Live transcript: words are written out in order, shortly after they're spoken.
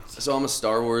So I'm a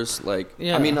Star Wars, like,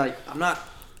 Yeah. I mean, like, I'm not,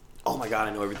 oh my god,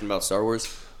 I know everything about Star Wars,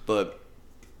 but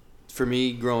for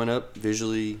me, growing up,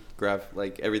 visually,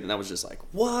 like, everything, that was just like,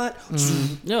 what?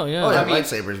 No, yeah. Oh, yeah, I mean,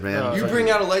 lightsabers, man. You bring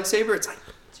out a lightsaber, it's like,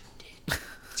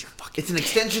 it's your fucking It's an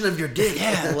extension of your dick.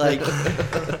 yeah, like,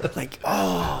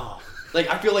 oh. Like,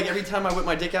 I feel like every time I whip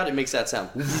my dick out, it makes that sound.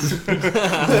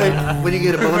 When you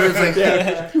get a boner, it's like,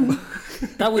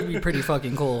 That would be pretty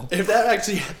fucking cool. If that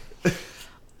actually...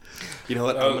 You know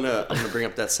what? I'm gonna bring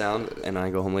up that sound, and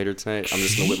I go home later tonight. I'm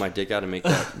just gonna whip my dick out and make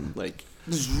that, like...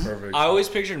 Perfect. I always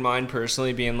pictured mine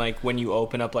personally being like when you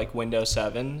open up like Windows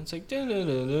 7, it's like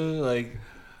like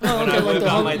when I whip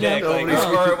out my dick, like,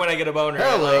 or when I get a boner.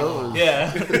 Hello. Like,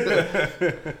 yeah.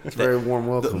 it's a very warm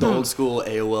welcome. The old school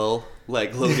AOL,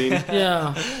 like, loading.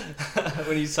 Yeah.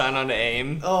 When you sign on to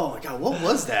AIM. Oh my god, what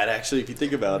was that actually, if you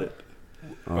think about it?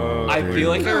 I feel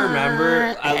like I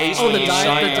remember at least when the you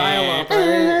sign dial-up, right?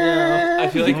 Yeah. I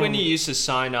feel like when you used to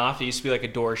sign off, it used to be like a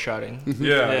door shutting.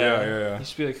 Yeah. It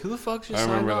used to be like, who the fuck just I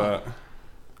signed remember off?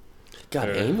 that. God,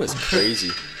 Yeah. AIM was crazy.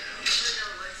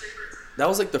 That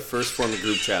was like the first form of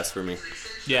group chats for me.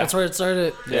 Yeah. That's where it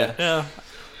started. Yeah. Yeah.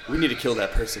 We need to kill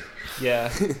that person.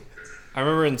 Yeah. I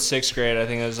remember in 6th grade, I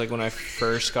think it was like when I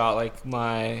first got like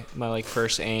my like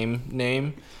first AIM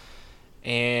name.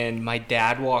 And my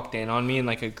dad walked in on me in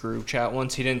like a group chat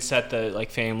once. He didn't set the like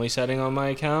family setting on my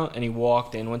account, and he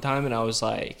walked in one time, and I was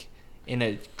like in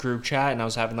a group chat, and I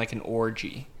was having like an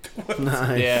orgy.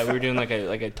 Nice. Yeah, we were doing like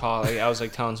a talk. Like, I was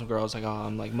like telling some girls like, oh,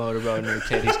 I'm like motorboating her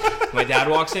titties. My dad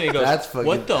walks in, and he goes, That's fucking-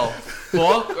 "What the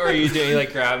fuck are you doing?" He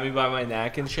like grabbed me by my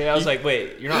neck and shit. I was like,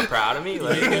 "Wait, you're not proud of me?"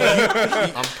 Like,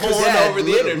 I'm pulling Dad, over the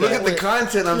look, internet. Look at the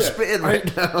content I'm spitting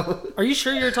right now. Are you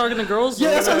sure you're talking to girls? Yeah,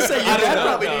 that's what I'm saying. I Your don't dad know,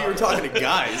 probably no. knew you were talking to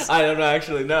guys. I don't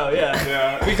actually know.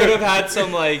 Yeah. We could have had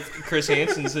some like Chris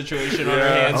Hansen situation on our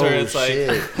Yeah. hands where Oh, it's like,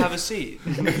 shit. have a seat.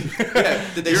 Yeah.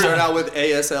 Did they start out with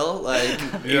ASL? Like,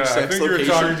 Yeah, age, I sex, think you were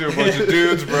location? talking to a bunch of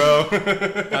dudes, bro.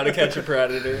 How to Catch a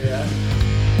Predator. Yeah.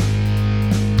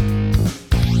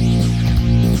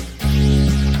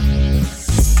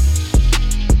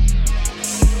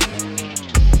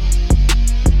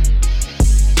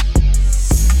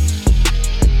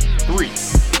 Three,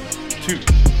 two,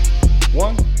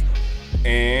 one,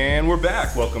 and we're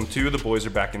back. Welcome to The Boys Are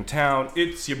Back in Town.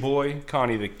 It's your boy,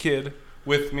 Connie the Kid,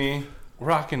 with me,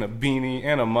 rocking a beanie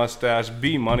and a mustache.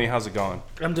 B Money, how's it going?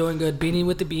 I'm doing good. Beanie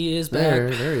with the B is back. There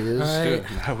he is. All right.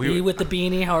 Good. B with the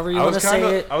beanie, however you I want was to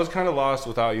say it. I was kind of lost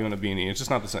without you in a beanie. It's just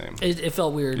not the same. It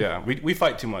felt weird. Yeah, we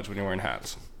fight too much when you're wearing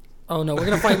hats. Oh no, we're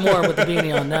gonna fight more with the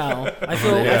beanie on now. I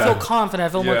feel confident. I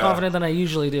feel more Yeah. confident than I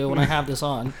usually do when I have this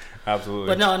on. Absolutely.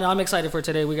 But no, I'm excited for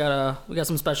today. We got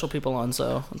some special people on,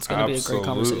 so it's gonna be a great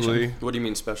conversation. What do you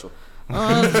mean special?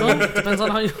 Well, depends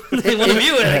on how you they want to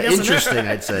view it. I guess. Interesting,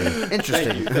 I'd say.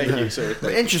 Interesting. Thank you, sir.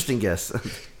 Interesting guess.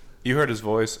 You heard his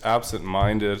voice,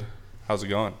 absent-minded. How's it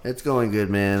going? It's going good,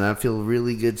 man. I feel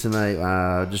really good tonight.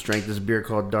 Just drank this beer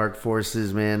called Dark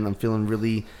Forces, man. I'm feeling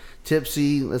really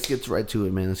tipsy. Let's get right to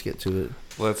it, man. Let's get to it.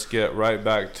 Let's get right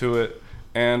back to it.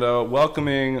 And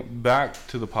welcoming back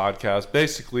to the podcast,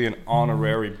 basically an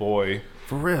honorary boy,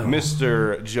 For real.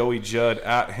 Mr. Joey Judd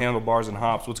at Handlebars and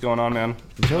Hops. What's going on, man?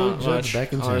 Joe Not Judge much.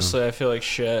 back in town. Honestly, I feel like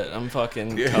shit. I'm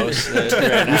fucking toasted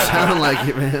right You now. sound like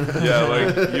it, man. Yeah,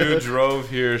 like you drove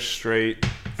here straight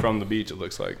from the beach, it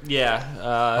looks like. Yeah.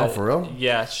 Oh, for real?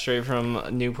 Yeah, straight from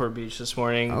Newport Beach this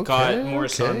morning. Okay, Got more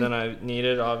okay. sun than I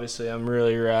needed. Obviously, I'm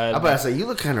really red. I'm about to say, you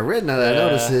look kind of red now that I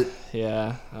notice it.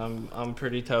 Yeah, I'm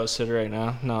pretty toasted right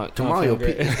now. Tomorrow not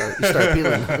feeling you great. start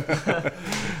peeling.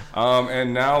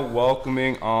 And now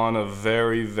welcoming on a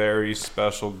very, very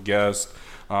special guest.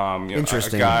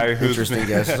 Interesting. A guy who's Interesting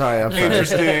guess. Sorry, I'm sorry.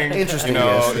 interesting. Interesting You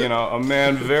know, guess. a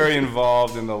man very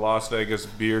involved in the Las Vegas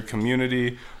beer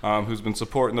community, who's been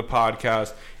supporting the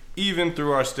podcast, even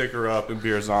through our sticker up and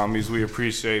Beer Zombies. We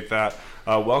appreciate that.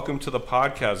 Welcome to the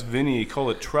podcast, Vinny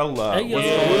Colatrella. Hey, yo. What's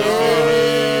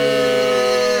going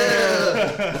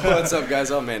What's up,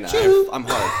 guys? Oh, man, I'm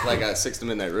hard. Like, 6 to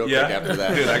midnight real Yeah? quick after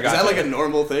that. Dude, I Is got that you. like a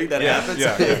normal thing that happens?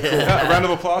 Yeah. A round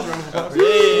of applause.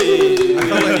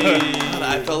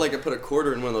 I felt like I put a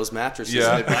quarter in one of those mattresses.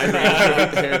 Yeah. And it vibrated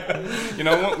right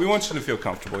there. We want you to feel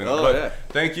comfortable. Oh, but yeah.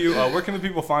 Thank you. Where can the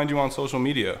people find you on social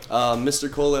media?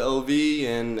 Mr. Cola LV,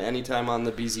 and anytime on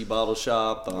the BZ Bottle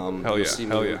Shop. Hell you'll yeah, see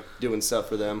hell me yeah. doing stuff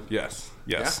for them. Yes.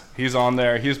 Yes, he's on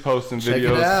there. He's posting Check it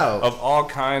videos out. of all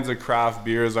kinds of craft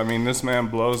beers. I mean, this man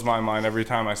blows my mind every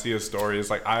time I see his story. It's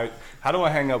like, how do I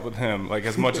hang up with him like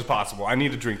as much as possible? I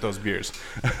need to drink those beers.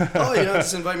 Oh, you know,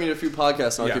 just invite me to a few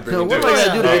podcasts and I could bring Yo, them what to do I it.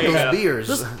 gotta do to There get you those go. beers?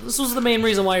 This was the main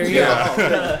reason why you're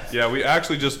here. Yeah, we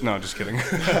actually just just kidding.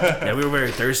 Yeah, we were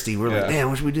very thirsty. We were like, Yeah. damn,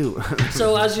 what should we do?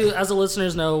 So as the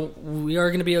listeners know, we are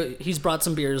going to be. He's brought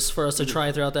some beers for us to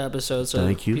try throughout the episode. So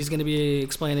Thank you. he's going to be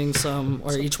explaining some,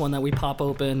 or each one that we pop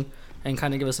open, and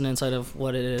kind of give us an insight of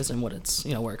what it is and what it's,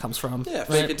 where it comes from. Yeah, Right?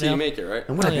 fake it till you make it, right?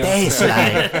 And what Oh, a yeah. taste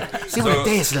like. See what it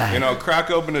tastes like. Crack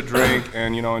open a drink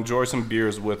and, enjoy some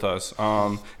beers with us.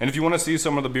 And if you want to see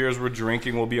some of the beers we're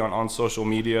drinking, we'll be on social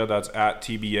media. That's at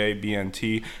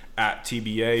TBABNT, at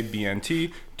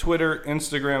TBABNT. Twitter,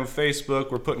 Instagram, Facebook.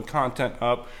 We're putting content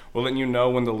up. We're letting you know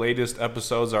when the latest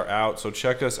episodes are out. So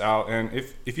check us out. And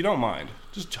if you don't mind,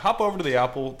 just hop over to the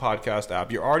Apple Podcast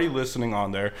app. You're already listening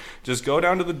on there. Just go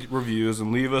down to the reviews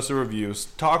and leave us a review.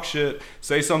 Talk shit.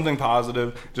 Say something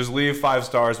positive. Just leave 5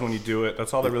 stars when you do it.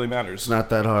 That's all that really matters. It's not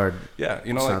that hard. Yeah,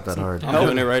 It's not that hard. I'm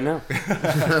doing it right now.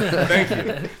 Thank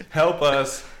you. Help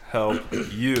us help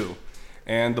you.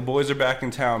 And the Boys Are Back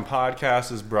in Town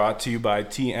podcast is brought to you by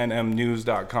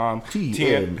TNMnews.com.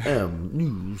 TNM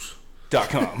News.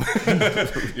 .com.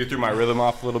 You threw my rhythm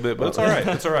off a little bit, but it's all right.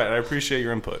 It's all right. I appreciate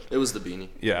your input. It was the beanie.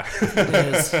 Yeah.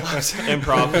 It is.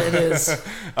 Improv. It is.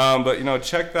 But,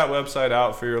 check that website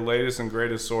out for your latest and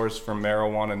greatest source for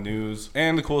marijuana news.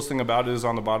 And the coolest thing about it is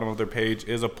on the bottom of their page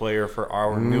is a player for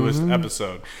our newest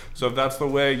episode. So if that's the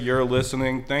way you're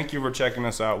listening, thank you for checking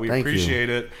us out. We Thank you. appreciate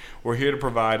it. We're here to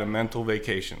provide a mental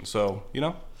vacation. So,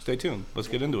 stay tuned. Let's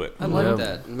get into it. I like Yeah.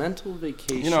 that. Mental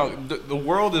vacation. The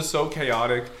world is so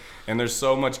chaotic and there's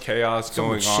so much chaos So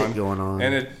going much on. shit going on.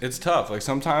 And it's tough. Like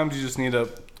sometimes you just need to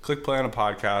click play on a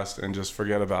podcast and just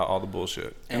forget about all the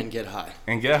bullshit. and get high.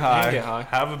 And get high, get high.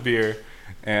 have a beer,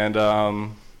 and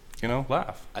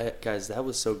laugh. Guys, that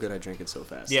was so good. I drank it so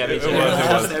fast. Yeah, me It too.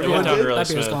 was. It went down really That beer's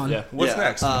smooth. gone. Yeah. What's Yeah,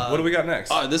 next? What do we got next?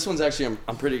 This one's actually,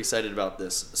 I'm pretty excited about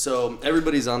this. So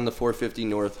everybody's on the 450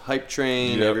 North hype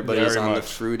train. Yep, Everybody's very on the much.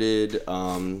 fruited,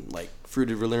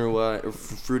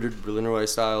 fruited Berliner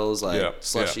styles, like Yep,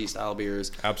 slushy yep. style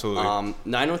beers. Absolutely.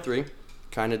 903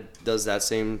 kind of does that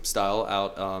same style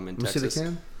out in Let me see the Texas.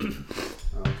 can.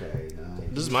 Okay.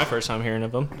 This is my first time hearing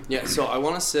of them. Yeah, so I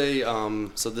want to say,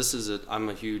 so this is I'm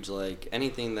a huge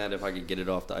anything that if I could get it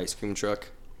off the ice cream truck.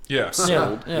 yeah. Yeah.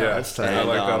 Sold. Yeah. That's tight. I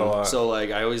like that a lot. So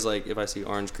I always if I see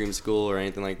orange creamsicle or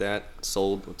anything like that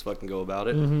sold, let's fucking go about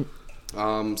it.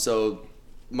 So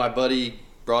my buddy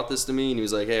brought this to me and he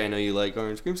was like, "Hey, I know you like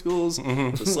orange creamsicles,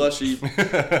 the slushy,"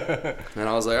 and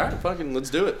I was like, "All right, fucking let's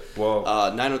do it." Well,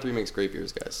 903 makes great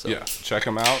beers, guys. So. yeah. Check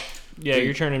them out. Yeah,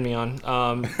 you're turning me on.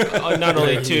 Not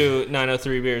only to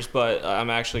 903 beers, but I'm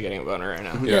actually getting a boner right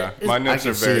now. Yeah. it's- My I nips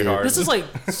can are very see it. hard. This is like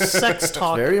sex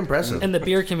talk Very impressive. in the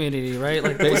beer community, right?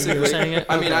 Like Basically, you were saying it.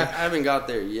 I mean, Okay. I haven't got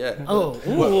there yet. Oh,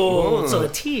 ooh, so the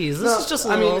tease. This is just a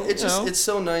I little. mean, it's just it's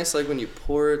so nice. Like when you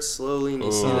pour it slowly and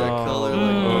you see that color.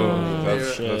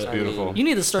 that's there. that's I beautiful. mean, You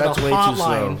need to start That's a way too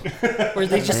hotline where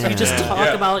they just you just talk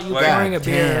Yeah. about you Like- pouring a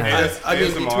beer. Damn. I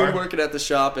mean, ASMR. between working at the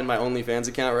shop and my OnlyFans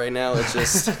account right now, it's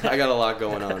just I got a lot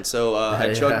going on. So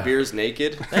I chug Yeah. beers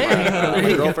naked. Hey, My there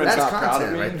you go. girlfriend's That's not proud of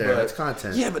content me, right there. but- That's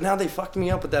content. Yeah, but now they fucked me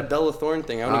up with that Bella Thorne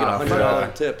thing. I only Ah, get a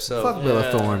fuck. $100 tip. So Fuck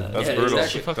Bella Thorne. That's Yeah, brutal.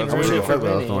 exactly. Fucking That's ruined brutal. it for Fuck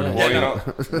Bella me, Thorne.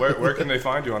 yeah. Well, where can they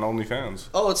find you on OnlyFans?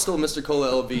 oh, it's still Mr. Cola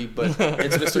LV, but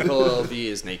it's Mr. Cola LV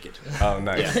is naked. Oh,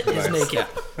 nice. It's nice. naked.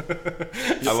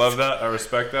 I love that. I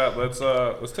respect that. Let's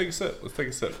take a sip. Let's take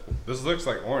a sip. This looks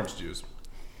like orange juice.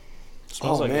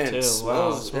 Smells Oh, like man, it too. it Wow,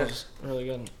 it smells- smells really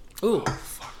good. Ooh,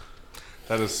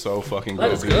 That is so fucking that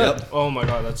good. is dude. good. Oh my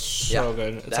god, that's so Yeah.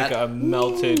 good. It's That- like a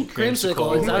melted Creamsicle,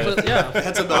 creamsicle. exactly. with- Yeah.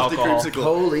 That's about the Alcohol. creamsicle.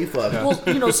 Holy fuck.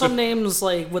 Well, some names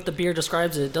like what the beer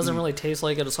describes it doesn't really taste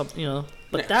like it or something,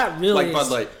 But that really Like Bud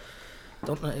Light.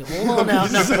 Don't hold on now.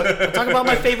 No, don't talk about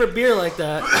my favorite beer like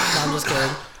that. No, I'm just kidding.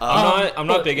 I'm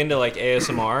not but- big into like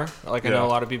ASMR. Like I know Yeah. a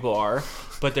lot of people are,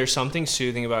 but there's something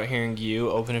soothing about hearing you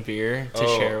open a beer to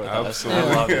Oh, share with absolutely. us.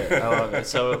 I love it. I love it.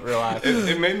 So relaxed.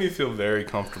 It made me feel very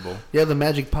comfortable. Yeah, the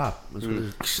magic pop. That's what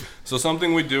it is. So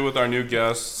something we do with our new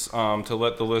guests to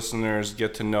let the listeners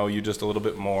get to know you just a little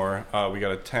bit more. We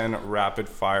got a 10 rapid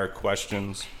fire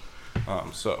questions.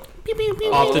 So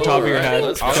Off the top of your head,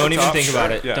 Let's- Off the don't even top, think about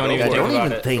sure. it. Yeah, Don't go even for Yeah, it. think don't about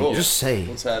even it. think. Oh. Just say.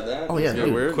 Let's have that. Oh, yeah, Get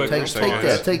dude. weird. Quick Take seconds.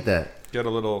 that. Take that. Get a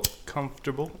little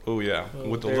comfortable. Oh yeah,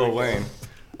 with the there Lil we go. Wayne.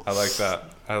 I like that.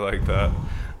 I like that.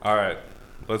 All right,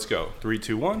 let's go. 3,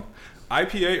 2, 1.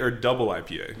 IPA or double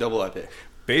IPA? Double IPA.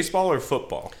 Baseball or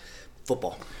football?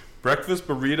 Football. Breakfast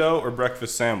burrito or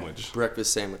breakfast sandwich?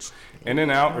 Breakfast sandwich.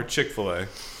 In-N-Out or Chick-fil-A?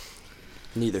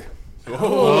 Neither.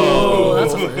 Oh,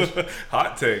 that's a first.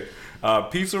 Hot take.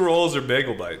 Pizza rolls or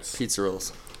bagel bites? Pizza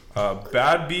rolls.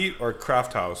 Bad Beat or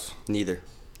Craft House? Neither.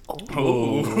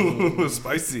 Oh,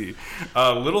 spicy.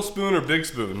 Little Spoon or Big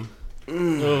Spoon?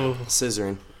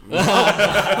 Scissoring.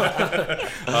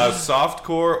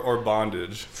 Softcore or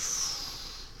bondage?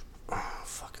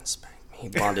 Fucking spank me.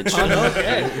 Bondage.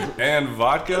 Okay. And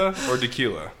vodka or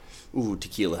tequila? Ooh,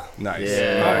 tequila. Nice.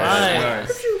 Yeah.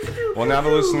 Nice. Well, now the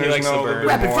listeners likes know a the little bit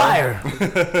Rapid more.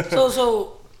 fire.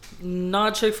 So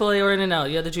not Chick-fil-A or In-N-Out.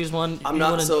 You had to choose one. I'm You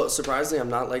not wouldn't- so surprisingly. I'm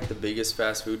not like the biggest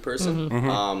fast food person.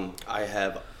 I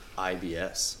have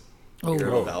IBS,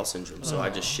 irritable bowel syndrome, so I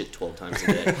just shit 12 times a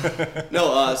day.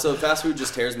 No, so fast food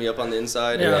just tears me up on the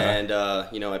inside, Yeah. and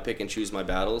I pick and choose my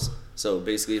battles. So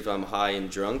basically, if I'm high and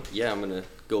drunk, yeah, I'm gonna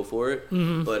go for it.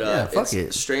 But Yeah, fuck it's-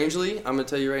 it. strangely, I'm gonna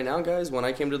tell you right now, guys. When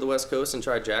I came to the West Coast and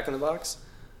tried Jack in the Box,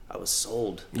 I was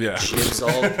sold. Yeah. Chips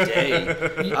all day.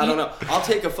 I don't know. I'll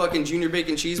take a fucking junior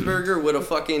bacon cheeseburger with a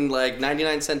fucking like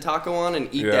 99-cent taco on and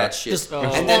eat Yeah. that shit. Just and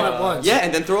all then at once. yeah,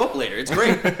 and then throw up later. It's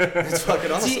great. It's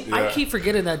fucking awesome. See, I keep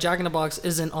forgetting that Jack in the Box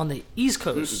isn't on the East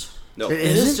Coast. No. It It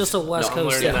is Isn't? just a West No, I'm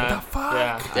Coast learning thing. that. What the fuck?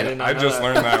 Yeah, I did not I know just that.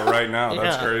 learned that right now.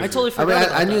 That's Yeah, crazy. I totally I forgot. mean,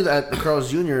 about I knew that. that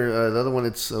Carl's Jr. The other one,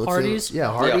 it's what's Hardee's? The,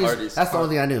 yeah, Hardee's. Hardee's. That's the only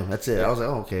thing I knew. That's it. I was like,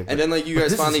 oh, okay. And then like you but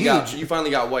guys this is finally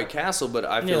huge. got White Castle, but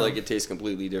I feel Yeah. like it tastes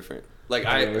completely different. Like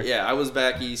Really? I was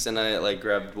back east and I like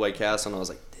grabbed White Castle and I was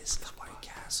like, this is White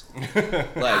Castle.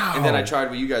 Like and then I tried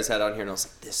what you guys had out here and I was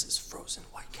like, this is frozen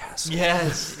White Castle.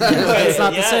 Yes. It's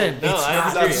not the same. No,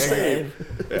 I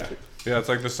agree. Yeah, it's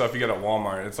like the stuff you get at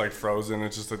Walmart. It's like frozen.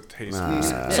 It's just a taste.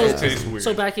 So- It tastes weird.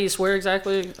 So back east, where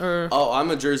exactly? Or Oh,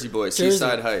 I'm a Jersey boy. Jersey.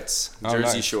 Seaside Heights. Oh,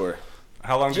 Jersey nice. Shore.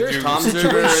 How long did you? Tom's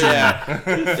River,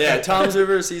 yeah, Tom's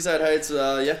River, Seaside Heights,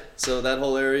 yeah. So that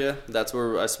whole area, that's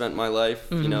where I spent my life.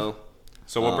 You know.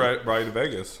 So what brought you to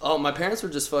Vegas? Oh, my parents were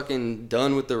just fucking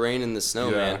done with the rain and the snow,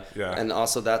 Yeah, man. yeah. And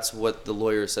also, that's what the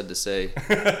lawyer said to say.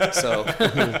 So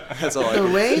that's all I The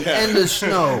can. rain and the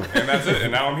snow. And that's it.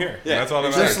 And now I'm here. Yeah, And that's all that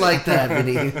Just matters. like that,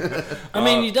 Vinny. I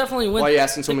mean, you definitely went. Why are you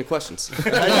asking so many questions? See,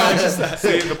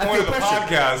 the point of the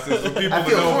podcast is for people I to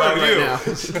feel know about horrid you.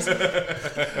 right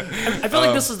now. I feel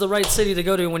like this is the right city to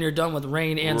go to when you're done with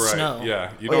rain and Right. snow.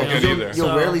 Yeah, you Oh, don't yeah, get either. you'll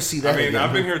So- rarely see that I mean, again.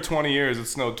 I've been here 20 years. It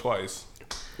snowed twice.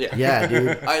 Yeah, dude.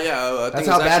 I think That's it's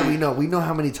how bad actually we know. We know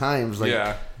how many times. Like,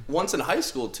 Yeah. Once in high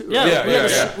school too. Yeah, right?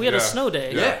 we had a yeah. snow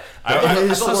day. Yeah. I, I I, built a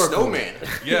Historical. snowman.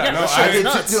 yeah, no, that I shit did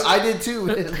nuts. too. I did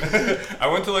too. I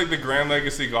went to like the Grand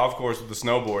Legacy golf course with the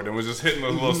snowboard and was just hitting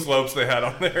those little slopes they had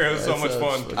on there. It was so much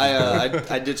fun.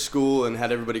 I ditched school and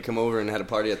had everybody come over and had a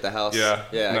party at the house. Yeah,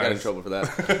 Yeah, I got in nice. trouble for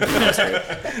that. That's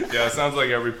great. Yeah, it sounds like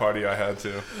every party I had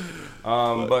to.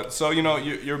 But so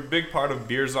you're a big part of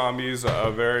Beer Zombies,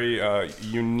 a very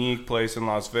unique place in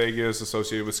Las Vegas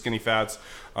associated with Skinny Fats.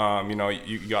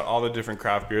 You got all the different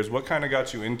craft beers. What kind of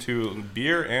got you into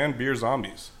beer and Beer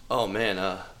Zombies? Oh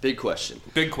man, big question.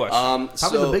 Big question. Probably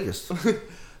So, the biggest.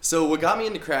 So what got me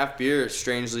into craft beer,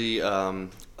 strangely, I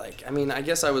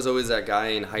guess I was always that guy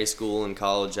in high school and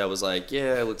college that was like,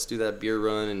 yeah, let's do that beer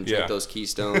run and drink Yeah. those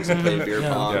Keystones and play beer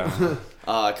Yeah. pong. Yeah.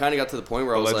 I kind of got to the point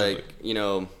where I was Allegedly.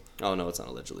 like, oh no, it's not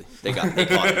allegedly. They caught me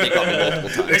multiple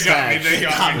times. They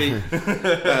got me.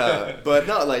 But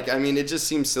no, it just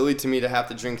seems silly to me to have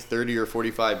to drink 30 or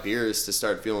 45 beers to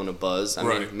start feeling a buzz. I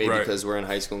Right, mean, maybe right. because we're in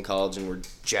high school and college and we're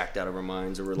jacked out of our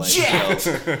minds or we're like,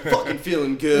 fucking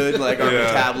feeling good, like our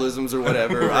Yeah. metabolisms or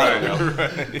whatever. I don't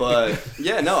know. But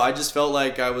yeah, no, I just felt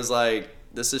like I was like,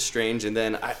 this is strange. And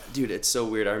then, dude, it's so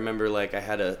weird. I remember I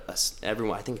had I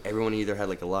think everyone either had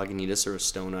like a Lagunitas or a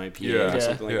Stone IPA Yeah, or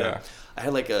something like yeah. that. I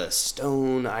had like a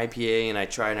Stone IPA and I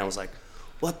tried and I was like,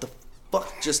 what the fuck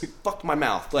just fucked my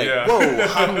mouth. Like, Yeah. whoa,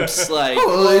 I'm just like,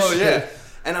 Holy whoa, shit. yeah.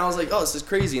 And I was like, oh, this is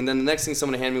crazy. And then the next thing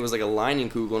someone handed me was like a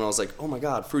Leinenkugel and I was like, oh my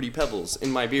God, Fruity Pebbles in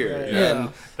my beer. Yeah. And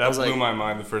I That was blew like, my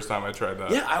mind the first time I tried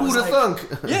that. yeah, I was Who'da like,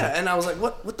 thunk? yeah, and I was like,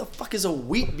 what the fuck is a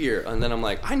wheat beer? And then I'm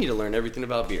like, I need to learn everything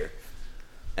about beer.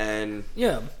 And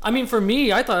Yeah, I mean, for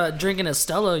me, I thought drinking a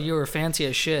Stella, you were fancy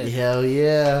as shit. Hell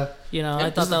yeah. You know, I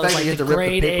just thought the that fact was that you like get the to rip the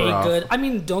grade paper A off. good. I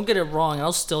mean, don't get it wrong.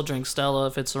 I'll still drink Stella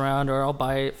if it's around, or I'll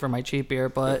buy it for my cheap beer.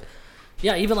 But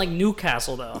yeah, even like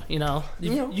Newcastle, though,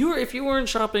 if you weren't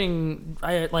shopping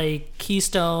like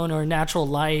Keystone or Natural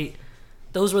Light,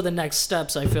 those were the next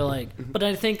steps, I feel like. But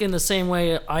I think in the same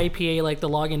way, IPA, like the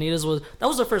Lagunitas, that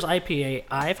was the first IPA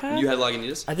I've had. You had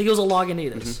Lagunitas? I think it was a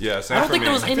Lagunitas. Yeah, same I don't for think me.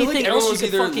 there was I feel like anything everyone else was you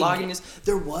could either fucking Lagunitas.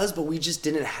 There was, but we just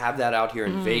didn't have that out here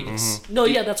in Vegas. No,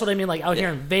 yeah, that's what I mean. Like out here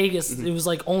in Vegas, it was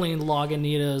like only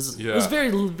Lagunitas. Yeah. It was very,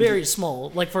 very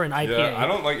small, like for an IPA. Yeah, I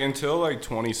don't like until like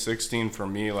 2016 for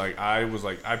me. Like I was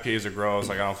like IPAs are gross.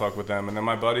 Like I don't fuck with them. And then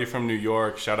my buddy from New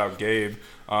York, shout out Gabe,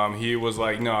 he was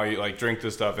like, no, you like drink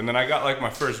this stuff. And then I got like my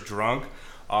first drunk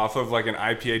off of like an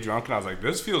IPA drunk, and I was like,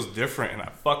 this feels different, and I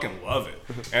fucking love it.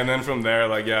 And then from there,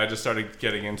 like I just started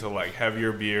getting into like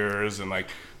heavier beers and like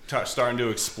starting to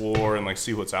explore and like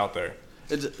see what's out there.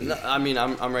 I mean,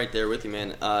 I'm right there with you,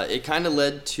 man. It kind of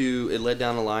led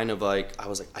down the line of like, I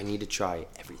was like, I need to try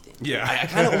everything. Yeah. I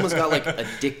kind of almost got like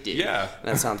addicted. Yeah. And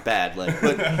that sounds bad, like,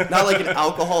 but not like an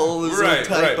alcoholism Right,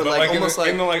 type, but like almost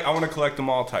in the like I want to collect them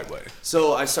all type way.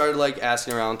 So I started like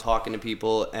asking around, talking to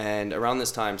people, and around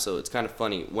this time, so it's kind of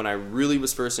funny. When I really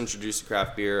was first introduced to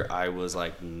craft beer, I was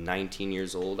like 19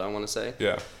 years old, I want to say.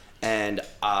 Yeah. And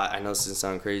I know this doesn't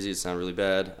sound crazy, it sounds really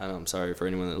bad. I'm sorry for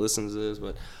anyone that listens to this,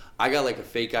 but I got like a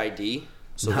fake ID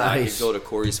so that I could Nice. go to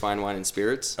Corey's Fine Wine and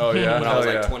Spirits. Oh, yeah? When I was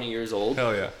Hell like yeah. 20 years old.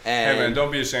 Hell yeah. And Hey man,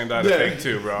 don't be ashamed. I had a Yeah. fake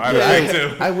too, bro. I had a fake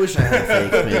too. I wish I had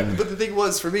fakes, man. But the thing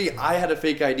was, for me, I had a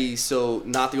fake ID, so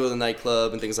not to go to the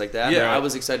nightclub and things like that. Yeah. I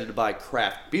was excited to buy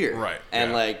craft beer. Right, And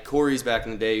yeah. like Corey's back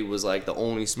in the day was like the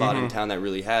only spot in town that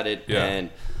really had it. Yeah. And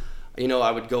you know,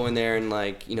 I would go in there and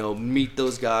like, you know, meet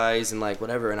those guys and like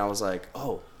whatever. And I was like,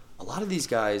 oh, a lot of these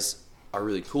guys are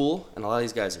really cool, and a lot of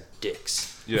these guys are dicks.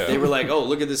 Yeah. They were like, oh,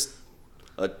 look at this.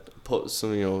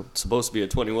 So, you know, supposed to be a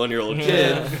 21-year-old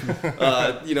kid,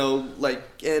 you know, like,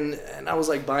 and I was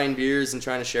like buying beers and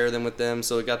trying to share them with them.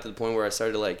 So it got to the point where I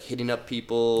started like hitting up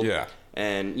people. Yeah.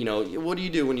 And you know, what do you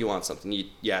do when you want something?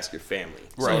 You ask your family.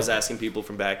 So I Right. was asking people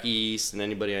from back east and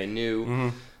anybody I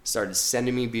knew started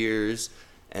sending me beers.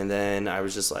 And then I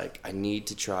was just like, I need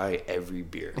to try every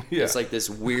beer. Yeah. It's like this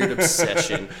weird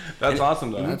obsession. That's And-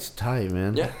 awesome though. That's tight,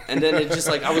 man. Yeah. And then it just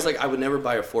like, I was like, I would never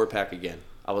buy a 4-pack again.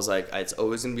 I was like, it's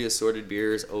always going to be assorted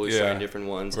beers, always Yeah. trying different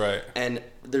ones. Right. And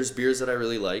there's beers that I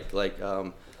really like. Like,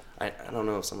 I don't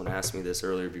know if someone asked me this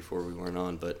earlier before we weren't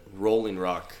on, but Rolling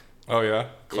Rock Oh yeah.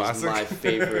 Classic. is my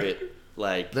favorite.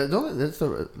 Like, That's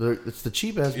it's the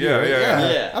cheap ass beer. Yeah, right?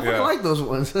 yeah, yeah. I fucking Yeah. like those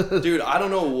ones. dude, I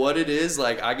don't know what it is.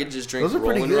 Like, I could just drink Those are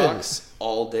pretty Rolling good. Rocks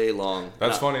all day long.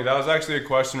 That's Nah, funny. That was actually a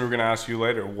question we were gonna ask you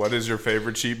later. What is your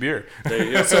favorite cheap beer? There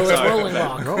you go. So it's Sorry. Rolling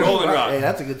Rock. Rolling Rock. Hey,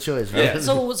 that's a good choice, man. Yeah.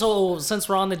 So since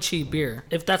we're on the cheap beer,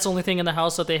 if that's the only thing in the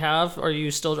house that they have, are you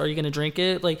gonna drink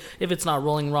it? Like if it's not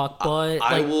Rolling Rock, but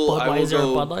I like will Budweiser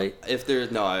go, or Bud Light. If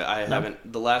there's no, I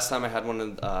haven't. The last time I had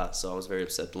one, so I was very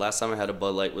upset. The last time I had a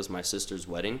Bud Light was my sister's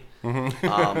wedding.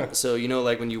 So you know,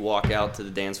 like when you walk out to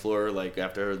the dance floor, like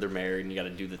after they're married, and you got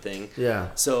to do the thing. Yeah.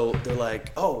 So they're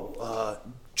like, "Oh,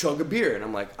 chug a beer," and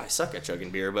I'm like, "I suck at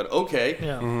chugging beer, but okay,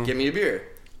 Yeah. give me a beer."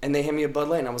 And they hand me a Bud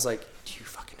Light, and I was like, "Do you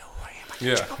fucking know who I am? I can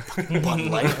Yeah. chug a fucking Bud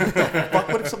Light. What the fuck?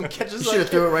 What if someone catches You like?" should have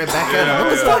threw it right back Yeah, at I him.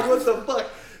 was like, "What the fuck?"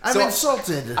 I'm So-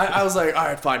 insulted. I was like, all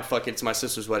right, fine, fuck it. It's my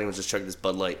sister's wedding. We'll just chug this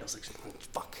Bud Light. I was like,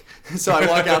 fuck. So I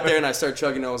walk out there and I start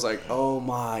chugging. And I was like, oh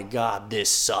my god, this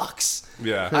sucks.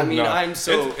 Yeah. I mean, I'm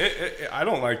so- I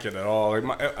don't like it at all.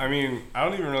 Like I mean, I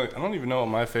don't even know what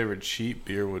my favorite cheap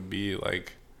beer would be.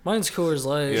 Like, Mine's Coors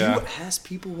Light. Yeah. You ask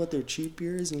people what their cheap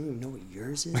beer is, and you don't even know what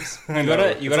yours is. I You know, gotta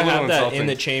it's a little have that in insulting.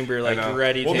 the chamber, I like know.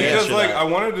 ready well, to because answer like that. I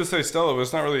wanted to say Stella, but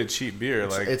it's not really a cheap beer.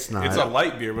 Like It's not. It's a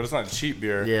light beer, but it's not a cheap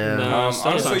beer. Yeah. No, Stella's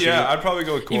honestly, not yeah, cheap. I'd probably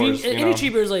go with If Coors. you, any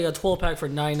cheap beer is like a 12-pack for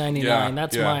 $9.99. Yeah,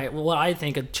 That's yeah. what I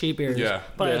think a cheap beer is. Yeah.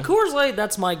 But Yeah. Coors Light,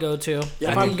 that's my go-to.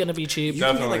 Yeah, if I I'm mean, gonna be cheap. You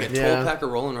can get like a Definitely. 12-pack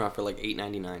of Rolling Rock for like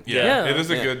 $8.99. Yeah, Yeah. it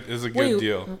is a Yeah. good Wait,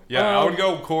 deal. Yeah, I would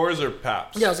go Coors or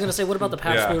Pabst. Yeah, I was gonna say, what about the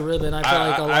Pabst Blue Ribbon? I feel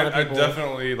like a lot of I people.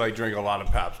 definitely like drink a lot of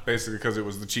Pabst, basically because it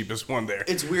was the cheapest one there.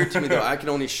 It's weird to me though. I can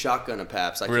only shotgun a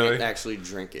Pabst. I Really? can't actually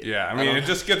drink it. Yeah, I mean, don't- it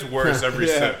just gets worse every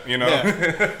Yeah. sip, you know?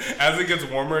 Yeah. As it gets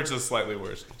warmer, it's just slightly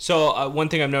worse. So one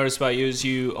thing I've noticed about you is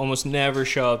you almost never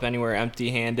show up anywhere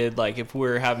empty-handed. Like if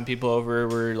we're having people over,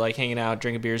 we're like hanging out,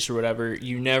 drinking beers or whatever,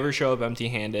 you never show up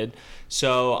empty-handed.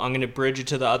 So I'm gonna bridge it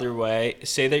to the other way.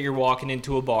 Say that you're walking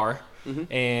into a bar.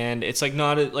 And it's like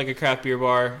not like a craft beer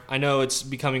bar. I know it's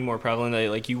becoming more prevalent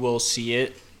that like you will see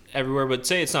it everywhere, but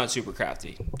say it's not super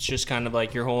crafty. It's just kind of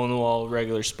like your hole in the wall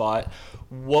regular spot.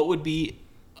 What would be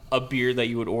a beer that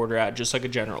you would order at just like a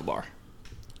general bar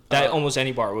that almost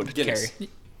any bar would Guinness. carry?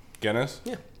 Guinness?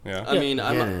 Yeah. Yeah. I mean,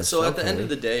 Guinness, so at the end okay. of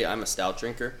the day, I'm a stout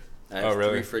drinker. I have Oh,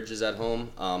 really? 3 fridges at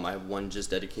home. I have one just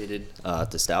dedicated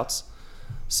to stouts.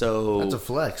 So That's a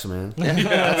flex, man. I mean,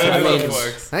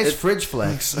 Nice fridge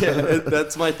flex.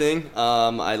 that's my thing.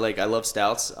 I love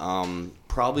stouts.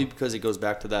 Probably because it goes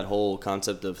back to that whole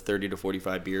concept of 30 to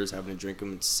 45 beers, having to drink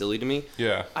them. It's silly to me.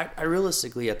 Yeah. I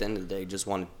realistically, at the end of the day, just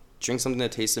want to drink something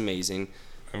that tastes amazing,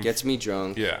 gets me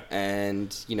drunk. Yeah.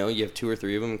 And you have 2 or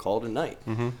 3 of them and call it a night.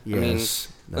 Mm-hmm. Yes,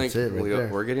 that's it right there.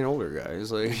 We're getting older,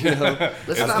 guys. Like, Let's not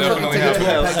fucking definitely take a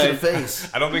how it back to the face.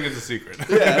 I don't think it's a secret.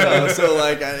 yeah. So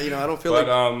like, I don't feel But,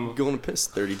 like going to piss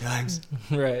 30 times.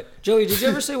 Right. Joey, did you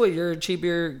ever say what your cheap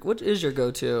beer? What is your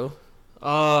go-to?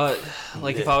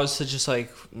 Like if I was to just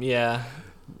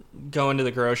go into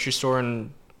the grocery store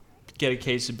and get a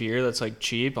case of beer that's like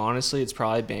cheap, honestly, it's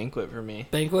probably Banquet for me.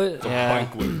 Banquet? Yeah.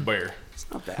 Banquet beer. It's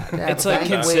not bad. Yeah, It's like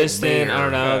Banquet consistent. beer. I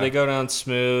don't know. Yeah. They go down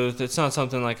smooth. It's not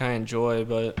something like I enjoy,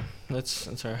 but that's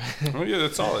all right. Oh yeah,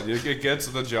 that's solid. It gets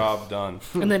the job done.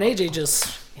 And then AJ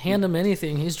just hand him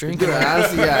anything. He's drinking. Dude,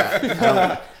 honestly,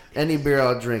 yeah. Any beer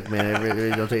I'll drink, man. It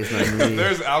really don't taste nothing to me.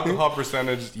 There's alcohol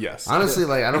percentage, yes. Honestly,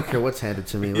 like, I don't care what's handed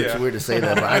to me. It's Yeah. weird to say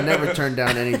that, but I never turned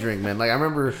down any drink, man. Like, I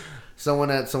remember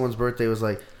someone at someone's birthday was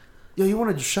like, yo, you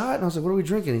want a shot? And I was like, what are we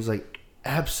drinking? He's like,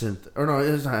 absinthe. Or no, it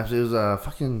was not absinthe. It was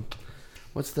fucking,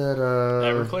 what's that?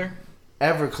 Everclear?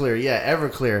 Everclear, yeah,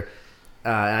 Everclear.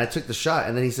 And I took the shot,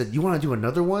 and then he said, you want to do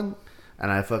another one?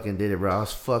 And I fucking did it, bro. I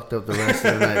was fucked up the rest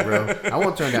of the night, bro. I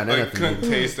won't turn down Like, anything. couldn't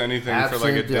taste anything for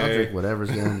like a Absinthe, I'll day. drink whatever's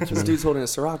going to This me. dude's holding a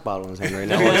Ciroc bottle in his hand right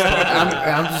now.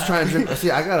 I'm just trying to drink. See,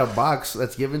 I got a box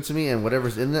that's given to me, and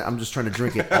whatever's in it, I'm just trying to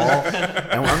drink it all.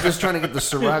 And I'm just trying to get the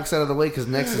Cirocs out of the way because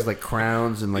next is like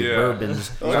Crowns and like Yeah. bourbons.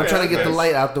 So I'm Okay, trying to get the nice.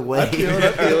 light out the way.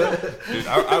 Dude,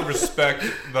 I respect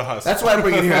the hustle. That's why I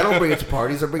bring it here. I don't bring it to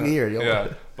parties. I bring it here. Yo. Yeah.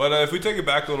 But if we take it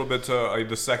back a little bit to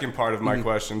the second part of my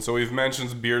question, so we've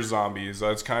mentioned beer zombies.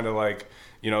 That's kind of like,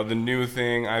 the new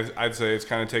thing. I'd say it's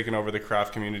kind of taken over the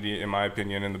craft community, in my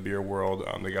opinion, in the beer world.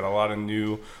 They got a lot of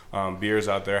new beers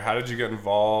out there. How did you get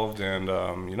involved? And,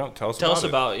 tell us Tell us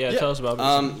about it. about Tell us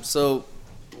about So,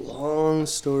 long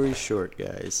story short,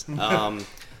 guys.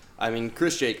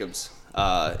 Chris Jacobs.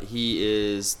 He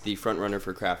is the front runner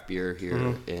for craft beer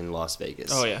here in Las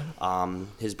Vegas. Oh, yeah.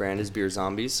 His brand is Beer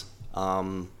Zombies.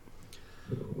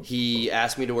 He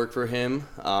asked me to work for him.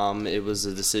 It was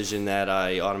a decision that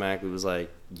I automatically was like,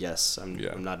 yes, I'm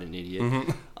not an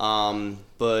idiot.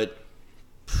 But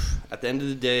at the end of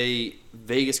the day,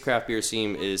 Vegas craft beer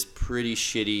scene is pretty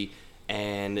shitty,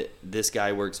 and this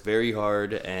guy works very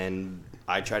hard, and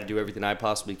I try to do everything I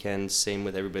possibly can, same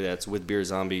with everybody that's with Beer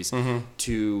Zombies,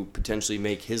 to potentially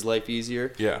make his life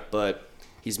easier. Yeah. But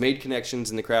he's made connections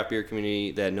in the craft beer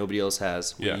community that nobody else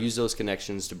has. We Yeah. use those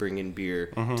connections to bring in beer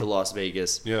to Las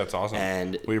Vegas. Yeah, that's awesome.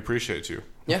 And we appreciate you.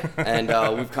 yeah, and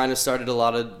we've kind of started a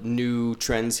lot of new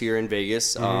trends here in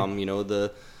Vegas.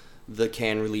 The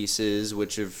can releases,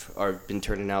 which have been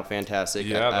turning out fantastic.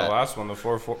 Yeah, the last one, the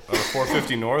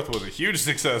 450 North, was a huge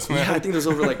success, man. Yeah, I think there's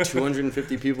over like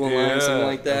 250 people in line, something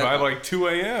like that. By like 2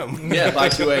 a.m. Yeah, by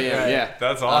 2 a.m. Yeah,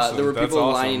 That's awesome. There were That's people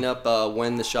awesome. lining up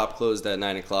when the shop closed at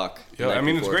 9 o'clock. the Yeah, night I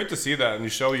mean, it's before. great to see that and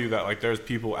show you that like there's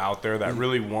people out there that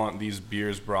really want these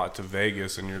beers brought to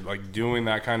Vegas, and you're like doing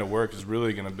that kind of work is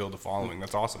really going to build a following.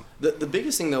 That's awesome. The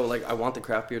biggest thing though, like I want the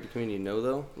craft beer community to know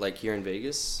though, like here in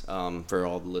Vegas, for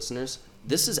all the listeners,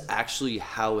 this is actually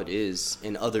how it is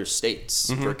in other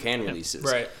states for can releases.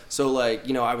 Right. So like,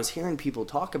 I was hearing people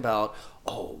talk about,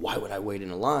 oh, why would I wait in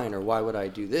a line, or why would I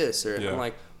do this? Or Yeah. I'm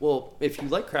like, well, if you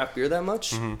like craft beer that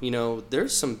much,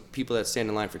 there's some people that stand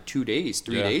in line for 2 days,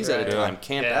 3 Yeah. days at a Right. time,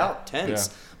 camp Yeah. out, tents,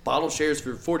 Yeah. bottle shares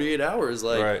for 48 hours.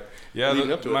 Like, Right. Yeah,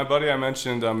 leading up to my it. buddy I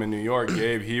mentioned in New York,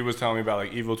 Gabe, he was telling me about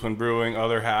like Evil Twin Brewing,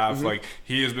 other half. Like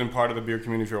he has been part of the beer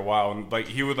community for a while, and like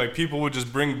he would like people would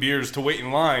just bring beers to wait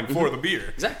in line for the beer.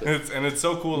 Exactly. And it's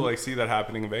so cool to like see that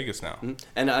happening in Vegas now.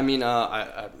 And I mean,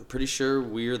 I'm pretty sure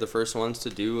we're the first ones to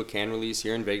do a can release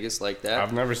here in Vegas like that.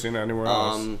 I've never seen it anywhere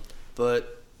else.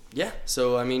 But yeah,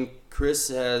 so I mean, Chris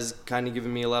has kind of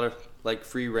given me a lot of like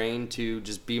free reign to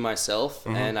just be myself,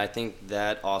 and I think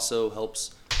that also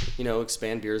helps,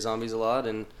 expand Beer Zombies a lot.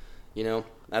 And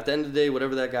at the end of the day,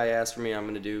 whatever that guy asks for me, I'm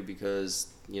gonna do because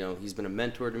he's been a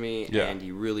mentor to me, Yeah. and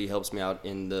he really helps me out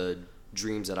in the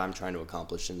dreams that I'm trying to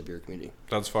accomplish in the beer community.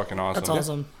 That's fucking awesome. That's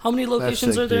awesome. How many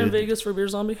locations sick, are there in dude. Vegas for Beer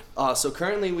Zombie? So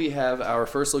currently we have our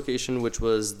first location, which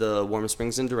was the Warm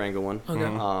Springs and Durango one. Okay.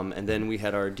 And then we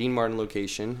had our Dean Martin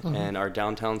location, and our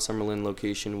downtown Summerlin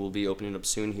location will be opening up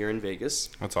soon here in Vegas.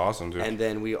 That's awesome, dude. And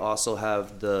then we also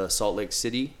have the Salt Lake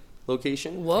City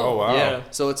location. Whoa. Oh wow. Yeah.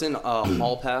 So it's in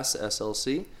Hall Pass,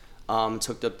 SLC. It's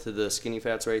hooked up to the Skinny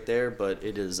Fats right there, but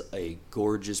it is a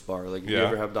gorgeous bar. Like, if you Yeah.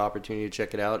 ever have the opportunity to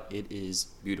check it out, it is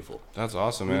beautiful. That's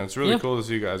awesome, man. It's really Yeah. cool to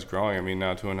see you guys growing. I mean,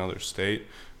 now to another state.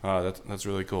 That's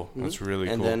really cool. That's really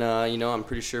And cool. then, I'm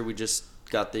pretty sure we just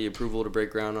got the approval to break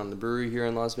ground on the brewery here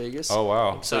in Las Vegas. Oh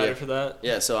wow. Excited yeah. for that.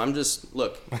 Yeah, so I'm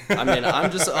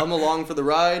along for the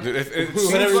ride. Dude, it Whatever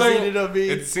seems like, it ended up being.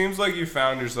 it seems like you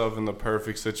found yourself in the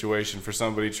perfect situation for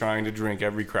somebody trying to drink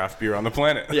every craft beer on the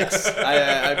planet. Yes,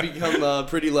 I become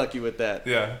pretty lucky with that.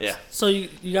 Yeah. Yeah. So you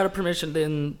got a permission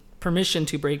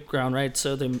to break ground, right?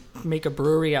 So they make a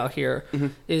brewery out here.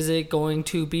 Is it going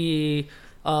to be?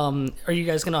 Are you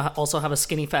guys gonna also have a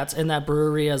Skinny Fats in that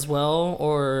brewery as well,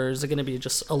 or is it gonna be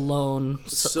just alone,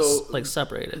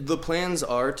 separated? The plans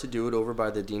are to do it over by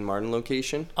the Dean Martin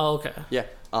location. Oh, okay. Yeah.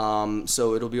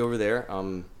 So it'll be over there.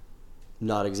 I'm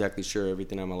not exactly sure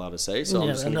everything I'm allowed to say, so I'm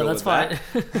Yeah, just gonna no, go that's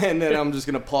with that. And then I'm just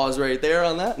gonna pause right there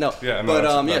on that. No. Yeah, no,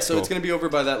 but that's so cool. it's gonna be over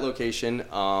by that location.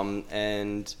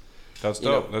 And That's you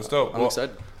know, dope. That's dope. I'm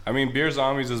excited. I mean, Beer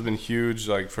Zombies has been huge,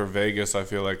 like for Vegas. I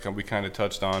feel like we kind of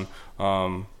touched on.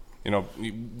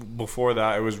 Before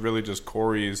that, it was really just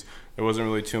Corey's. There wasn't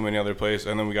really too many other places.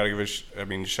 And then we got to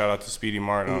give shout out to Speedy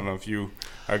Martin. I don't know if you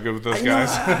are good with those guys.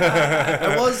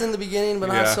 I was in the beginning, but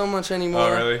Yeah. not so much anymore.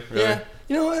 Oh, really? Yeah.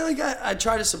 I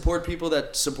try to support people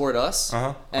that support us,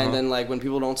 and then like when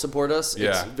people don't support us, it's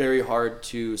Yeah. very hard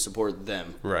to support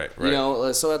them. Right.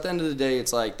 So at the end of the day,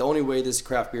 it's like the only way this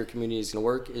craft beer community is going to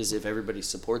work is if everybody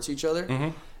supports each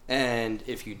other, and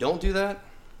if you don't do that,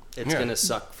 it's Yeah. going to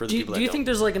suck for the Do people. you that think don't.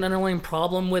 there's like an underlying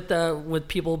problem with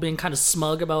people being kind of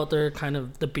smug about their kind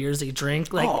of the beers they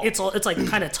drink? Like it's like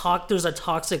kind of there's a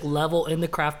toxic level in the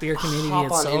craft beer community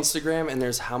Hop on itself. Instagram and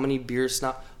there's how many beer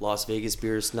snob, Las Vegas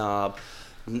beer snob,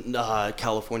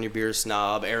 California beer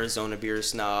snob, Arizona beer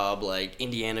snob, like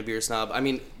Indiana beer snob. I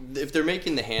mean, if they're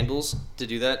making the handles to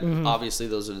do that, obviously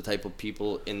those are the type of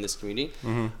people in this community.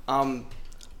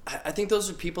 I think those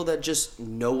are people that just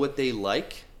know what they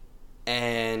like,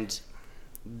 and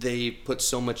they put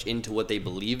so much into what they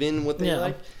believe in, what they Yeah.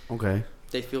 like. Okay.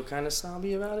 They feel kind of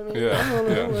snobby about it. Maybe. Yeah, I don't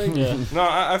know. yeah. Like, No,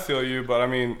 I feel you, but I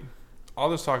mean, all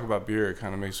this talk about beer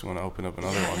kind of makes me want to open up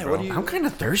another one, bro. what do you? I'm kind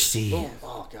of thirsty.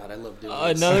 Oh God, I love doing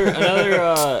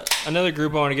this. Another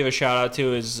group I want to give a shout out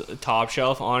to is Top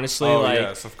Shelf. Honestly, Oh, like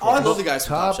yes, of Oh, I course. love the guys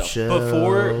from Top Shelf.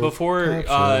 before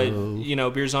Top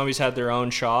Shelf. Beer Zombies had their own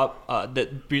shop.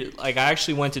 I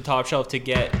actually went to Top Shelf to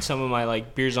get some of my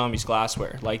like Beer Zombies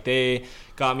glassware. Like they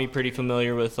got me pretty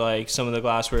familiar with like some of the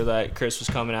glassware that Chris was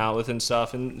coming out with and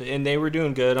stuff, and they were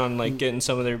doing good on like getting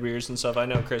some of their beers and stuff. I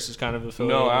know Chris is kind of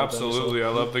affiliated. No, with them, absolutely. I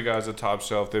love the guys at Top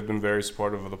Shelf. They've been very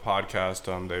supportive of the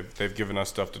podcast. They've given us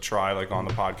stuff to try, like on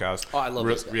the podcast. Oh, I love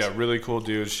those guys. Yeah, really cool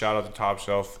dudes. Shout out to Top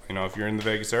Shelf. If you're in the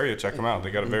Vegas area, check them out.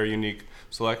 They got a very unique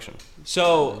selection.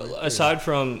 So aside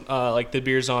from like the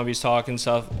Beer Zombies talk and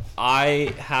stuff,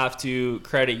 I have to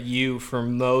credit you for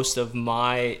most of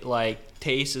my like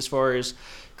taste as far as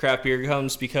craft beer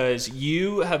comes, because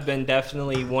you have been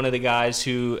definitely one of the guys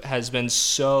who has been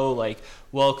so like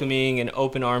welcoming and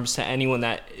open arms to anyone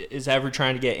that is ever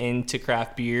trying to get into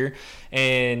craft beer.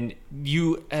 And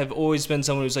you have always been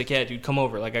someone who's like, yeah, dude, come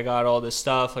over. Like I got all this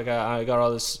stuff. Like I got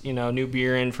all this, new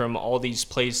beer in from all these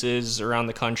places around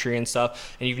the country and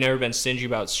stuff. And you've never been stingy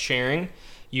about sharing.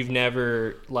 You've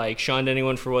never like shunned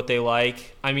anyone for what they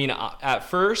like. I mean, at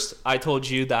first I told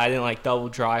you that I didn't like double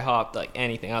dry hop like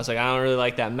anything. I was like, I don't really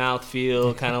like that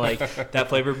mouthfeel, kind of like that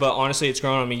flavor. But honestly, it's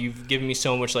grown on me. You've given me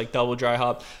so much like double dry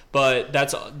hop. But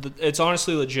it's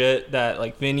honestly legit that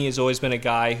like Vinny has always been a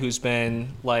guy who's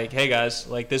been like, hey guys,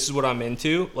 like this is what I'm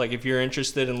into. Like if you're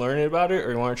interested in learning about it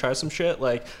or you want to try some shit,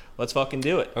 like let's fucking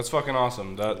do it. That's fucking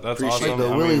awesome. That's Appreciate awesome. The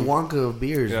I Willy mean, Wonka of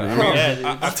beers, yeah, man. Yeah, dude.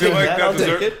 I feel like I'll that take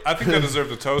deserves. it. I think that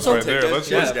deserves a toast I'll right take there. that. Let's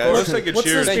Cheers, guys. let's take a What's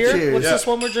cheers. this beer? Cheers. What's Yeah. this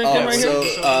one we're drinking right so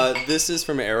here? this is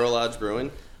from Aero Lodge Brewing.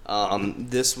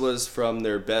 This was from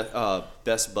their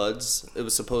best buds. It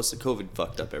was supposed to. COVID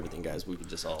fucked up everything, guys. We could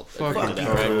just all agree to that,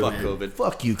 right? Fuck COVID.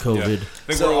 Fuck you, Yeah. COVID. I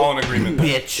think So- we're all in agreement.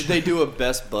 there. Bitch. They do a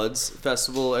Best Buds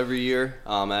festival every year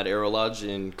at Aero Lodge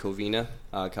in Covina,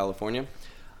 California.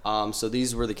 So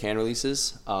these were the can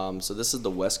releases. So this is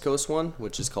the West Coast one,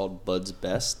 which is called Bud's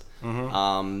Best.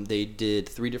 They did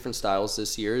 3 different styles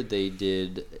this year. They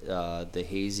did the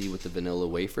hazy with the vanilla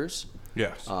wafers.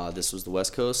 Yes. This was the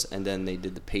West Coast, and then they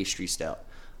did the pastry stout.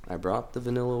 I brought the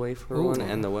vanilla wafer one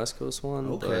and the West Coast one.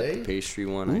 Okay. The pastry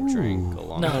one I drank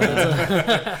along. No,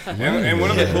 And one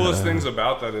of the coolest things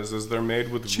about that is they're made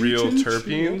with real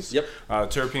terpenes. Yep.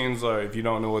 Terpenes are, if you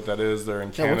don't know what that is, they're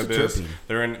in Yeah, what's a cannabis.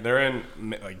 terpene? They're in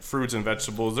like fruits and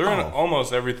vegetables. They're in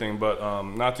almost everything, but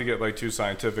not to get like too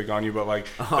scientific on you, but like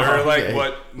they're like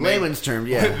what layman's term,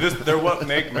 yeah. they're what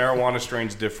make marijuana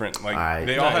strains different. Like Aight.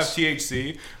 they all have Nice.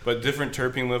 THC, but different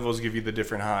terpene levels give you the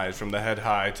different highs, from the head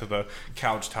high to the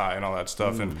couch high and all that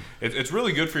stuff. And it's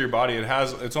really good for your body.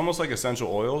 It's almost like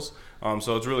essential oils.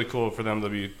 So it's really cool for them to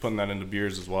be putting that into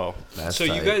beers as well. That's So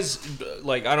you tight. guys,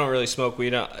 like, I don't really smoke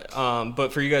weed, but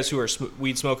for you guys who are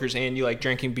weed smokers and you like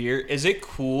drinking beer, is it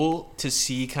cool to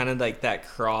see kind of like that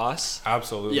cross?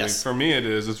 Absolutely. Yes. For me, it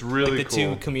is. It's really Like the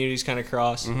cool. two communities kind of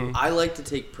cross. I like to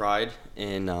take pride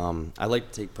in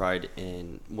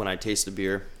when I taste a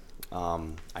beer,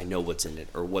 I know what's in it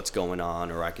or what's going on,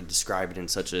 or I can describe it in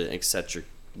such an eccentric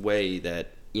way that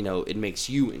it makes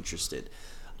you interested.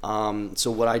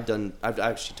 So what I've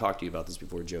actually talked to you about this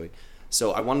before, Joey.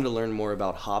 So I wanted to learn more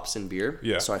about hops in beer.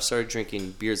 Yeah. So I started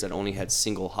drinking beers that only had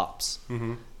single hops.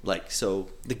 Like, so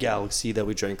the Galaxy that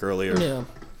we drank earlier, yeah.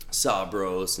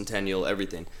 Sabro, Centennial,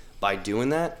 everything. By doing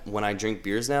that, when I drink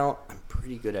beers now, I'm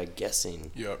pretty good at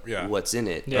guessing Yeah. what's in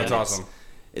it. Yeah. And That's awesome.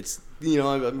 It's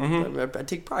I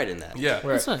take pride in that. Yeah,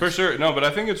 That's nice. for sure. No, but I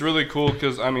think it's really cool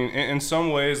because, I mean, in some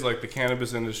ways, like, the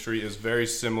cannabis industry is very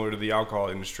similar to the alcohol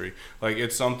industry. Like,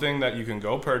 it's something that you can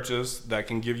go purchase that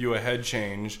can give you a head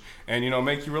change and,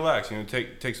 make you relax,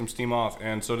 take some steam off.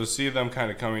 And so to see them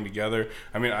kind of coming together,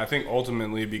 I mean, I think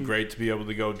ultimately it'd be great to be able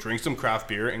to go drink some craft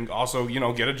beer and also,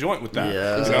 get a joint with that.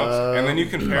 Yeah. And then you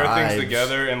can pair Vibes. things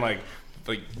together and, like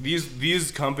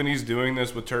these companies doing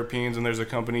this with terpenes, and there's a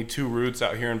company, Two Roots,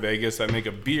 out here in Vegas that make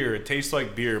a beer. It tastes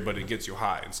like beer, but it gets you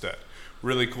high instead.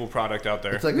 Really cool product out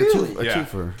there. It's like a yeah,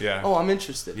 twofer. yeah. Oh, I'm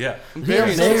interested. Yeah. I'm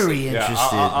Very, interested. very Yeah,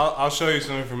 interested. I'll show you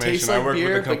some information. Tastes I like work beer,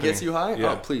 with the but company. gets you high?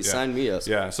 Yeah, Oh, please, yeah. sign me up.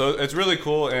 Yeah, so it's really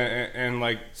cool, and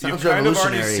like you've Sounds kind of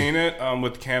already revolutionary. seen it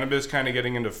with cannabis kind of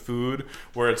getting into food,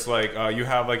 where it's like you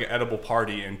have like an edible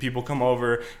party, and people come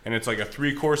over, and it's like a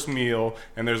 3-course meal,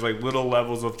 and there's like little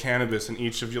levels of cannabis in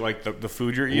each of you, like the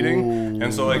food you're eating,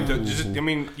 and so like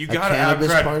you gotta add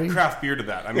cannabis party? craft beer to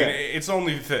that. I mean, it's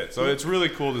only fit, so it's really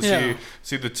cool to Yeah.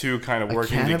 see the two kind of A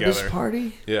working cannabis together.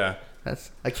 party? Yeah.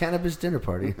 That's a cannabis dinner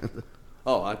party.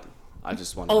 Oh, I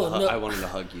just wanted Oh, no. I wanted to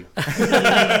hug you.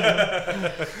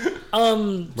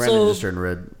 Brandon So just turned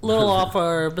red. little off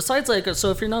our besides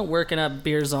so if you're not working at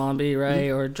Beer Zombie, right,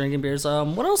 or drinking beers,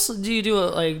 what else do you do?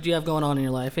 Like, do you have going on in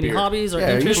your life? Any Beer. hobbies or Yeah,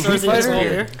 are you interests? a Or is it just street all fighter?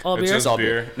 beer? All It's beer. just all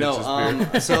beer. beer. No, It's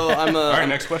just beer. so I'm All right,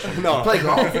 next question. no. Play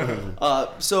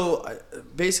golf.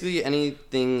 Basically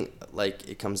anything like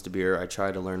it comes to beer, I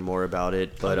try to learn more about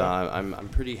it. But I'm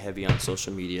pretty heavy on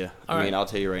social media. All I mean, right. I'll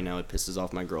tell you right now, it pisses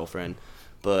off my girlfriend.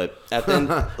 But at the end,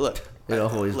 look, It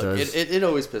always does. It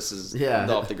always pisses Yeah.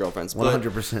 off the girlfriends. But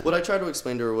 100%. What I tried to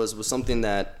explain to her was something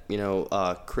that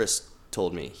Chris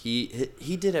told me.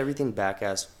 He did everything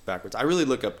backwards. I really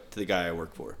look up to the guy I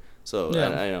work for. So Yeah.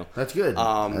 I know. That's good.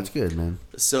 That's good, man.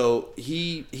 So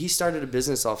he started a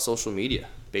business off social media,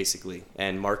 basically,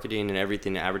 and marketing and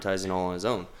everything, advertising all on his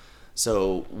own.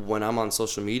 So when I'm on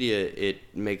social media, it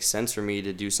makes sense for me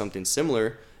to do something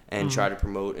similar and try to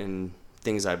promote in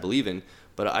things I believe in.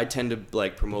 But I tend to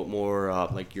like promote more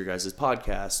like your guys'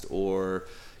 podcast or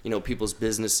people's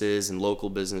businesses and local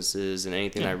businesses and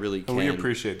anything I really can. And we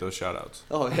appreciate those shout outs.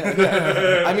 Oh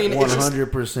yeah. I mean, it's just,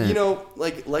 100%.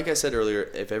 like I said earlier,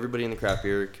 if everybody in the craft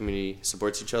beer community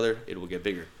supports each other, it will get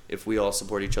bigger. If we all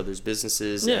support each other's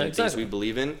businesses Yeah, and things exactly. we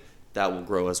believe in, that will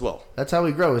grow as well. That's how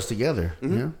we grow, is together.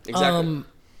 Yeah. Exactly.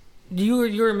 You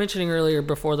were mentioning earlier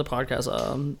before the podcast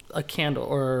a candle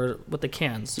or with the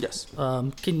cans. Yes.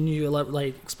 Can you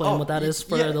explain Oh, what that is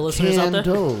for yeah. the listeners out there?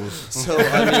 Candles. So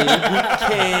I mean,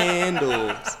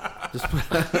 candles.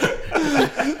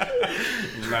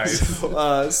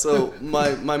 Nice. So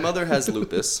my mother has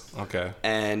lupus. Okay.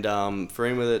 And for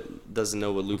anyone that doesn't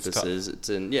know what lupus tough. is, it's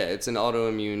an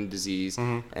autoimmune disease,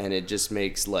 and it just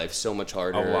makes life so much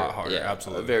harder. A lot harder, Yeah,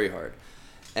 absolutely. very hard.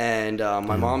 And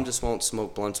my mom just won't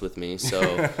smoke blunts with me. So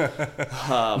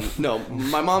no,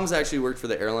 my mom's actually worked for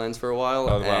the airlines for a while,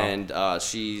 Oh, wow. and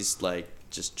she's like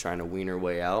just trying to wean her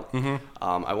way out.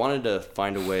 I wanted to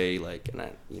find a way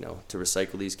to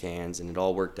recycle these cans, and it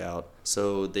all worked out.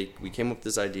 So we came up with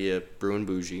this idea, Brew and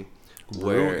Bougie.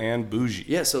 Brew and bougie.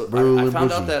 Yeah, so Brew I and found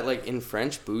bougie. out that like in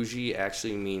French, bougie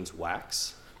actually means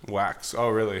wax. Wax. Oh,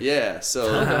 really? Yeah, so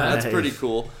that's Nice. pretty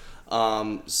cool.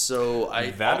 So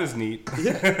That is neat.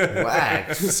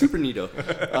 Wax. super neato.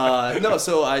 No,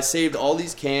 so I saved all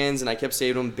these cans and I kept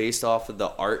saving them based off of the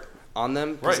art on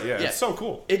them. 'Cause, Right, yeah, it's so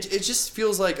cool. It just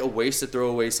feels like a waste to throw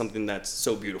away something that's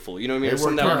so beautiful. You know what I mean? They Or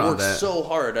something worked hard that on works that. so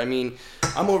hard. I mean,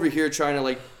 I'm over here trying to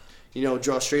like, you know,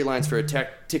 draw straight lines for a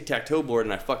tic-tac-toe board,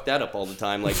 and I fuck that up all the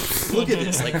time. Like, look at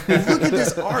this. Like, look at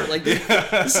this art. Like,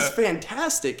 this is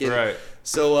fantastic. And Right.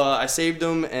 So I saved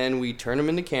them, and we turned them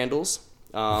into candles.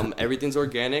 Everything's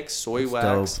organic, soy That's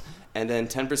wax. dope. And then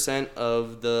 10%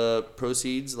 of the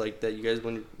proceeds, like that, you guys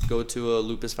would go to a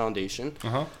Lupus Foundation. Uh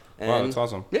huh. Wow, And- that's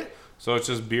awesome. Yeah. So it's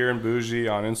just Beer and Bougie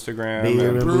on Instagram. Beer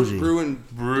and- and Bougie. Brew and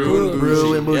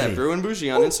Brew and Bougie. Yeah, Brew and Bougie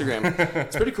on Instagram.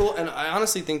 It's pretty cool, and I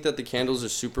honestly think that the candles are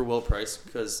super well priced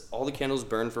because all the candles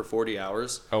burn for 40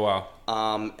 hours. Oh wow,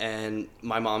 And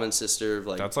my mom and sister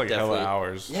like that's like definitely, hella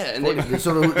hours. Yeah, and they,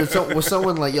 So was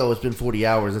someone like, yo, it's been 40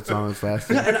 hours. That's how it's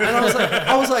lasting. and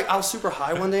I was like, I was super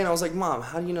high one day, and I was like, Mom,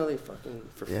 how do you know they fucking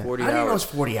for 40 How hours? do you know it's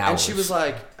 40 hours? And she was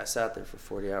like, I sat there for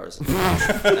 40 hours. And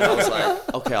I was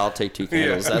like, okay, I'll take 2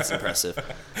 candles. Yeah. That's impressive.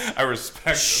 I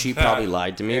respect. She that probably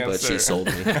lied to me, but answer. she sold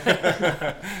me.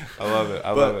 I love it.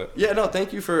 I love it. Yeah, no,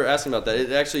 thank you for asking about that.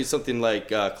 It actually is something like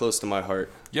close to my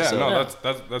heart. Yeah, So- no,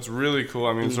 that's really cool.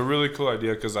 I mean, it's a really cool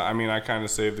idea because I mean, I kind of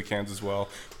save the cans as well,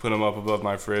 put them up above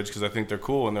my fridge because I think they're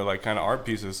cool and they're like kind of art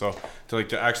pieces. So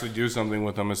to actually do something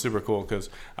with them is super cool because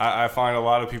I find a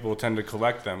lot of people tend to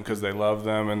collect them because they love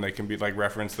them and they can be like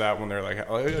reference that when they're like,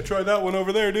 oh, I tried that one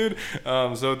over there, dude.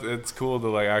 So it's cool to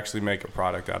like actually make a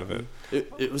product out of it.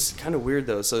 It was kind of weird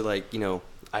though. So like, you know,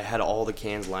 I had all the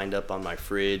cans lined up on my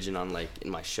fridge and on like in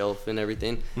my shelf and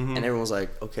everything, and everyone was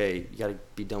like, "Okay, you got to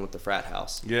be done with the frat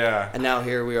house." Yeah. And now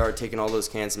here we are taking all those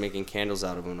cans and making candles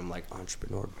out of them. I'm like,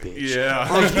 entrepreneur, bitch. Yeah.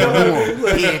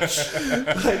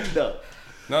 Bitch. Like, no.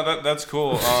 No, that's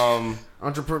cool.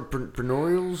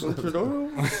 Entrepreneurials?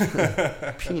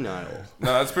 Penile.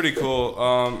 No, that's pretty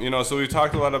cool. You know, so we've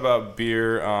talked a lot about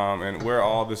beer, and where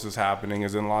all this is happening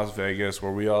is in Las Vegas,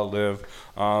 where we all live.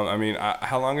 I mean,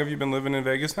 how long have you been living in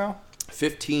Vegas now?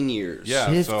 15 years. Yeah,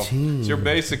 15. so you're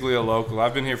basically a local.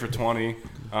 I've been here for 20,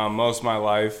 most of my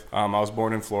life. I was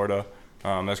born in Florida.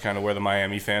 That's kind of where the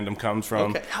Miami fandom comes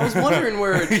from. Okay. I was wondering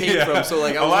where it came from. So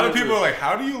like, a lot of people are like,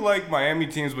 "How do you like Miami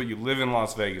teams, but you live in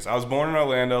Las Vegas?" I was born in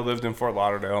Orlando, lived in Fort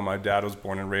Lauderdale. My dad was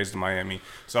born and raised in Miami,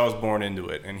 so I was born into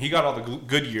it. And he got all the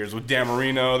good years with Dan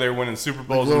Marino. They were winning Super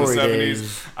Bowls in the glory 70s.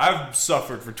 days. I've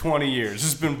suffered for 20 years.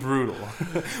 It's been brutal.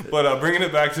 But bringing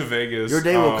it back to Vegas, Your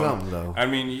day will come, though. I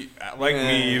mean, like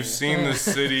me, you've seen the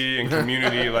city and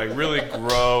community like really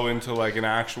grow into like an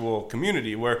actual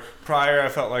community. Where prior, I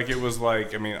felt like it was like,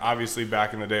 I mean, obviously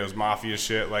back in the day it was mafia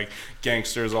shit, like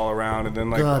gangsters all around, and then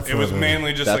like it was Godfather.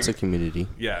 mainly just That's like a community.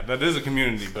 yeah, that is a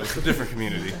community, but it's a different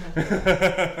community.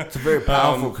 It's a very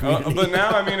powerful community. But now,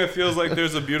 I mean, it feels like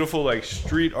there's a beautiful like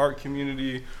street art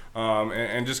community,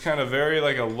 and just kind of very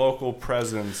like a local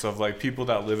presence of like people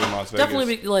that live in Las Vegas.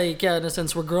 Definitely, like, yeah, in a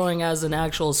sense, we're growing as an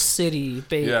actual city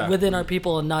Yeah. within our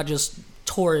people and not just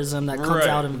tourism that comes Right.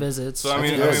 out and visits. So I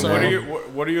mean, good, what are man. your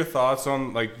what are your thoughts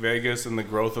on like Vegas and the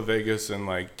growth of Vegas, and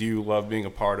like do you love being a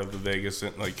part of the Vegas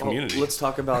like community? Let's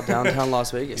talk about downtown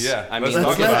Las Vegas. Yeah, I let's mean,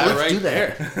 talk look at about that it. right Let's do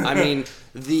that. there. I mean,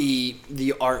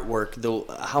 the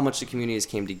artwork, how much the communities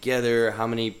came together, how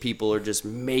many people are just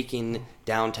making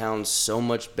downtown so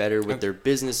much better with their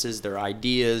businesses, their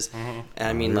ideas. And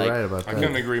I mean, You're like, right about I that.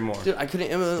 couldn't agree more. dude, I couldn't.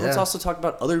 Let's Yeah. also talk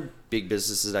about other big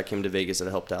businesses that came to Vegas that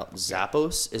helped out.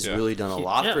 Zappos has Yeah. really done a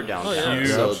lot Yeah. for Oh, downtown. yeah. Huge,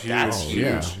 So huge, that's huge.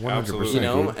 Yeah, Absolutely. 100%. you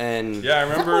know, dude. and Yeah, I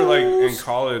remember like in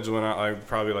college when I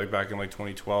probably like back in like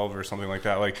 2012 or something like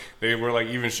that. Like they were like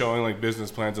even showing like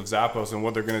business plans of Zappos and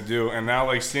what they're gonna do, and now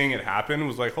like seeing it happen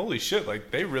was like holy shit!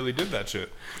 Like they really did that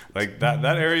shit. Like that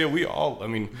area I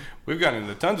mean, we've gotten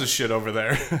into tons of shit over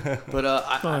there. But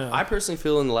yeah. I personally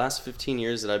feel in the last 15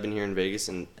 years that I've been here in Vegas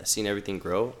and seen everything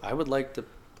grow, I would like to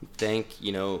thank,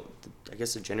 you know, I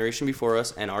guess the generation before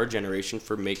us and our generation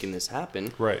for making this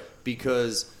happen. Right.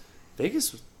 Because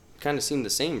Vegas kind of seemed the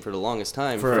same for the longest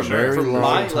time. For a From- very from long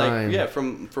my, time. Like, yeah,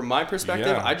 from my perspective,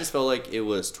 Yeah. I just felt like it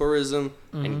was tourism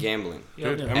and gambling. Yep,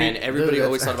 Dude, yep. I mean, And everybody Dude,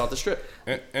 always that's- thought about the strip.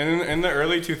 And in the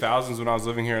early 2000s when I was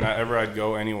living here and I'd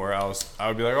go anywhere else, I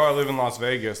would be like, oh, I live in Las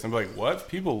Vegas. And I'd be like, what?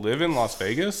 People live in Las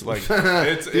Vegas? Like,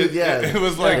 Dude, yeah. it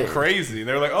was like Yeah. crazy.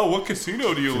 They're like, oh, what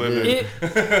casino do you live in?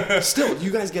 It, Still, you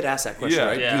guys get asked that question, Yeah,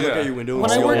 right? yeah. You look Yeah. out your window when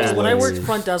and I see worked all when I those- worked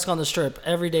front desk on the strip,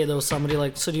 every day there was somebody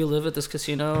like, so do you live at this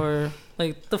casino, or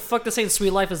like the fuck this ain't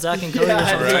Sweet Life of Zach and Cody or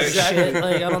something right. like shit.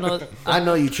 Like I don't know. I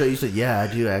know you. You said, yeah,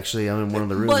 I do actually. I'm in one of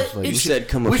the rooms. But like, You we said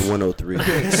come up to 103.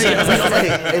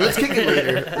 hey, let's kick it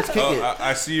later. Let's kick Oh, it.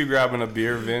 I see you grabbing a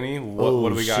beer, Vinny. What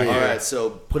do we got shit. here? All right, so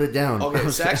Put it down. okay,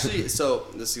 it's actually so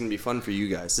this is gonna be fun for you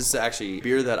guys. This is actually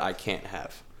beer that I can't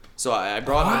have. So I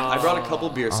brought a couple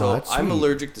beers. Oh, So that's I'm sweet.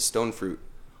 allergic to stone fruit.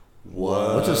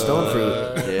 What? What's a stone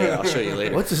fruit? Yeah, I'll show you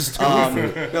later. What's a stone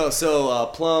fruit? No, so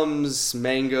plums,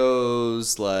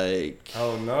 mangoes, like.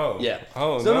 Oh no. Yeah.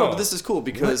 Oh so, no. But this is cool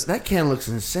because. That can looks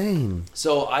insane.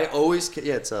 So I always.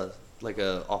 Yeah, it's like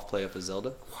a off play of a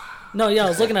Zelda. No, yeah, I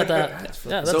was looking at that.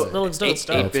 Yeah, So that looks dope.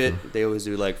 8-bit, they always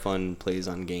do like fun plays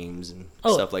on games and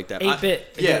Oh, stuff like that.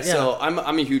 8-bit. Yeah, Yeah. so I'm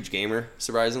a huge gamer,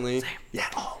 surprisingly. Yeah.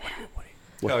 Oh,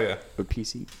 what? Hell yeah. Or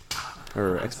PC.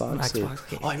 Or Xbox. Xbox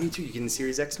game. Oh, me too. You getting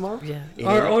Series X tomorrow? Yeah. 8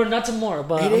 Or not tomorrow,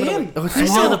 but 8 I'm gonna- a.m. Oh, it's I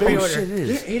saw the tomorrow. pre-order. Shit, it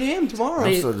Yeah, is. 8 a.m. tomorrow.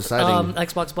 I'm still deciding.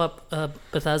 Xbox bought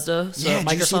Bethesda, so Yeah,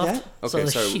 did you see Microsoft. that? Okay, so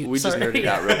sorry. shoot, We just sorry. nerded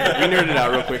out real quick. We nerded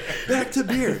out real quick. Back to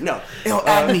beer. No.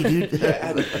 Add me, dude.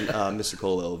 Mr.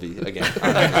 Cole LV again.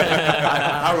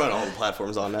 I run all the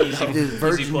platforms on that. Dude,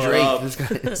 Virgin plug. Drake. This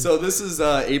guy. So this is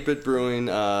 8-Bit Brewing,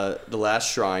 The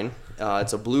Last Shrine.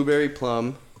 It's a blueberry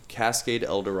plum Cascade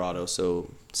Eldorado, so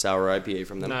sour IPA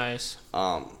from them. Nice.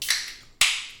 Oh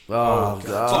Do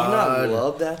you not god.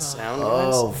 love that sound?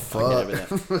 Oh, guys? fuck. I can't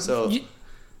have that. So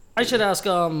I should ask.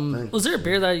 Was there a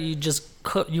beer that you just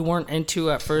you weren't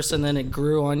into at first, and then it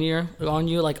grew on you?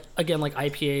 Like again, like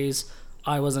IPAs.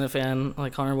 I wasn't a fan.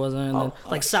 Like Connor wasn't. And then,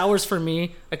 like sours for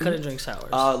me, I couldn't drink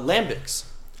sours. lambics.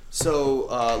 So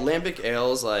lambic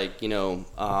ales, like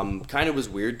kind of was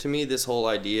weird to me. This whole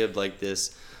idea of like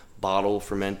this bottle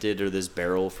fermented or this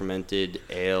barrel fermented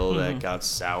ale that got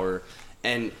sour,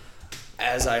 and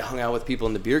as I hung out with people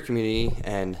in the beer community,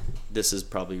 and this is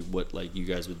probably what like you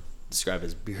guys would describe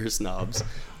as beer snobs,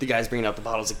 the guys bringing out the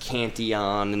bottles of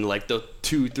Cantillon and like the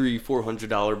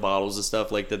 $200-$400 bottles of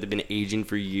stuff like that they've been aging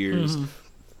for years.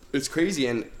 It's crazy.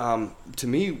 And to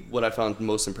me, what I found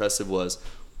most impressive was,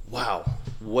 wow,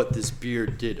 what this beer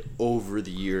did over the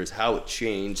years, how it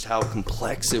changed, how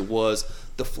complex it was,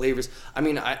 the flavors. I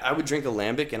mean, I would drink a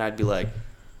lambic and I'd be like,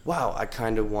 wow, I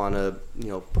kind of want to,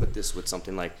 put this with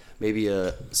something like maybe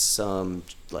a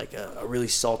really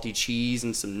salty cheese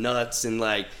and some nuts, and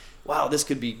like, wow, this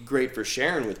could be great for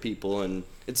sharing with people. And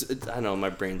it's I know my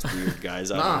brain's weird, guys.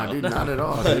 I Nah, don't know. dude, not at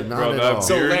all. Dude, not Bro, at that all.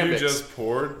 So beer you lambics. just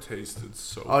poured tasted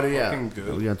so Oh, yeah. fucking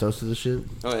Are we good. gonna toast to this shit?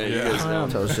 Oh yeah, Yeah. you guys know.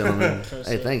 Toast, gentlemen.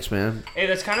 Hey, thanks, man. Hey,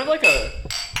 that's kind of like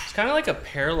a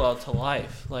parallel to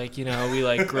life. Like, we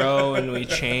like grow and we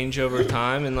change over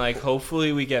time, and like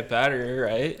hopefully we get better,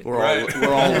 right? We're Right.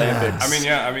 all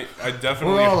lambics. I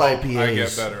definitely We're all hope I IPAs.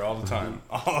 get better all the time.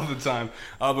 All the time.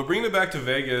 But bringing it back to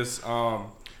Vegas,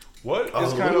 what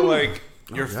is kind of like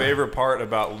your favorite part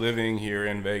about living here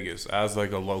in Vegas as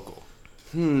like a local?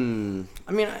 I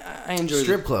mean, I enjoy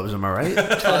Strip clubs, am I right?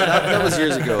 that was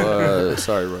years ago.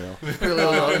 Sorry, Royal.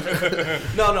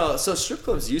 No. So strip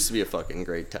clubs used to be a fucking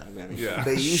great time, man. Yeah.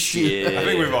 They used to. Shit. I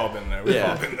think we've all been there. We've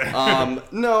all been there.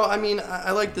 No, I mean,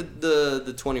 I like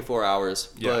the 24 hours,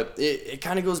 Yeah. but it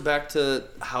kind of goes back to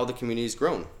how the community's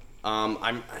grown.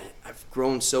 I've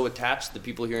grown so attached to the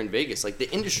people here in Vegas, like the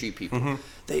industry people.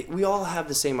 We all have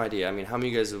the same idea. I mean, how many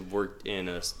of you guys have worked in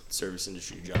a service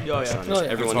industry job? yeah. Restaurant Oh, industry?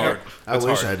 yeah. Everyone It's here? hard. I It's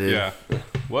wish hard. I did. Yeah.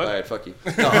 What? All right, fuck you.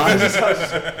 No,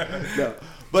 no.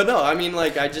 But no, I mean,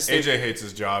 like, I just think, AJ hates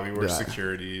his job. He works Yeah.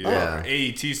 security, Yeah.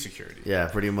 AET security. Yeah,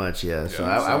 pretty much. Yeah. So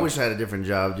Yeah, I so- wish I had a different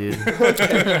job, dude.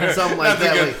 Something like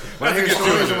that. good- Like when I that's a hear good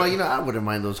stories, feeling. I'm like, I wouldn't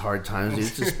mind those hard times, dude.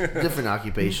 It's just different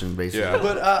occupation, basically. Yeah.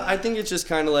 but I think it's just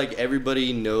kind of like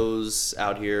everybody knows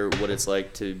out here what it's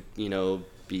like to,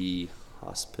 be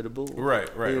hospitable. Right.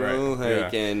 You know, Yeah.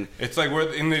 like, and It's like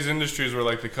we're in these industries where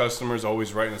like the customer's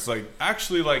always right, and it's like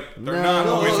actually like they're No, not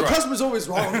no, always the right. customer's always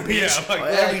wrong. Yeah, Bitch. like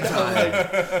Every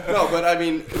time. No, but I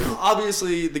mean,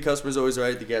 obviously the customer's always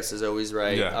right, the guest is always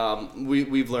right. Yeah.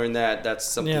 We've learned that. That's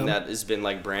something Yeah. that has been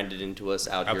like branded into us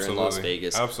out here in Las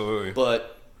Vegas. Absolutely.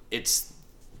 But it's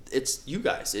you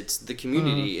guys. It's the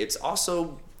community. It's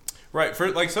also Right,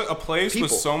 for like a place People.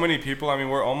 with so many people. I mean,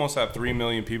 we're almost at 3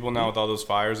 million people now with all those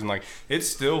fires, and like it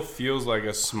still feels like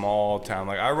a small town.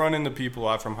 Like I run into people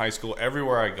out from high school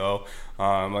everywhere I go.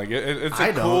 Like it's a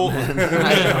I cool. don't, man.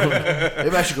 I don't.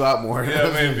 Maybe I should go out more.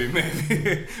 Yeah,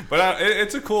 maybe. But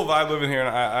it's a cool vibe living here,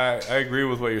 and I agree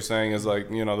with what you're saying. Is like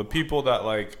the people that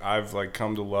like I've like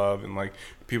come to love, and like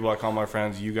people I call my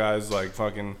friends. You guys like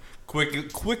fucking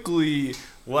quickly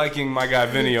liking my guy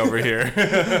Vinny over here.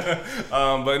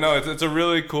 But no, it's a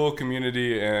really cool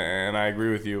community, and I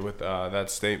agree with you with that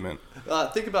statement.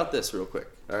 think about this real quick.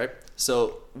 All right.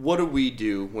 So what do we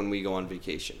do when we go on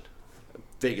vacation?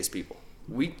 Vegas people.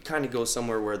 We kind of go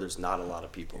somewhere where there's not a lot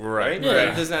of people. Right. Yeah.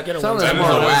 Right. Doesn't that Get Some away of That them is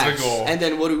more always relaxed. the goal. And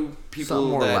then what do Some people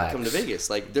more that relaxed. come to Vegas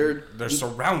like? They're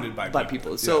surrounded by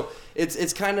people. Yeah. So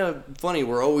it's kind of funny.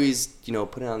 We're always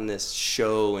putting on this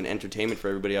show and entertainment for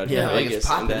everybody out here Yeah, in like Vegas, it's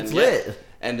popping, and then it's lit.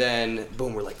 and then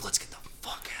boom, we're like, let's get the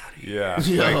fuck out of Yeah.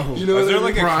 Yo, you know, is there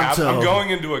like a Pronto. I'm going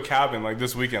into a cabin like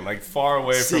this weekend, like far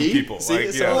away from people. See?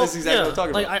 Like, So yeah. that's exactly what I'm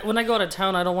talking like about. when I go out of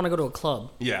town, I don't want to go to a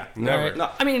club. Yeah, never. Right? No,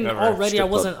 I mean, never. already I Strip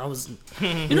wasn't. I was.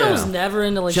 You know, I was never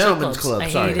into like Gentlemen's strip clubs.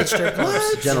 club, sorry. I hated strip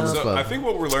clubs. Gentlemen's So club. I think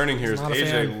what we're learning here is Not a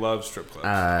AJ fan. loves strip clubs.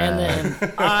 And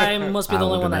then I must be I the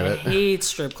only will one that deny it. hates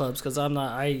strip clubs because I'm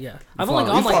not. I've fall, only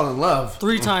gone you fall like in love.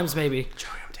 3 times maybe.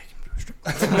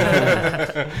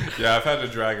 Yeah, I've had to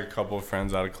drag a couple of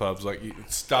friends out of clubs. Like,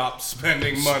 stop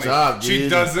spending money. Stop, She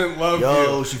dude. doesn't love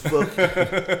Yo, you. she fuck.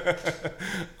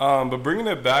 But bringing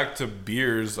it back to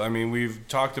beers, I mean, we've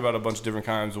talked about a bunch of different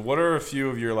kinds. What are a few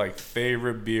of your like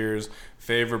favorite beers,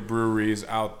 favorite breweries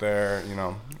out there? You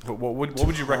know, what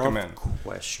would you recommend?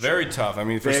 Question. Very tough. I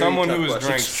mean, for Very someone tough who has question.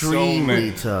 drank so Extremely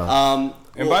many. tough.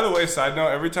 And by the way, side note,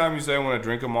 every time you say I want to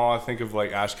drink them all, I think of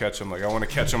like Ash Ketchum. Like, I want to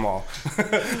catch them all.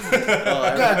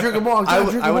 Gotta drink them all. I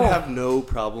Gotta drink would them all. have no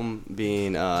problem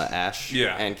being Ash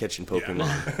Yeah. and catching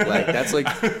Pokemon. Like that's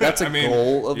a I mean,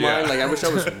 goal of yeah. mine. Like I wish I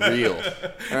was real. All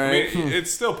I right. mean,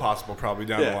 it's still possible probably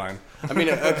down the Yeah. line. I mean,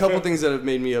 a couple things that have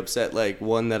made me upset. Like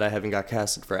one that I haven't got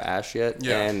casted for Ash yet,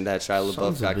 Yeah. and that Shia LaBeouf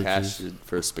Sons of got bitches. casted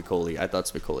for Spicoli. I thought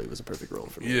Spicoli was a perfect role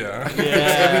for me. Yeah.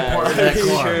 Every part of that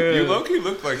car. You low-key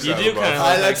look like You Shia do LaBeouf. kinda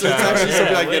That's actually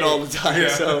something I get Wait. all the time. Yeah.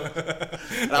 So,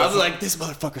 and I was like, this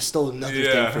motherfucker stole another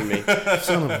Yeah. thing from me.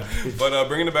 Son of a bitch. But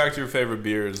bringing it back to your favorite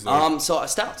beers. like- So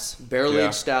stouts, barrel Yeah.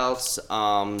 aged stouts.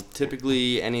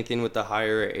 Typically anything with the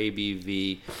higher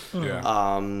ABV.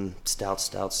 yeah.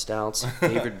 Stouts.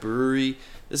 Favorite brewery.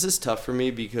 This is tough for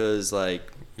me because like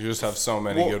You just have so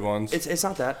many well, good ones. It's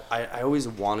not that I always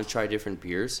want to try different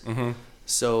beers. Mm-hmm.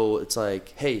 So it's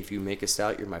like, hey, if you make a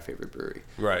stout, you're my favorite brewery.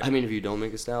 Right. I mean, if you don't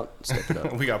make a stout, step it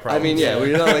up. We got I problems. mean, yeah,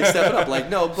 we're not like step it up. Like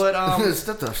no, but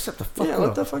Step the fuck yeah, up.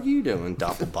 what the fuck are you doing,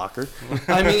 Doppelbacher?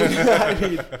 I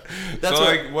mean, that's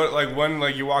So what. when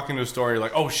you walk into a store, you're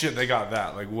like, oh shit, they got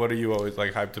that. Like, what are you always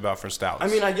like hyped about for stouts? I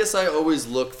mean, I guess I always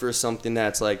look for something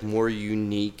that's like more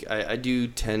unique. I do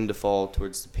tend to fall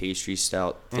towards the pastry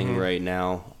stout thing right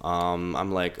now.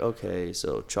 I'm like, okay,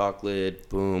 so chocolate,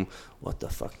 boom. What the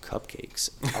fuck, cupcakes?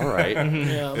 All right,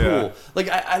 Yeah. cool. Yeah. Like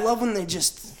I love when they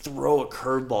just throw a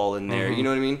curveball in there. You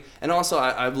know what I mean? And also,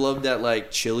 I've loved that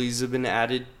like chilies have been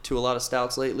added to a lot of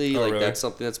stouts lately. Oh, Like really? that's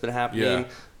something that's been happening. Yeah.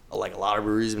 Like a lot of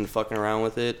breweries have been fucking around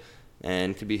with it,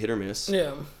 and could be hit or miss.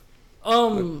 Yeah.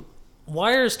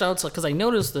 Why are stouts like? Because I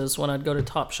noticed this when I'd go to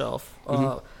Top Shelf.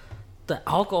 The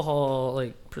alcohol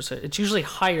percent, it's usually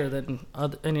higher than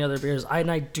any other beers. I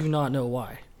do not know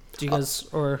why. Do you guys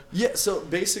or? Yeah, so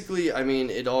basically, I mean,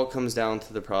 it all comes down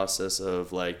to the process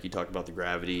of like you talked about the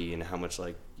gravity and how much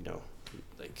like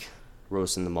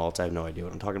roasting the malt. I have no idea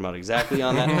what I'm talking about exactly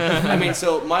on that. I mean,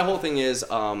 so my whole thing is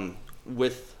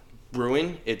with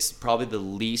brewing, it's probably the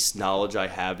least knowledge I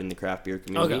have in the craft beer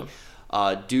community.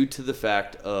 Due to the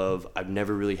fact of I've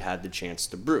never really had the chance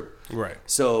to brew. right.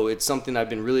 So it's something I've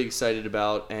been really excited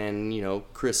about, and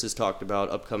Chris has talked about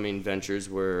upcoming ventures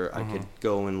where I could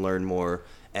go and learn more.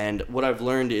 And what I've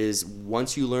learned is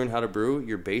once you learn how to brew,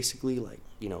 you're basically like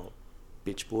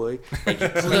bitch boy, like you're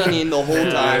cleaning the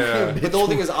whole time. Yeah. But the whole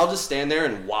thing is I'll just stand there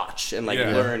and watch and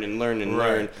Yeah. learn and learn and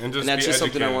learn, And just that's be just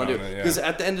something I want to do. educated on it, yeah. Because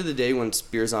at the end of the day, when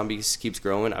Beer Zombies keeps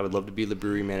growing, I would love to be the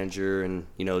brewery manager and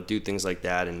do things like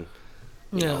that and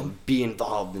be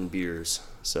involved in beers.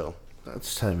 So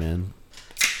That's tight, man.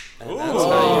 and that's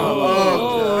how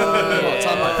it's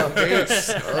on my face.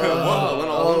 It went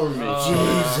all over me.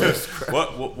 Jesus Christ.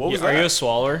 What was Are you that? a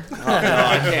swaller? No,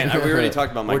 I can't. We already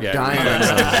talked about my We're gag. dying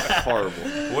That's now.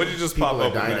 horrible. What did you just People pop are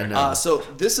up in dying there? to know. So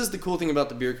this is the cool thing about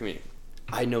the beer community.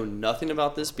 I know nothing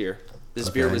about this beer. This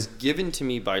beer Okay. was given to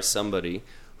me by somebody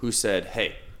who said,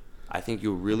 "Hey, I think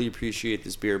you'll really appreciate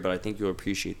this beer, but I think you'll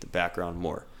appreciate the background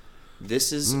more."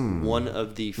 This is one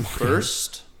of the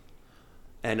first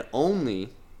and only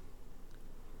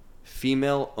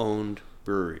female-owned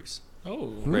breweries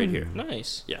Oh, right here.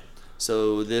 nice. Yeah.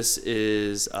 So this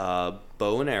is Bow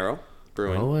and Arrow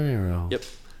Brewing. Bow and arrow. Yep.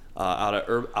 Out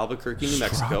of Albuquerque, New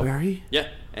Mexico. Strawberry? Yeah,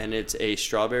 and it's a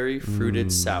strawberry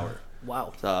fruited sour.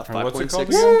 Wow. And what's it 5.6.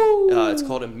 called again? It's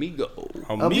called Amigo.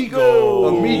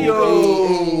 Amigo.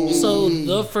 So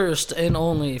the first and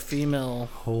only female.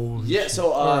 Holy Yeah,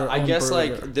 so Or I own guess brewery.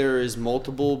 like there is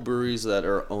multiple breweries that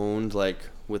are owned like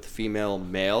with female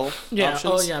male Yeah,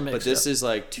 options. oh, yeah, but mixed, this yeah. is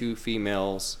like two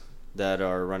females that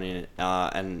are running it.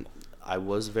 And I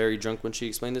was very drunk when she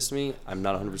explained this to me. I'm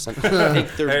not 100%. I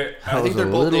think they're Hey, I think they're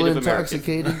a both little Native American.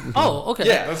 intoxicated. Oh, okay.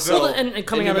 Yeah, Let's so go. And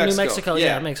coming in out of New Mexico, yeah,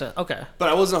 yeah. it makes sense. Okay. But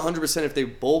I wasn't 100% if they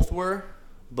both were,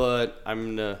 but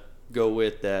I'm gonna go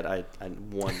with that. I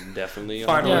one definitely.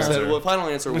 Final answer. Well, final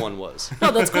answer one was. No,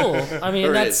 that's cool. I mean,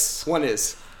 Or that's is. One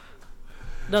is.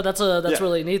 No, that's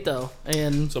really neat though.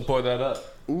 And So pour that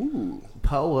up. Ooh.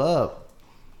 Pull up.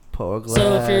 Pour a glass.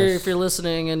 so if you're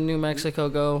listening in New Mexico,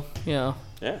 go Yeah.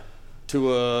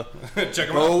 To Check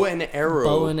them bow out. and arrow.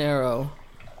 bow and arrow.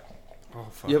 Oh,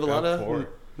 fuck, You have a lot that of pour.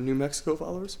 New Mexico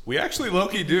followers? We actually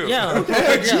low-key do. Yeah,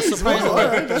 okay. Yeah,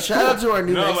 surprisingly. Shout out to our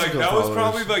New No, Mexico like that was followers.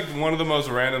 probably like one of the most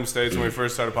random states when we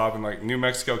first started popping. Like New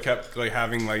Mexico kept like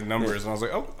having like numbers, and I was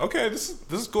like, oh, okay, this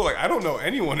is cool. Like I don't know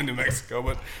anyone in New Mexico,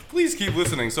 but please keep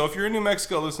listening. So if you're in New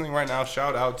Mexico listening right now,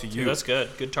 shout out to you. Dude, that's good.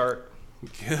 Good tart.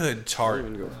 Good tart.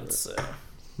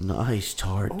 Nice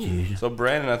tart, dude. So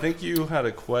Brandon, I think you had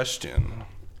a question.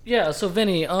 Yeah, so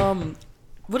Vinny,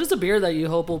 what is a beer that you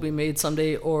hope will be made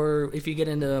someday, or if you get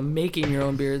into making your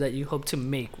own beer that you hope to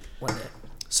make one day?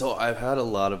 So I've had a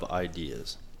lot of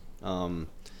ideas of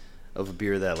a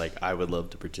beer that like I would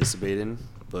love to participate in,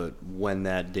 but when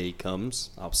that day comes,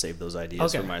 I'll save those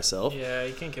ideas Okay. for myself. Yeah,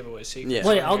 you can't give away secrets. Yeah.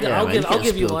 Wait, I'll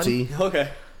give you one. Okay.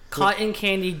 Cotton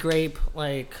candy grape,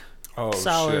 like Oh,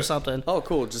 sour or shit. something. Oh,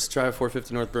 cool. Just try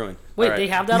 450 North Brewing. Wait, All they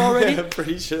have that already? I'm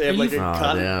pretty sure they have like a Oh,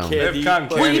 cotton damn. candy. They have cotton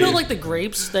flavor. Well, you know, candy. like the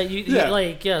grapes that you Yeah.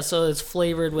 like, yeah. So it's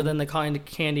flavored within the cotton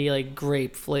candy, like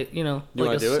grape flavor. You know, You like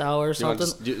want a to do it? sour or You wanna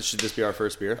something. should this be our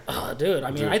first beer? Oh, dude,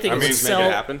 I mean, I think I it mean, would make it sell.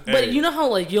 happen. But Hey. you know how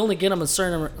like you only get them a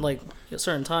certain a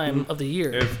certain time of the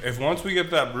year. If once we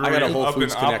get that brewery I got a Whole up and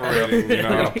Foods connect. operating, you I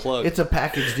got know. a plug. It's a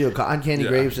package deal. Cotton candy Yeah.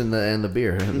 grapes and the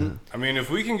beer. I mean, if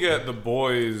we can get the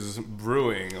boys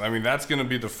brewing, I mean, that's going to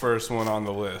be the first one on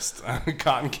the list.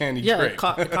 Cotton candy Yeah, grape.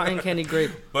 cotton candy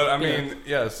grape. But I mean,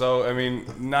 yeah. So I mean,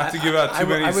 not to give out too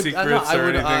many secrets or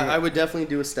anything. I would definitely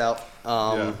do a stout.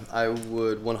 Yeah. I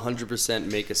would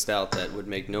 100% make a stout that would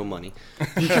make no money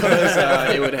because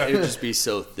it would just be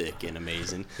so thick and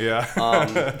amazing. Yeah.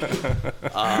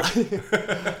 I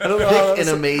don't know. How Thick and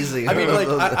amazing. I mean, like,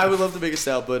 I would love to make a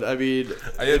stout, but I mean,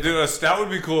 Yeah, dude, a stout would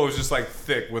be cool. It was just like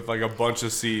thick with like a bunch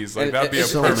of C's. Like And- that'd be a and-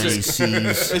 so perfect. many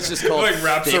C's. it's just called Like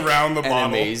wraps thick around the and bottle.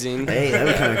 amazing. Hey,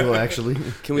 that'd be kind of cool, actually.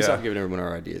 Can we Yeah. stop giving everyone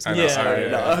our ideas? I know, Yeah. sorry,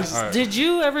 No, I was- All right. Did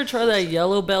you ever try that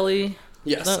Yellow Belly?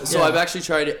 Yes. No, So yeah. I've actually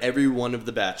tried every one of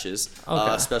the batches,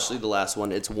 Okay. especially the last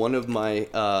one. It's one of my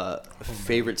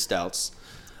favorite stouts.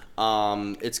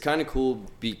 It's kind of cool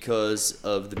because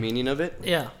of the meaning of it.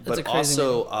 Yeah, it's a But crazy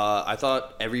also, I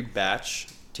thought every batch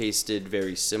tasted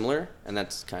very similar, and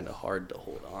that's kind of hard to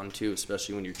hold on to,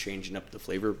 especially when you're changing up the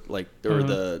flavor, like or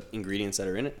the ingredients that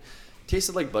are in it.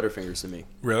 Tasted like Butterfingers to me.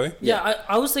 Really? Yeah,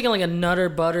 I was thinking like a Nutter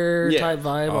Butter Yeah. type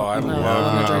vibe. Oh, I when love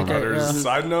when Nutter drank it, Butters. yeah.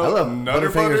 Side note, I love Nutter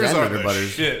Butterfingers Butters and are Nutter the Butters.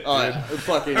 shit. Oh, dude. yeah.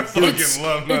 Fucking. Fucking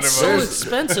love Nutter It's so Butters.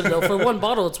 expensive though. For one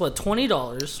bottle, it's what,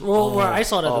 $20? Well, where I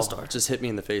saw it at the store. Just hit me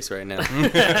in the face right now.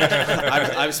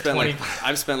 I've spent like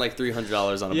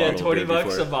 $300 on a Yeah, bottle. of beer $20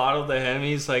 before. a bottle. The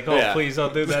Hemi's like, oh, Yeah. please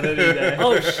don't do that any day.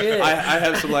 Oh shit! I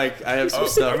have some Oh,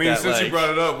 stuff. I mean, that, since like, you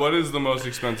brought it up, what is the most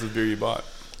expensive beer you bought?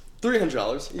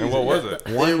 $300. And what was it?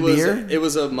 One it was, beer? It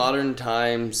was a Modern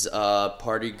Times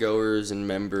party goers and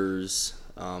members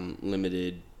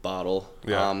limited bottle.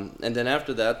 Yeah. And then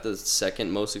after that, the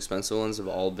second most expensive ones have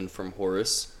all been from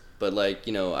Horus. But like,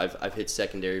 you know, I've hit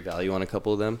secondary value on a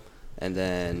couple of them, and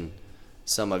then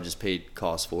some I've just paid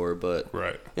cost for. But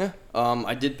Right. yeah,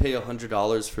 I did pay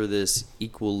 $100 for this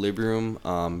Equilibrium.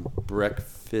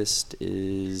 Breakfast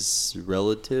is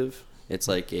relative. It's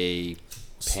like a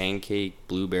pancake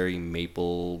blueberry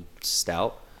maple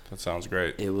stout. That sounds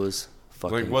great. It was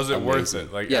fucking Like, was it worth amazing.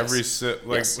 it? Like Yes. every sip.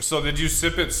 Like, Yes. so did you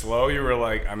sip it slow? You were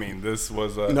like, I mean, this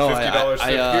was a No, $50 sip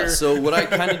here. so what I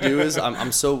kind of do is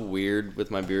I'm so weird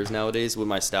with my beers nowadays. With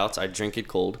my stouts, I drink it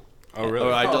cold. Oh, really?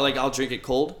 Or Oh. I'll drink it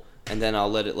cold, and then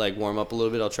I'll let it like warm up a little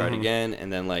bit. I'll try it again,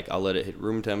 and then like I'll let it hit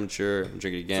room temperature and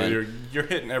drink it Mm-hmm. So again. you're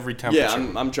hitting every temperature.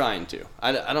 Yeah, I'm trying to.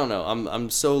 I don't know. I'm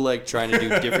so like trying to do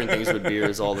different things with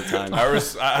beers all the time. I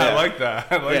Yeah. like that.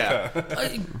 I like Yeah.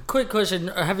 that. Quick question: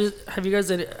 Have you guys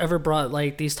ever brought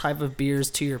like these type of beers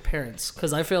to your parents?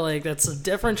 Because I feel like that's a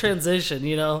different transition.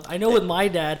 You know, I know with my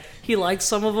dad, he likes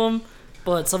some of them,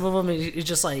 but some of them it's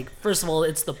just like, first of all,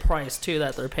 it's the price too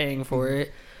that they're paying for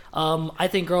it. I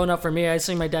think growing up for me, I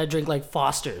seen my dad drink like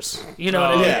Foster's. You know what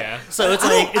I mean? yeah. So it's I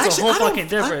like don't- it's a actually, whole I don't- fucking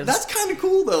difference. that's kind of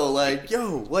cool though. Like,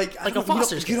 yo, like Like a you don't-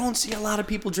 Foster's You can. don't see a lot of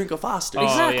people drink a Foster's. Oh,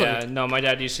 Exactly. yeah. No, my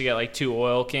dad used to get like 2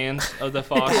 oil cans of the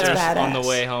Foster's on the badass.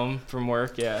 way home from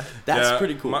work. Yeah. That's Yeah,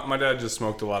 pretty cool. My dad just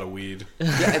smoked a lot of weed. Yeah,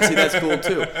 and see that's cool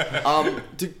too.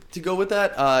 To go with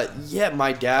that, yeah,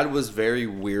 my dad was very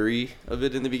weary of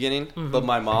it in the beginning, but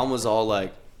my mom was all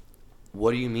like,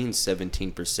 "What do you mean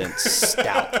 17%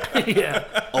 stout?" yeah.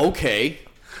 Okay,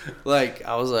 like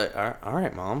I was like, "All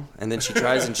right, mom," and then she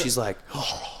tries and she's like,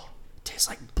 "Oh, it tastes tastes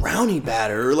like brownie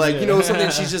batter, or like, you know, something.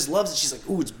 She just loves it. She's like,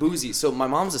 ooh, it's boozy. So my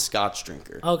mom's a Scotch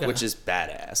drinker, Okay. which is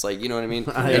badass. Like, you know what I mean?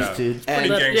 Nice, dude. Pretty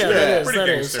That- gangster. yeah, that is, Pretty that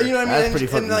is. gangster. You know what I That's mean? pretty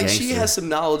And fucking like, she gangster. has some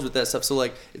knowledge with that stuff. So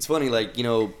like, it's funny, like, you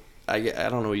know, I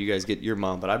don't know what you guys get your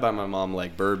mom, but I buy my mom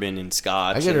like bourbon and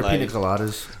scotch. I get her and, like, pina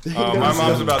coladas. My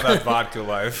mom's about that vodka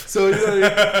life. So, you know what I mean?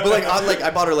 But like, I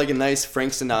bought her like a nice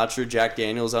Frank Sinatra, Jack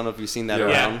Daniels. I don't know if you've seen that Yeah.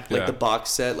 around. Yeah. Like the box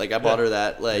set. Like I bought her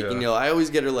that. Like, Yeah. you know, I always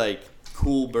get her like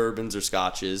cool bourbons or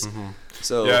scotches.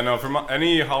 So Yeah, no, for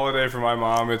any holiday for my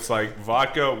mom, it's like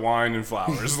vodka, wine, and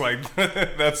flowers. Like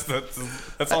that's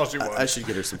all she wants. I should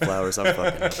get her some flowers. I'm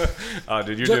fucking.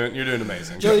 Dude, you're doing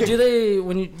amazing. Joey, do they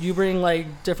when you bring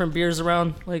like different beers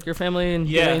around like your family and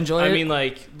do they enjoy it? I mean,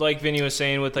 like Vinny was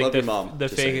saying with like Love your mom, the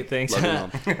just fake saying. things. Love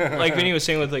your mom. Like Vinny was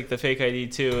saying with like the fake ID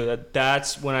too.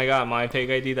 That's when I got my fake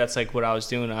ID. That's like what I was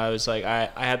doing. I was like I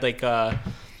had like a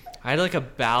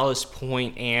Ballast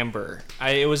Point Amber.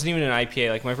 It wasn't even an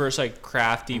IPA. Like my first like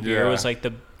crafty beer was like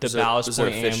the Ballast was there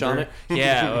Point a fish Amber. on it?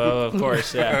 Yeah, of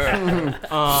course, yeah.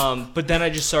 But then I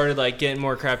just started like getting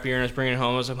more craft beer and I was bringing it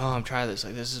home. I was like, Mom, try this.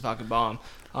 Like this is fucking bomb.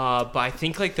 But I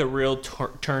think like the real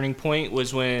turning point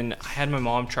was when I had my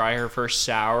mom try her first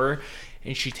sour.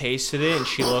 And she tasted it, and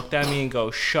she looked at me and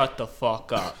goes, "Shut the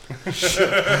fuck up."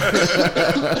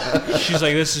 She's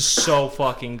like, "This is so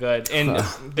fucking good." And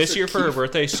this year for her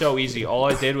birthday, so easy. All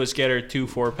I did was get her 2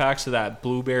 4-packs of that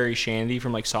blueberry shandy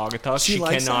from like Saugatuck. She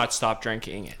likes cannot stop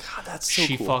drinking it. God, that's so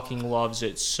She cool. fucking loves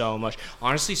it so much.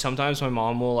 Honestly, sometimes my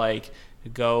mom will like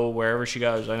go wherever she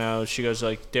goes. I know she goes to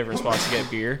like different spots to get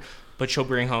beer. But she'll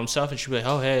bring home stuff and she'll be like,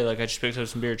 oh, hey, like I just picked up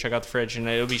some beer, check out the fridge. And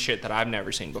it'll be shit that I've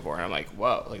never seen before. And I'm like,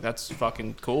 whoa, like that's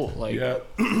fucking cool. Like, Yeah,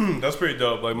 that's pretty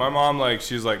dope. Like my mom, like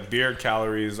she's like beer,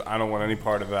 calories. I don't want any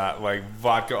part of that. Like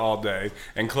vodka all day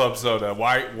and club soda.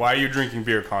 Why are you drinking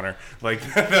beer, Connor? Like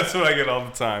that's what I get all the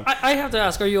time. I have to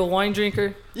ask, are you a wine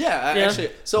drinker? Yeah, Yeah.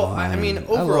 actually. So I mean, I love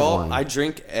overall, wine. I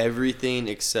drink everything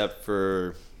except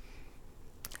for.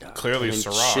 Clearly,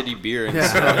 Ciroc. Shitty beer. And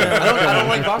I don't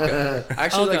like vodka. I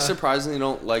actually Okay. like surprisingly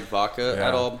don't like vodka Yeah.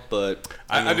 at all. But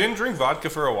I didn't drink vodka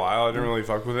for a while. I didn't really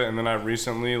fuck with it, and then I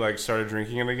recently like started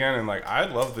drinking it again, and like I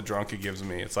love the drunk it gives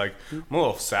me. It's like I'm a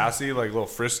little sassy, like a little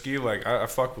frisky. Like I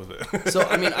fuck with it. so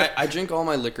I mean, I drink all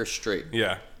my liquor straight.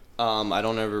 Yeah. I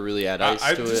don't ever really add ice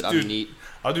I to just it. I'm neat.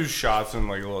 I'll do shots and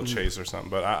like a little chase or something,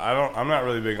 but I'm not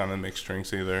really big on the mixed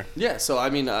drinks either. Yeah, so I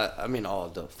mean,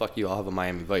 oh, fuck you! I'll have a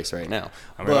Miami Vice right now.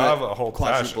 I mean, I'll have a whole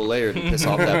quadruple fashion. layer to piss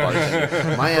off that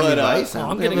bartender. Miami But, Vice. Oh,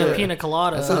 I'm getting a pina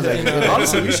colada. That sounds like you know.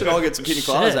 Honestly, we should all get some pina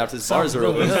coladas Shit, after the sounds bars are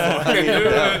really open. good. I mean,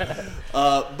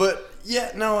 yeah. But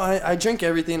yeah, no, I drink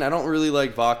everything. I don't really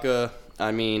like vodka.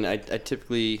 I mean, I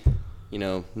typically, you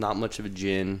know, not much of a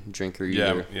gin drinker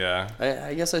either. Yeah.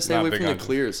 I guess I stay Not away big from the on gin.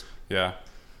 clears. Yeah. Yeah.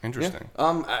 Interesting.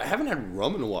 I haven't had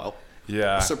rum in a while.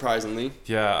 Yeah. Surprisingly.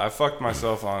 Yeah, I fucked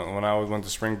myself on when I went to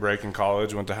spring break in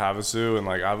college, went to Havasu, and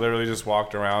like I literally just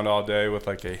walked around all day with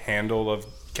like a handle of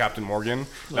Captain Morgan.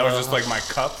 That was just like my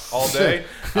cup all day.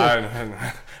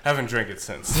 I haven't drank it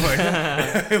since. Like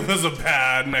it was a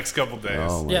bad next couple days.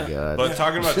 Oh my Yeah. god. But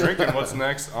talking about drinking, what's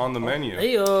next on the menu?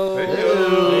 Heyo.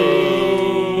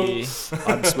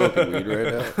 I'm smoking weed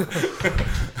right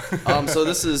now. So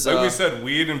this is Like we said,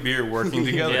 weed and beer working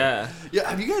together. yeah. yeah.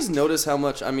 Have you guys noticed how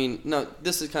much? I mean, no,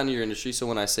 this is kind of your industry. So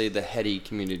when I say the heady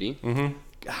community,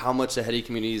 how much the heady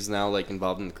community is now like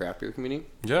involved in the craft beer community?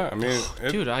 Yeah, I mean,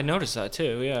 Dude, I noticed that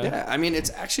too. Yeah. Yeah, I mean,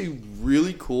 it's actually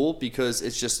really cool because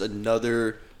it's just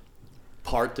another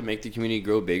part to make the community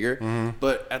grow bigger.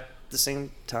 But at the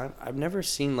same time, I've never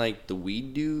seen like the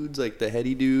weed dudes, like the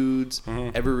heady dudes,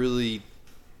 ever really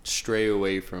stray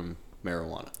away from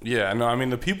marijuana. yeah, no, I mean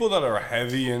the people that are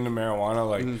heavy into marijuana,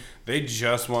 like they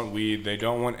just want weed. They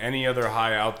don't want any other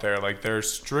high out there. Like they're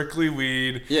strictly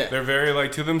weed. Yeah. They're very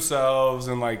like to themselves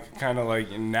and like kind of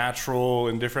like natural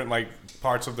in different like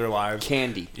parts of their lives.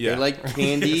 Candy. Yeah. They like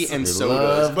candy and They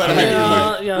sodas. love But I mean, Yeah,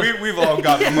 like, yeah. We've all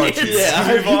got the munchies.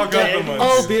 Yeah. We've all got the munchies.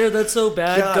 Oh, beer that's so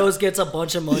bad. God. Goes gets a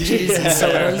bunch of munchies and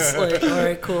sodas. Like, all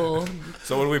right, cool.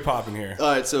 So what are we popping here? all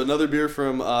right, so another beer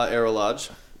from Aero Lodge.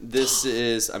 This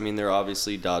is, I mean, they're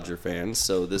obviously Dodger fans,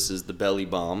 so this is the Belly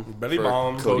Bomb. Belly for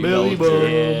Bomb. Cody Belly Bellinger.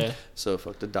 Yeah. So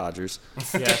fuck the Dodgers.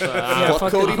 Yeah. Yeah, fuck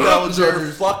fuck Cody the-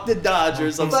 Bellinger. Fuck the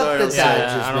Dodgers. I'm Fuck sorry. the I'm sorry.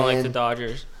 Dodgers. Yeah, I don't like man. the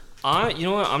Dodgers. You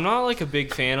know what? I'm not like a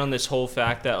big fan on this whole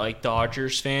fact that like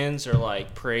Dodgers fans are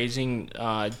like praising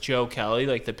Joe Kelly,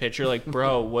 like the pitcher. Like,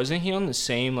 bro, wasn't he on the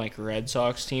same like Red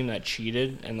Sox team that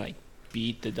cheated and like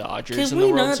beat the Dodgers Can in the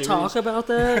we World not Series. talk about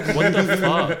that? What the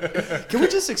fuck? Can we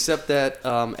just accept that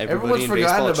everybody Everyone's in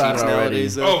forgotten baseball about cheats it already.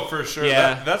 nowadays? Though? Oh, for sure.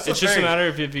 Yeah, That's the it's just thing. a matter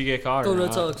of if you get caught Go or Red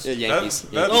not. Sox. Yeah, Yankees.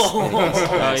 That's-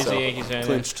 Oh, he's So, a Yankees fan.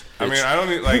 clinched. I mean, I don't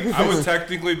need, like, I would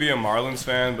technically be a Marlins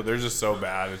fan, but they're just so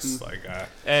bad. It's just like,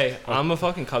 Hey, I'm a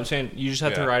fucking Cubs fan. You just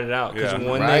have to Yeah. ride it out because Yeah.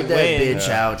 when Ride that they win, bitch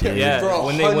out, dude. Yeah. For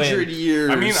when they win. 100 years.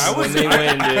 I mean, I when was they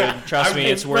win, dude, trust me,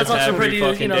 it's Red worth Sox are every pretty,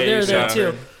 fucking you know, day. they're you there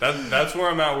suffer. too. That's where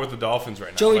I'm at with the Dolphins right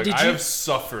now. Joey, like, did I you- have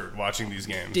suffered watching these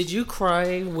games. Did you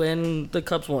cry when the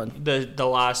Cubs won? The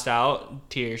last out,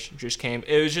 tears just came.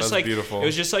 It was just That's like beautiful. It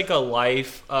was just like a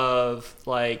life of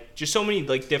like just so many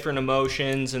like different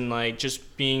emotions and like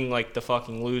just being like the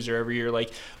fucking loser every year.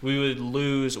 Like we would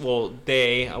lose. Well,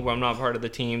 I'm not part of the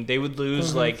team. They would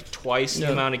lose like twice the Yeah.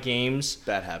 amount of games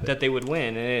Bad habit. that they would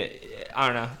win, and I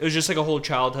don't know. It was just like a whole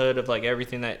childhood of like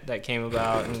everything that came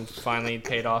about and finally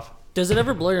paid off. Does it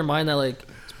ever blow your mind that like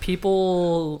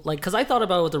people like? Because I thought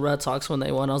about it with the Red Sox when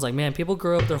they won. I was like, man, people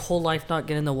grew up their whole life not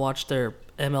getting to watch their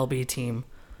MLB team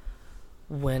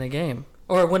win a game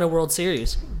or win a World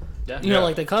Series. Yeah. You know,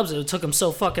 like the Cubs, it took them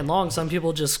so fucking long. Some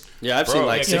people just, Yeah, I've Bro, seen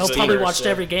like you know, 16 probably or watched so.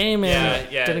 every game and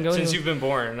Yeah, didn't go since anywhere. you've been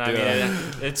born. I Yeah. mean,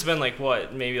 it's been like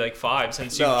what, maybe like 5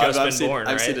 since you've No, just I've been seen, born,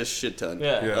 I've right? seen a shit ton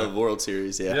Yeah. Yeah. of World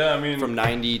Series. Yeah. Yeah, I mean- from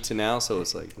 90 to now, so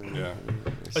it's like. Yeah.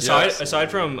 Aside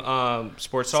from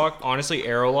sports talk, honestly,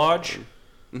 Aero Lodge,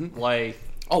 like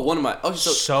Oh, one of my. Oh,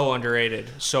 so so underrated,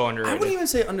 so I underrated. wouldn't even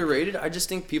say underrated. I just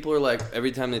think people are like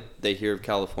every time they hear of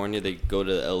California, they go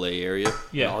to the LA area.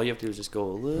 Yeah. And all you have to do is just go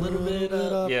a little bit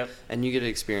up. Yeah. And you get to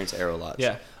experience Aero Lodge.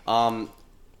 Yeah.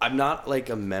 I'm not like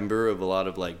a member of a lot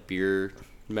of like beer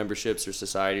memberships or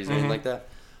societies or anything like that.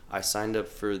 I signed up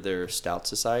for their Stout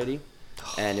Society,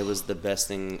 and it was the best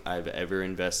thing I've ever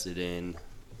invested in,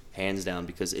 hands down,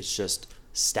 because it's just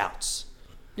stouts.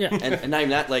 Yeah. And not even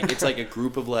that, like, it's like a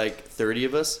group of like 30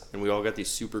 of us, and we all got these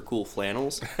super cool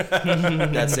flannels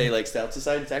that say like Stout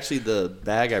Society. It's actually the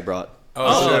bag I brought.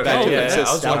 Oh, So that bag yeah, it says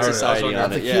I was Stout wondering, Society on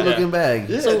That's a it. cute Yeah. looking bag.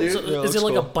 Yeah, So, dude. so It is looks it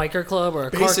like cool. a biker club or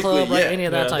a car Basically, club, right? yeah. Any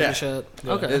of that type Yeah. of shit?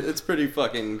 Okay. It's pretty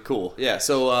fucking cool. Yeah.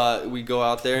 So we go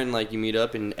out there and like you meet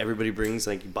up, and everybody brings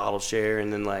like bottle share,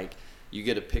 and then like you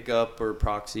get to pick up or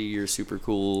proxy your super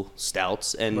cool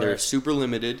stouts, and they're Right. super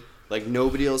limited. Like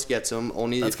nobody else gets them.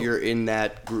 Only That's if you're in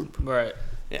that group. Right.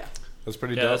 Yeah. That's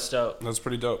pretty Yeah, dope. that's dope. That's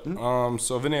pretty dope.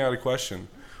 So Vinny, I got a question.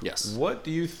 Yes. What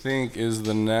do you think is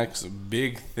the next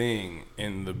big thing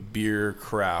in the beer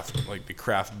craft, like the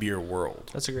craft beer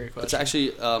world? That's a great It's question. actually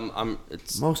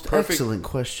it's Most perfect, excellent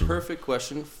question. Perfect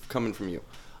question coming from you.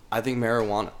 I think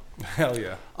marijuana. Hell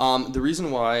yeah. The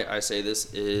reason why I say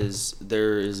this is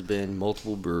there has been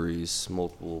multiple breweries,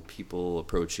 multiple people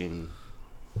approaching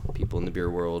people in the beer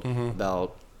world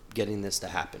about getting this to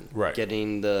happen. Right.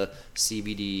 Getting the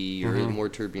CBD or more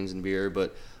terpenes in beer,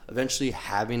 but eventually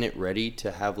having it ready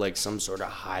to have like some sort of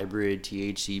hybrid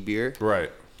THC beer.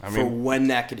 Right. I For mean, when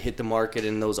that could hit the market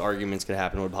and those arguments could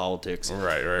happen with politics.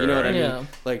 Right, You know what I right. mean? Yeah.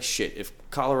 Like, shit, if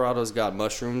Colorado's got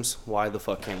mushrooms, why the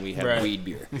fuck can't we have Right. weed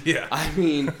beer? Yeah. I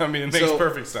mean, it makes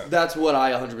perfect sense. That's what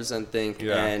I 100% think.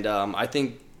 Yeah. And I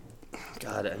think,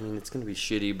 God, I mean, it's going to be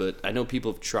shitty, but I know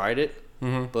people have tried it.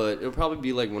 But it'll probably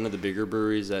be like one of the bigger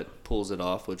breweries that pulls it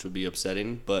off, which would be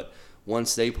upsetting. But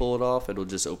once they pull it off, it'll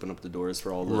just open up the doors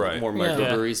for all the Right. more Yeah.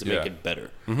 microbreweries to Yeah. make it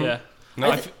better. Yeah. No,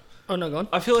 I thi- oh no, go on.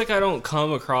 I feel like I don't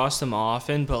come across them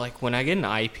often, but like when I get an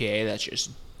IPA that's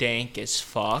just dank as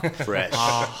fuck. Fresh.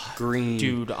 Green.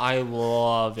 Dude, I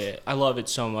love it. I love it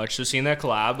so much. So seeing that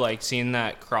collab, like seeing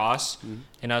that cross,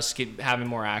 and us having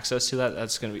more access to that,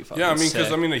 that's gonna be fucking yeah, I mean, because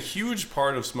sick. I mean, a huge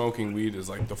part of smoking weed is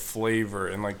like the flavor,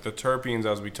 and like the terpenes,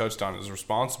 as we touched on, is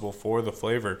responsible for the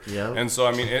flavor. Yeah. And so,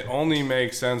 I mean, it only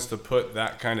makes sense to put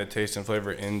that kind of taste and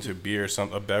flavor into beer,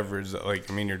 a beverage that, like,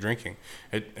 I mean, you're drinking.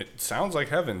 It sounds like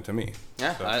heaven to me.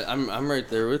 Yeah, So, I'm right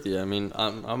there with you. I mean,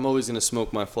 I'm always gonna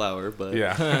smoke my flower, but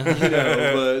yeah. you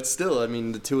know, but still, I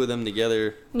mean, the two of them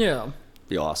together Yeah.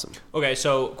 be awesome. Okay,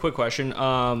 so quick question.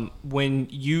 When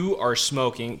you are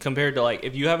smoking, compared to like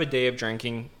if you have a day of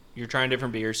drinking, you're trying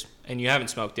different beers, and you haven't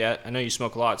smoked yet. I know you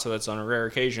smoke a lot, so that's on a rare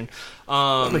occasion.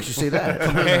 What makes you say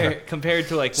that? Compared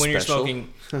to like when you're Special.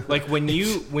 smoking, like when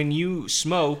you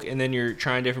smoke and then you're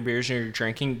trying different beers and you're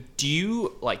drinking, do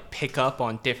you like pick up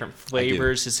on different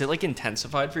flavors? Is it like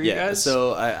intensified for you Yeah, guys?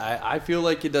 so I feel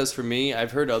like it does for me.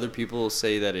 I've heard other people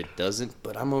say that it doesn't,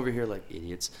 but I'm over here like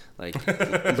idiots. Like,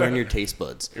 learn your taste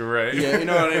buds. You're right. Yeah, you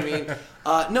know what I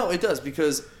mean? No, it does,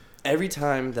 because every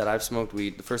time that I've smoked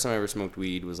weed, the first time I ever smoked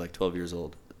weed was like 12 years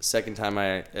old. The second time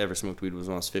I ever smoked weed was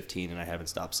when I was 15, and I haven't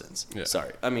stopped since. Yeah.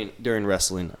 Sorry. I mean, during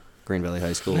wrestling, Green Valley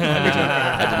High School.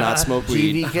 I did not smoke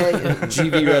weed. GVK.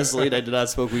 GV wrestling. I did not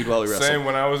smoke weed while we wrestled. Same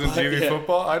when I was in GV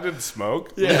football, I didn't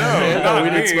smoke. No, not we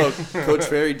me. didn't smoke. Coach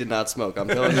Ferry did not smoke. I'm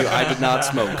telling you, I did not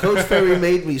smoke. Coach Ferry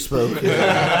made me smoke.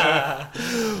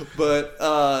 But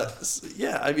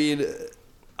yeah, I mean,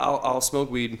 I'll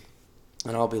smoke weed,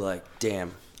 and I'll be like,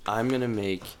 damn, I'm gonna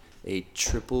make a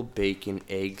triple bacon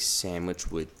egg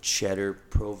sandwich with cheddar,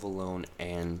 provolone,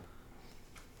 and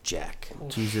Jack.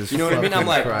 Jesus, You know what I mean? I'm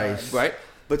like, Christ. right?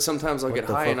 But sometimes I'll What get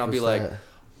the high fuck and I'll be was like, that?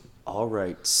 all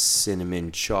right,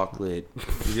 cinnamon, chocolate,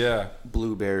 Yeah.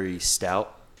 blueberry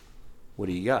stout. What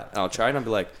do you got? And I'll try it and I'll be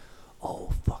like,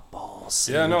 oh, fuck balls.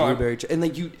 Cinnamon, no, I'm- blueberry. And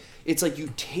like it's like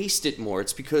you taste it more.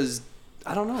 It's because,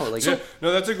 I don't know. Like, Yeah,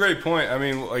 no, that's a great point. I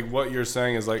mean, like what you're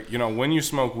saying is like, you know, when you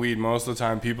smoke weed, most of the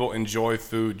time people enjoy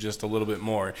food just a little bit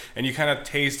more, and you kind of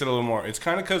taste it a little more. It's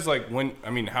kind of because like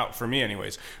for me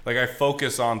anyways, like I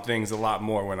focus on things a lot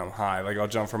more when I'm high. Like I'll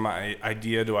jump from my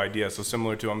idea to idea. So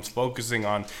similar to I'm focusing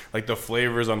on like the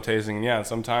flavors I'm tasting. And yeah,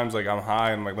 sometimes like I'm high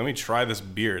and I'm like, let me try this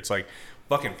beer. It's like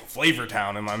fucking Flavor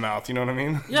Town in my mouth. You know what I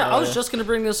mean? Yeah, I was just gonna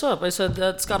bring this up. I said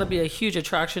that's got to be a huge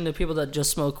attraction to people that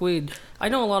just smoke weed. I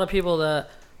know a lot of people that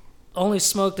only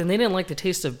smoked and they didn't like the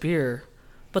taste of beer,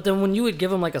 but then when you would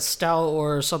give them like a stout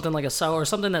or something like a sour or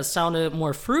something that sounded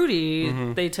more fruity,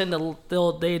 they tend to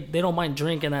they don't mind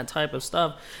drinking that type of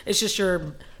stuff. It's just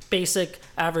your basic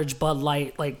average Bud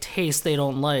Light like taste they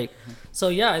don't like. So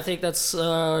yeah, I think that's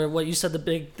what you said. The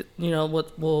big,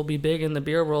 what will be big in the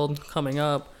beer world coming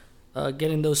up.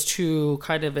 Getting those two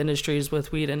kind of industries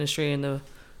with weed industry and the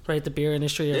beer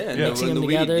industry, mixing them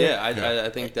together. I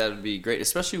think that would be great,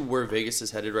 especially where Vegas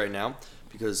is headed right now,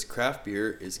 because craft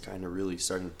beer is kind of really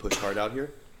starting to push hard out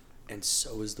here, and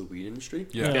so is the weed industry.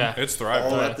 Yeah. It's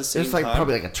thriving. All at the same It's like time.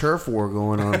 probably like a turf war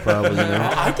going on, probably. You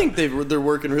know? I think they're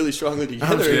working really strongly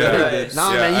together. Yeah.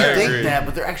 Nah, Yeah, man, I you think agree. that,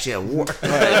 but they're actually at war.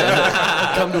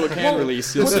 Come to a can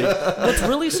release, you'll see. What's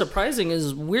really surprising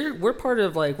is we're part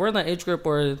of we're in that age group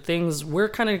where we're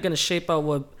kind of going to shape out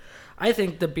what I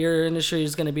think the beer industry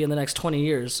is going to be in the next 20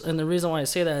 years. And the reason why I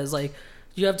say that is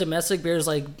you have domestic beers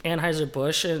like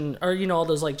Anheuser-Busch or all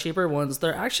those cheaper ones.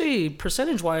 They're actually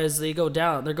percentage wise they go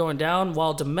down. They're going down,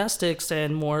 while domestics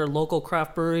and more local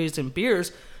craft breweries and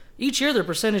beers, each year their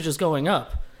percentage is going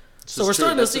up. So we're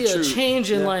starting to see a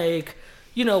change in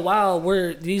wow,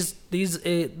 we're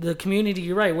the community.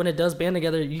 You're right. When it does band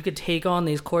together, you could take on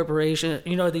these corporations,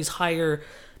 these higher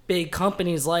big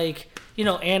companies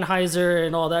Anheuser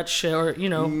and all that shit, or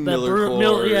Miller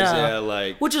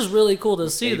Coors, which is really cool to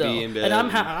see AB though. InBev. And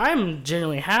I'm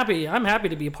genuinely happy. I'm happy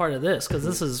to be a part of this because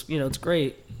this is it's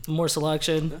great. More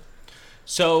selection.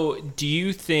 So, do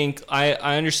you think I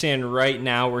understand right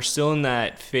now we're still in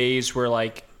that phase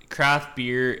where craft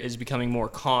beer is becoming more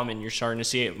common. You're starting to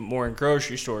see it more in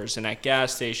grocery stores and at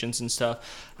gas stations and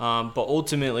stuff. But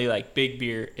ultimately, big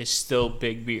beer is still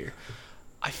big beer.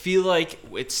 I feel like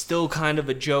it's still kind of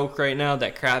a joke right now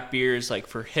that craft beer is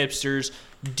for hipsters.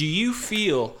 Do you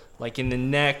feel like in the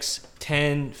next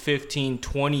 10, 15,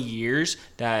 20 years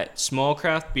that small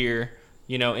craft beer,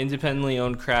 independently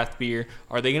owned craft beer,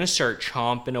 are they going to start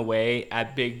chomping away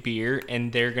at big beer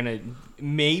and they're going to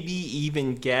maybe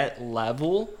even get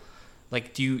level?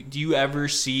 Do you ever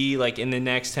see in the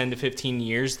next 10 to 15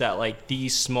 years that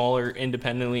these smaller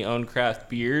independently owned craft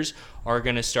beers are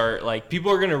going to start people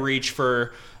are going to reach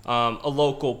for a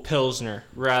local Pilsner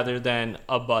rather than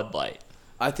a Bud Light?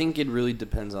 I think it really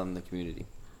depends on the community,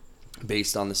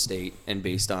 based on the state and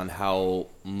based on how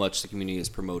much the community is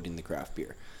promoting the craft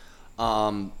beer.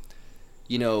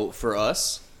 For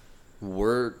us,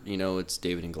 we're it's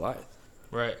David and Goliath.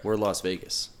 Right. We're Las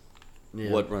Vegas.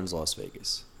 Yeah. What runs Las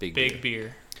Vegas? Big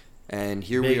beer. And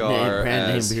here Big we are name,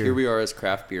 brand as name beer. here we are as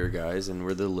craft beer guys, and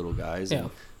we're the little guys, and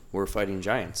we're fighting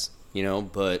giants.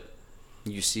 But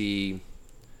you see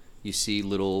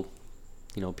little,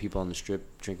 people on the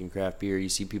strip drinking craft beer. You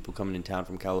see people coming in town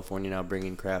from California now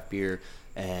bringing craft beer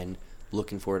and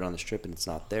looking for it on the strip, and it's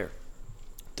not there.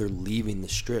 They're leaving the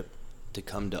strip to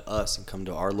come to us and come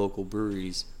to our local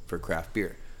breweries for craft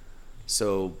beer.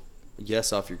 So,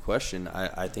 yes, off your question,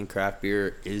 I think craft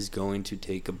beer is going to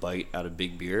take a bite out of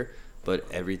big beer, but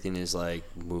everything is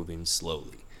moving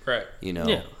slowly. Right.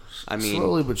 Yeah. I mean,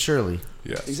 Slowly but surely.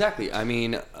 Yeah. exactly. I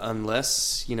mean,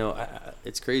 unless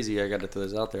it's crazy. I got to throw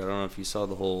this out there. I don't know if you saw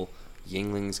the whole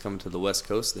Yinglings coming to the West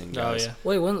Coast thing, guys.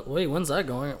 Oh yeah. When's that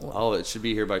going? Oh, it should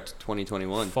be here by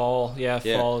 2021. Fall. Yeah.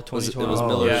 Fall of Was 2020. it was Oh,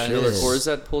 Miller, yeah. Miller Coors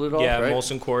that pulled it off, Yeah, right?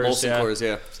 Molson Coors, Coors,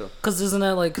 yeah. So Because isn't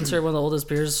that considered one of the oldest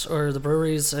beers or the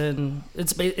breweries, and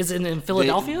it's in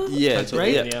Philadelphia? yeah,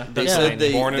 right? Yeah. They Yeah. said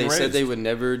Born and they said raised. they would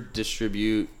never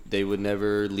distribute they would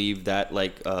never leave that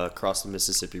like across the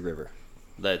Mississippi River.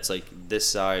 That's like this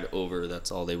side over.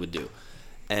 That's all they would do.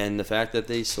 And the fact that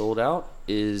they sold out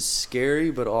is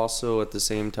scary, but also at the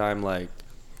same time, like,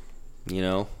 you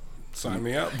know. Sign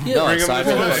me up. No, Bring 'em sign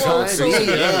to me the up. place. Well, so,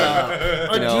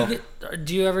 You know?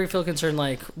 do you ever feel concerned?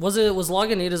 Like, was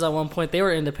Lagunitas at one point? They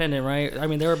were independent, right? I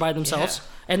mean, they were by themselves,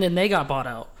 and then they got bought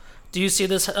out. Do you see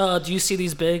this? Do you see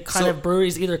these big kind of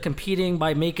breweries either competing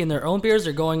by making their own beers,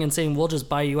 or going and saying we'll just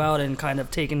buy you out and kind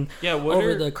of taking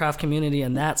over the craft community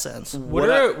in that sense? What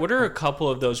are a couple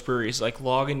of those breweries like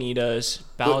Lagunitas,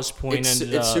 Ballast Point?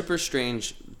 It's super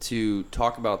strange to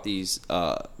talk about these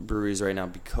breweries right now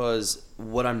because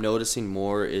what I'm noticing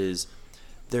more is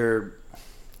they're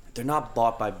not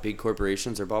bought by big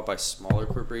corporations. They're bought by smaller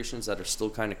corporations that are still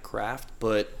kind of craft,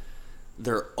 but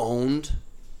they're owned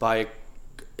by.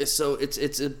 So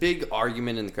it's a big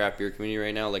argument in the craft beer community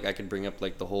right now. Like I could bring up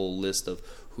like the whole list of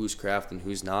who's craft and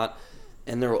who's not,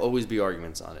 and there will always be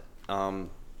arguments on it.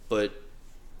 But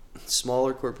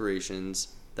smaller corporations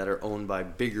that are owned by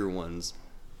bigger ones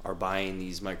are buying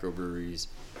these microbreweries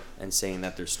and saying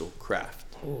that they're still craft.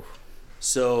 Ooh.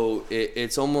 So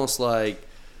it's almost like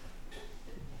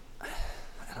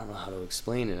I don't know how to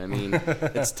explain it. I mean,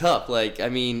 it's tough. Like I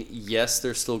mean, yes,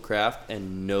 they're still craft,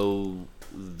 and no,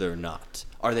 they're not.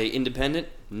 Are they independent?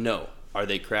 No. Are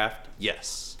they craft?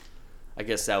 Yes. I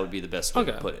guess that would be the best way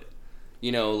to put it.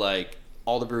 You know, like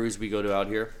all the breweries we go to out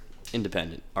here,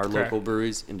 independent. Our local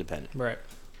breweries, independent. Right.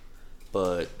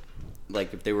 But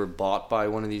like if they were bought by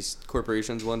one of these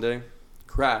corporations one day,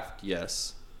 craft,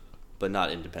 yes, but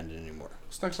not independent anymore.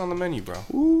 What's next on the menu, bro?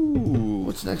 Ooh.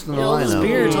 What's next on the Yo, this lineup?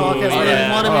 beer talk has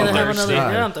been wanting me to have thirsty.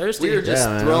 another. Yeah, I'm thirsty. We were just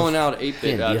throwing out 8-bit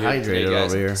Getting out here today, dehydrated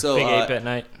guys. over here. So, Big 8-bit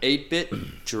night.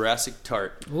 8-bit Jurassic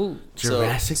Tart. Ooh.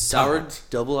 Jurassic sour Tart.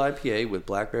 double IPA with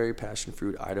blackberry, passion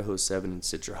fruit, Idaho 7, and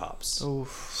Citra hops.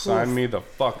 Sign me the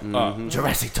fuck up.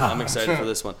 Jurassic Tart. I'm excited for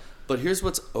this one. But here's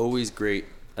what's always great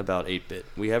about 8-bit.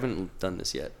 We haven't done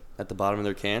this yet. At the bottom of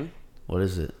their can, What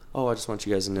is it? oh, I just want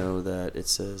you guys to know that it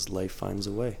says "Life finds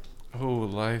a way." Oh,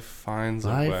 life finds a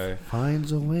Life way.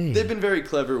 finds a way. They've been very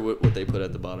clever with what they put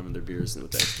at the bottom of their beers and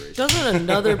with the expiration. Doesn't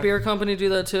another beer company do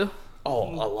that too? Oh,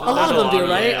 a A lot of them do,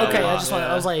 right? yeah, okay, a I lot, just want.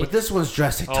 I was like, But this one's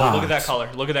Jurassic Oh, Tart. look at that color.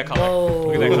 Look at that color. whoa.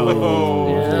 Look at that color.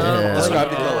 Yeah. Describe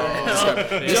the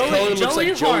color. This color looks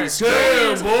like Joey's.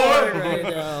 Joey's hard right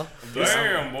now.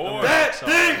 Damn,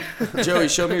 boy. Joey,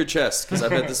 show me your chest, because I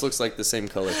bet this looks like the same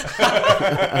color.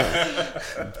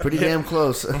 Pretty damn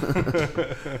close.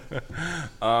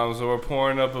 So we're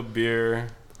pouring up a beer.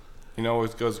 You know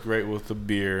what goes great with the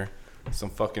beer?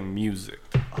 Some fucking music.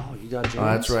 Oh, you got James? Oh,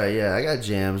 that's right. Yeah, I got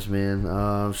jams,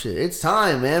 man. Shit, it's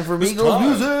time, man, for It's Migos time.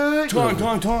 music.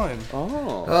 Time.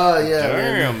 Oh. Oh yeah,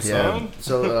 Damn, man. son. Yeah.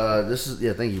 So this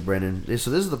is thank you, Brendan.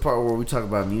 So this is the part where we talk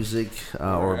about music or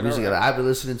Alright, music alright. that I've been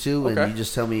listening to, Okay. and you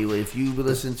just tell me if you've been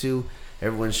listening to.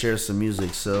 Everyone shares some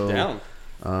music. So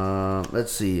Down.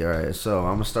 let's see. All right, so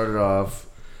I'm gonna start it off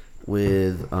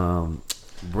with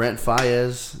Brent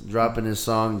Faiyaz dropping his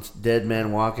song "Dead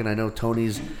Man Walking." I know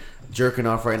Tony's jerking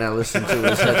off right now listening to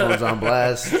his headphones on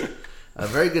blast. A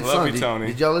very good Love song. you, Tony.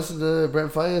 Did y'all listen to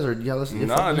Brent Faiyaz or did y'all listen to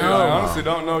Nah, dude, I honestly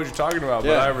don't know what you're talking about, but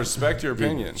Yeah. I respect your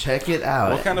opinion. Check it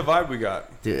out. What kind of vibe we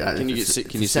got? Dude, Can you it's- get-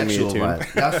 it's can you a send me a sexual tune?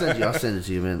 vibe. I'll send it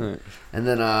to you, man. Right. And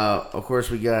then, of course,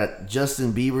 we got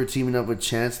Justin Bieber teaming up with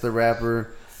Chance the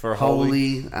Rapper For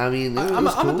Holy. I mean, it I'm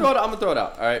was gonna cool. throw it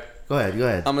out. All right. Go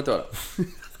ahead. I'm gonna throw it out.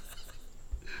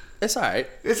 It's all right.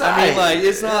 It's I mean, alright. like,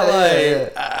 it's not Yeah,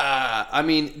 like. yeah, I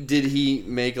mean, did he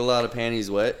make a lot of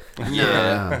panties wet? Nah.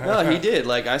 Yeah. No, he did.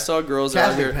 Like, I saw girls out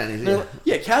Catholic here. panties, they're yeah. like-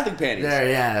 yeah, Catholic panties. There,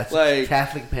 yeah. That's Like-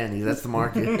 Catholic panties. That's the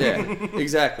market. Yeah,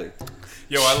 exactly.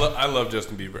 Yo, I love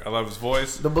Justin Bieber. I love his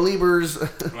voice. The Believers.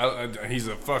 He's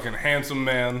a fucking handsome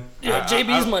man. Yeah,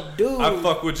 JB's my dude. I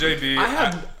fuck with JB. I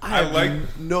have like.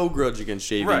 no grudge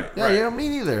against JV. Right. Yeah, you know, me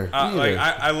neither. Me Like neither.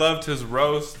 I loved his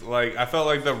roast. Like I felt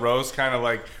like the roast kind of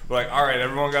like we're like all right,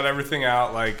 everyone got everything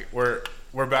out. Like we're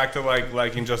back to like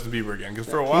liking Justin Bieber again because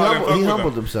for a while I didn't fuck he with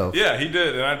humbled him. himself. Yeah, he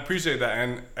did, and I appreciate that.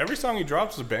 And every song he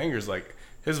drops is bangers. Like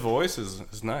his voice is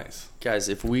nice. Guys,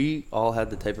 if we all had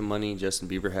the type of money Justin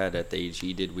Bieber had at the age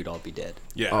he did, we'd all be dead.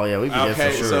 Yeah. Oh, yeah, we'd be dead for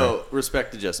Okay, sure. so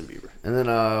respect to Justin Bieber. And then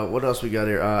what else we got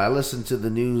here? I listened to the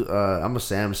new. I'm a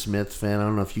Sam Smith fan. I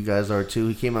don't know if you guys are too.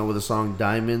 He came out with a song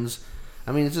 "Diamonds."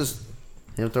 I mean, it's just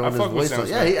him throwing I his fuck with voice Sam on.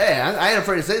 Smith. Yeah. I ain't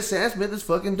afraid to say Sam Smith is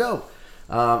fucking dope.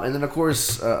 And then of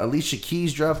course Alicia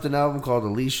Keys dropped an album called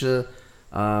Alicia.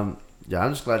 Yeah,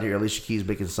 I'm just glad to hear Alicia Keys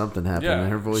making something happen. Yeah.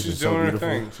 Her voice she's is so doing beautiful.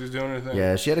 her thing. She's doing her thing.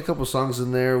 Yeah, she had a couple songs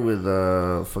in there with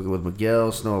fucking with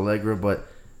Miguel, Snow Allegra, but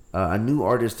A new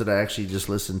artist that I actually just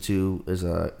listened to is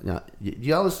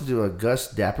y'all listen to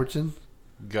Gus Dapperton?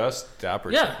 Gus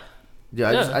Dapperton. Yeah.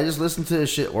 Yeah, I just listened to his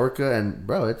shit Orca, and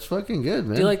bro, it's fucking good,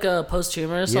 man. Do you like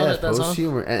Posthumous? Yeah, that song?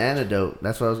 Posthumous and Antidote.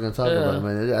 That's what I was gonna talk about,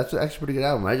 man. That's actually a pretty good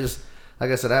album. Like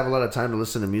I said, I have a lot of time to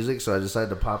listen to music, so I decided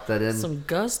to pop that in. Some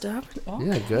Gus Dapperton.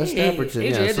 Yeah, Gus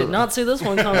Dapperton. AJ, I did not see this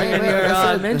one coming in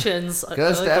your mentions.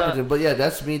 Gus Dapperton, but yeah,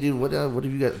 that's me, dude. What have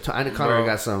you got? Connor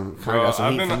got some. Connor got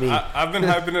some heat for me. I've been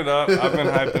hyping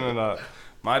it up.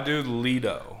 My dude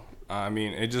Lido. I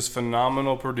mean, it's just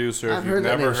phenomenal producer. I've heard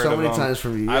that name so many times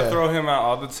from you. I throw him out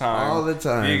all the time. All the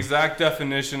time. The exact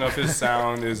definition of his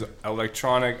sound is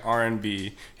electronic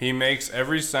R&B. He makes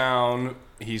every sound.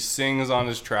 He sings on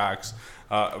his tracks.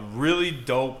 A really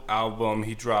dope album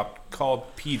he dropped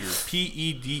called Peter.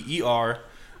 Peder.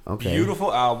 Okay.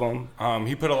 Beautiful album.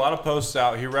 He put a lot of posts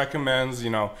out. He recommends,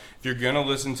 if you're gonna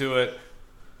listen to it,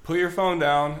 put your phone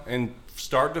down and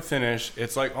start to finish.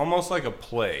 It's like almost like a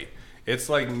play. It's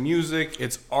like music,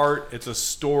 it's art, it's a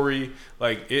story.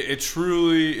 Like it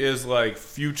truly is like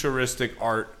futuristic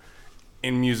art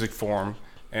in music form.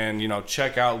 And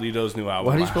check out Lido's new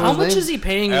album. How much is he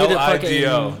paying you to fucking?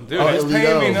 Dude, he's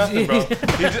paying me nothing, bro.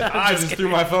 I just threw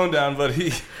my phone down, but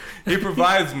he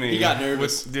provides me. He got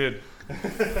nervous, dude. All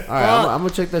right, I'm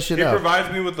gonna check that shit out. He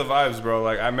provides me with the vibes, bro.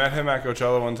 Like I met him at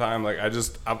Coachella one time. Like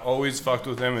I've always fucked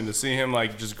with him, and to see him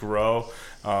like just grow,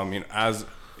 as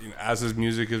his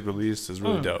music is released is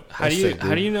really dope. How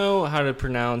do you know how to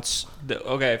pronounce I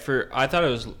thought it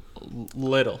was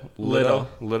Lido.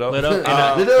 And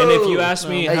if you ask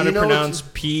me how to pronounce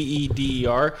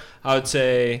Peder, I would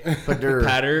say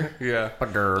Patter. Yeah.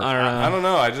 I don't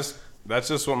know. That's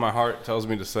just what my heart tells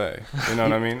me to say. You know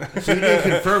what I mean? So you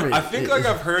didn't confirm it. I think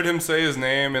I've heard him say his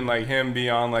name and like him be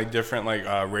on like different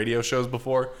radio shows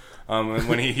before.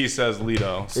 When he says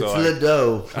Lido. So it's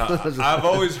Lido. I've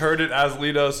always heard it as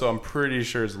Lido, so I'm pretty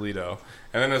sure it's Lido.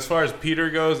 And then as far as Peter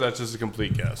goes, that's just a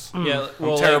complete guess. Yeah,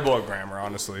 I'm terrible at grammar,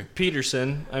 honestly.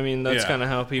 Peterson. I mean, that's kind of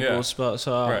how people spell.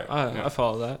 So I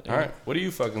follow that. Yeah. All right, what do you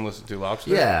fucking listen to,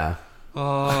 Lobster? Yeah.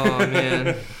 Oh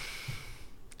man.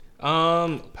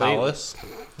 Palace.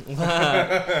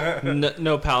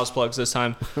 No Palace plugs this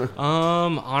time.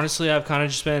 Honestly, I've kind of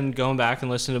just been going back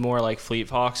and listening to more like Fleet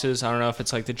Foxes. I don't know if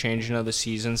it's like the changing of the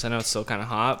seasons. I know it's still kind of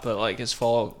hot, but like as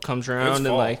fall comes around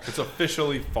and like it's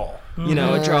officially fall.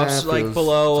 It drops like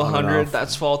below 100.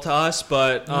 That's fall to us,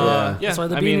 but yeah. That's why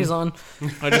the beanie's on.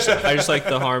 I just like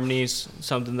the harmonies.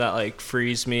 Something that like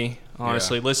frees me.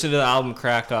 Honestly, listen to the album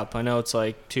Crack Up. I know it's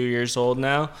like 2 years old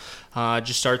now.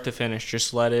 Just start to finish.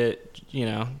 Just let it,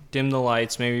 dim the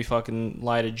lights. Maybe fucking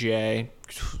light a J.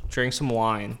 Drink some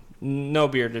wine. No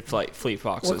beer to Fleet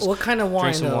Foxes. What kind of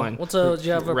wine? Drink some though? wine. Do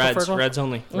you have a preferred one? Reds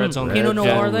only. Reds only. Pinot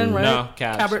Noir then, right? No,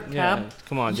 cabs. Cab.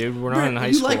 Come on, dude. We're not in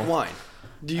high school. You like wine?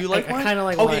 Do you like wine? I kind of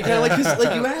like wine. wine. Okay, like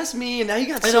you asked me, and now you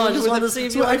got. I know. I just wanted to see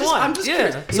if you like wine. I'm just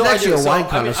curious. He's actually a wine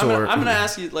connoisseur. I'm gonna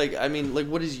ask you,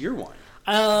 what is your wine?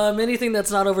 Anything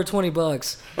that's not over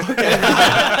 $20.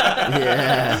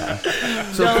 Yeah.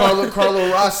 So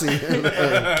Carlo Rossi.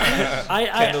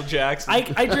 Kendall Jackson.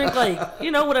 I drink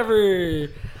whatever.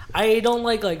 I don't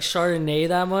like Chardonnay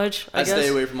that much. I guess. Stay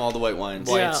away from all the white wines.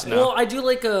 Yeah. Well, I do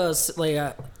like a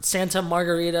Santa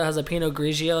Margarita has a Pinot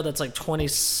Grigio that's like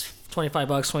 $25,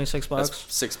 $26. That's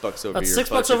 $6 over. That's your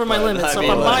 $6 over my limit. So if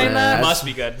I'm buying that, must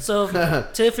be good. So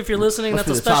Tiff, if you're listening, that's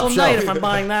a the special top night shelf. if I'm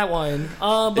buying that wine.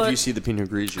 But if you see the Pinot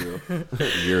Grigio,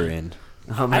 you're in.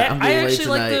 I actually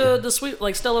like the sweet,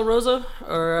 like Stella Rosa,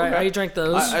 or I drank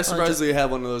those. I surprisingly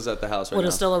have one of those at the house right now. What,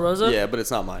 a Stella Rosa? Yeah, but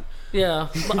it's not mine. Yeah.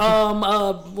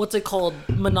 What's it called?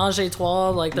 Menage a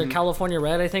Trois, like their California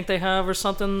Red, I think they have, or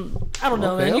something. I don't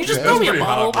know, man. You just throw me a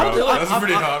bottle. That's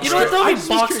pretty hot, You know what? Throw me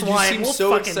boxed You wine. seem We'll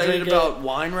so fucking excited drink about it.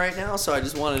 wine right now, so I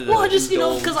just wanted to. Well, I just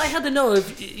indulge. because I had to know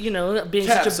if being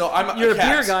Caps, such a so I'm you're a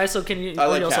beer Caps. guy, so can you? I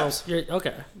like also, Caps.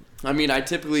 Okay. I mean, I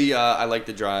typically I like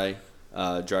the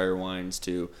drier wines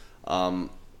too.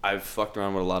 I've fucked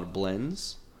around with a lot of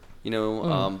blends,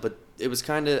 but it was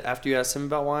kind of after you asked him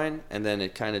about wine, and then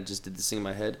it kind of just did this thing in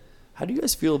my head. How do you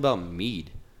guys feel about mead?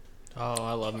 Oh,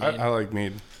 I love mead. I like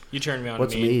mead. You turned me on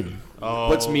What's to mead. mead? Oh,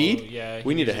 What's mead? Yeah.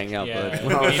 We need to hang out, bud. We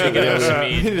need to get us some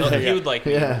mead. He would like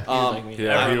mead. Yeah. He would like mead.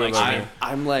 Yeah, he Everyone would likes like mead. mead.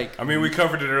 I'm like, I mean, we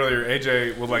covered it earlier.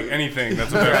 AJ would like anything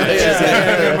that's a beverage.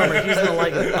 Remember, he's gonna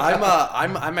like it.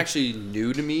 I'm actually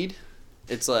new to mead.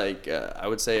 It's like I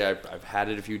would say I've had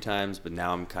it a few times, but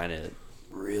now I'm kind of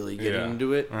really getting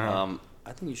into it. Uh-huh.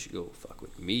 I think you should go fuck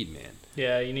with mead, man.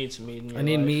 Yeah, you need some mead in your I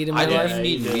need life. mead in my I life. didn't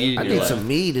need mead. I need some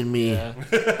mead in me. Yeah.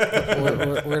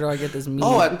 Where do I get this mead?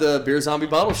 Oh, at the Beer Zombie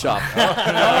Bottle Shop.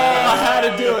 I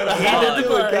had to do it. I had to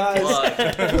do it,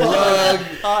 guys. Plug.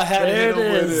 There it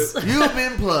is. You've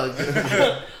been plugged.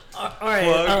 All right.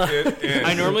 Plug it in.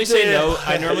 I normally say no.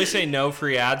 I normally say no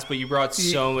free ads, but you brought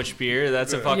so much beer.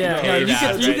 That's a fucking Yeah, no, paid you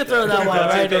ad could right throw there. that one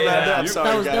right Throw in. that That down. was,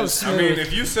 Sorry, that was guys. I smooth. mean,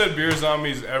 if you said beer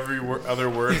zombies every other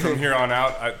word from here on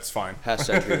out, it's fine.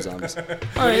 Hashtag Beer Zombies. All What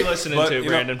are you right. listening But, to, you know-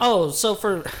 Brandon? Oh, so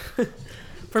for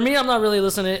me, I'm not really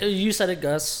listening. You said it,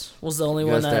 Gus was the only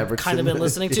one Gus that I've Davidson. kind of been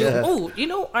listening to. Yeah. Oh, you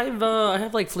know, I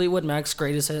have like Fleetwood Mac's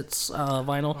greatest hits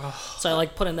vinyl, so I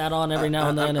like putting that on every now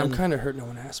and then. I'm and kind of hurt no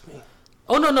one asked me.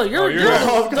 oh no, you're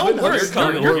don't worry, You're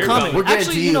coming. you're You're coming. We're getting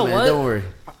Actually, to you you, know man. what? Don't worry.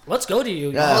 Let's go to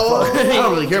you. Yeah, fuck. I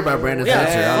don't really care about Brandon's Yeah,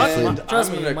 answer, fuck, honestly. trust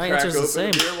I'm me, gonna my crack answer's the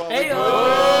open same. a beer while we Hey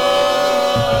go.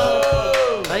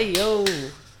 yo, hey yo.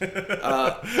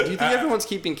 Do you think everyone's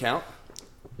keeping count?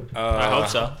 I hope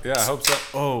so. Yeah, I hope so.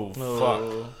 Oh,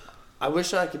 fuck. I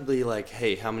wish I could be like,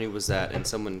 hey, how many was that? And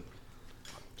someone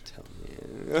tell me.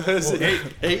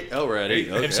 Eight. Oh, we're at eight.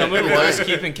 Okay. If someone was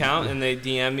keeping count and they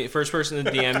DM me, first person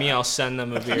to DM me, I'll send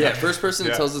them a beer. Yeah, first person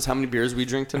that Yeah. tells us how many beers we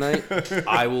drink tonight,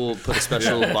 I will put a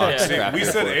special box. Yeah. See, cracker we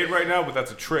said for it. 8 right now, but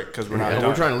that's a trick because we're not Yeah, done.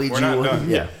 we're trying to lead We're you not on. done.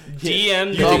 Yeah.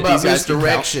 DM You All think about these guys can count?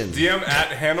 misdirection. DM at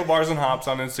Handlebars and Hops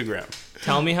on Instagram.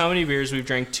 Tell me how many beers we've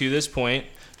drank to this point.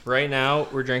 Right now,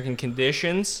 we're drinking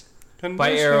Conditions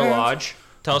by Aero Lodge.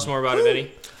 Tell us more about it,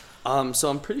 Vinny. So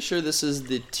I'm pretty sure this is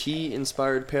the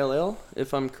tea-inspired pale ale,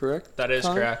 if I'm correct. That is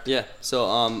Connor? correct. Yeah.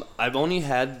 So I've only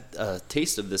had a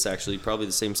taste of this actually, probably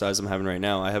the same size I'm having right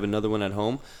now. I have another one at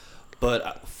home,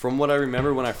 but from what I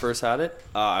remember when I first had it,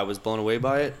 I was blown away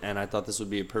by it, and I thought this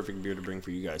would be a perfect beer to bring for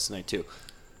you guys tonight too.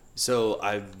 So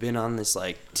I've been on this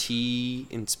like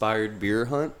tea-inspired beer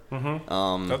hunt.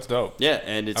 That's dope. Yeah,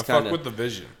 and it's I kind fuck of with the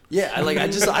vision. yeah. I like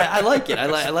it.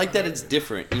 I like that it's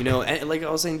different. You know, and like I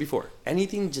was saying before,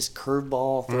 anything just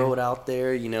curveball, throw it out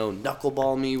there. You know,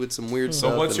 knuckleball me with some weird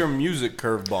stuff. So what's and- your music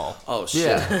curveball? Oh shit!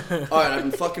 Yeah. All right, I've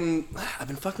been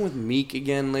fucking with Meek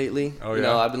again lately. Oh, You yeah?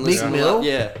 know, I've been Meek listening. Mill? A lot,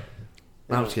 yeah.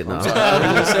 No, I'm just kidding. No.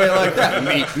 I didn't say it like that.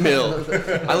 Meek Mill.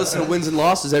 I listen to wins and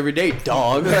losses every day,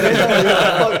 dog. Is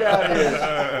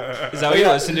that what you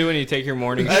listen to when you take your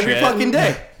morning Every shit? fucking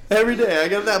day. Every day. I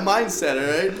got that mindset,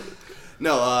 all right?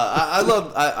 No,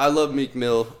 I love Meek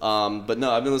Mill. But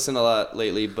no, I've been listening a lot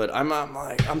lately. But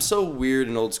I'm so weird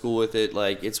and old school with it.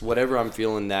 Like it's whatever I'm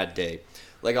feeling that day.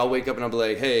 Like I'll wake up and I'll be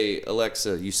like, hey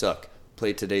Alexa, you suck.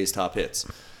 Play today's top hits.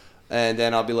 And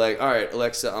then I'll be like, all right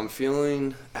Alexa, I'm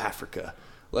feeling Africa.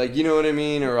 Like you know what I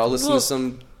mean? Or I'll listen to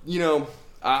some. You know,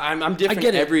 I'm different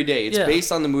get it. every day. It's Yeah.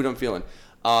 based on the mood I'm feeling.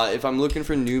 If I'm looking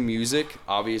for new music,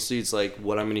 obviously it's like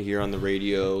what I'm gonna hear on the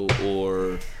radio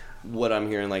or what I'm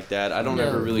hearing like that. I don't Yeah.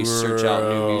 ever really search out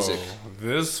new music.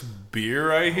 This beer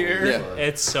right here. Yeah.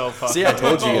 It's so fucking. See, I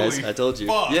told you guys. Holy I told you.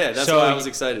 fuck. Yeah, that's So why I was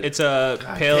excited. It's a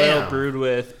pale ale damn. brewed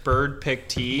with bird pick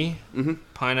tea,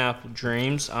 pineapple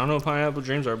dreams. I don't know what pineapple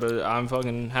dreams are, but I'm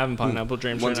fucking having pineapple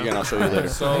dreams Once right again, now. I'll show you later.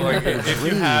 So like, if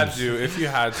you had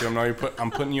to,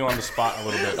 I'm putting you on the spot a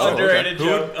little bit. So, Underrated who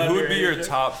joke. who would be your Underrated joke.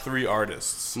 top 3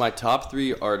 artists? My top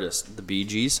 3 artists: the Bee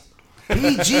Gees.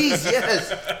 Bee Gees,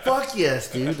 yes. Fuck yes,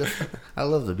 dude. I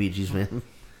love the Bee Gees, man.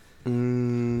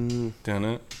 Dun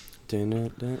it.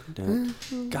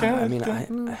 God, I mean, I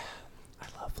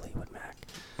love Fleetwood Mac.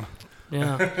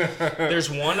 Yeah. There's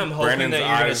one I'm hoping Brandon's that you're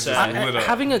gonna eyes say. just lit up.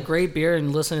 Having a great beer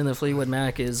and listening to Fleetwood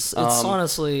Mac is it's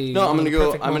honestly No, I'm one gonna of the go.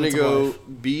 perfect I'm gonna moments of go.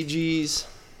 life. Bee Gees.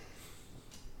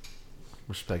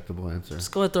 Respectable answer.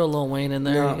 Just go ahead, throw Lil Wayne in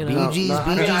there. No, you Bee know. Gees, I Bee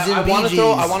mean, Gees, I and want Bee to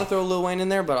throw. Gees. I want to throw Lil Wayne in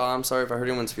there, but I'm sorry if I hurt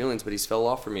anyone's feelings. But he's fell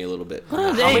off for me a little bit.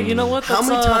 Hey, you know what? How That's,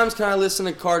 many times can I listen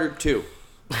to Carter 2?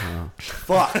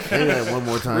 Fuck. Say that one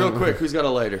more time. Real quick, who's got a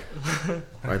lighter?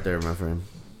 Right there, my friend.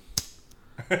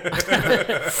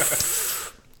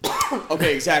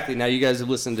 Okay, exactly. Now you guys have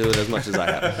listened to it as much as I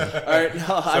have. All right. No,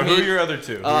 So I who mean, are your other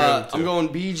 2? Who are your other 2? I'm going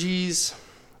Bee Gees.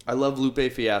 I love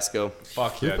Lupe Fiasco.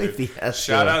 Fuck yeah, Lupe dude. Fiasco.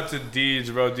 Shout out to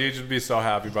Deej, bro. Deej would be so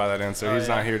happy by that answer. He's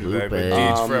not here today, but Lupe.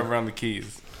 Deej forever on the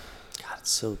keys. God,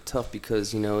 it's so tough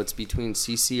because, you know, it's between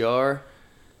CCR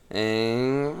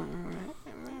and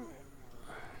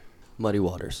Muddy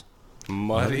Waters.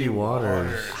 Muddy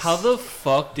Waters. How the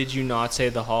fuck did you not say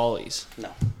the Hollies? No.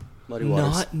 Muddy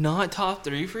Waters. Not top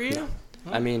 3 for you?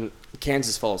 I mean,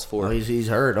 Kansas Falls 4. Oh, he's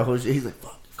hurt. Oh, he's like,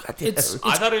 fuck. Goddamn. It's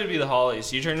I thought it would be the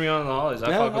Hollies. You turned me on the Hollies. I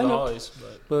Yeah, fuck with I the know. Hollies,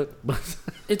 but But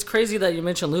it's crazy that you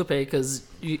mentioned Lupe because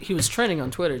he was trending on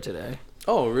Twitter today.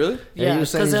 Oh, really? Yeah, he was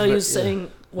saying because he he's was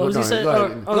saying. What was No, he saying? go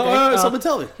ahead. Okay, Someone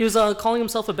tell me. He was calling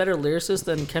himself a better lyricist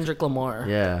than Kendrick Lamar.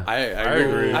 Yeah. I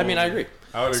agree. I mean, I agree.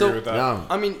 I would So- agree with that. No,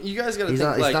 I mean, you guys gotta he's think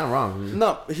not. like. He's not wrong.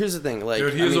 No, here's the thing. Like,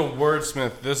 Dude, I he's mean, a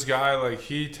wordsmith. This guy, like,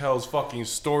 he tells fucking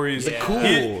stories. The cool,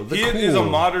 He the is a cool.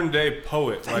 modern day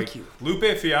poet. Thank you.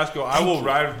 Lupe Fiasco, I will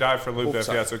ride or die for Lupe Oh,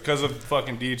 sorry. Fiasco because of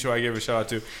fucking Deech, who I give a shout out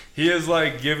to. He has,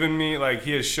 like, given me, like,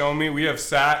 he has shown me. We have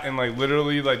sat and, like,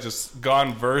 literally, like, just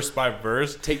gone verse by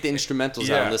verse. take the instrumentals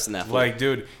out and listen to that. Like,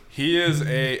 dude, he is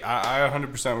I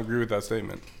 100% agree with that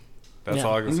statement. That's Yeah.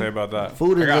 all I can say about that.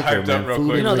 Food and I got liquor, hyped man. up real Food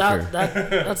quick. You know Liquor.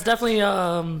 that's definitely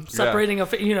separating a.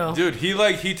 Dude,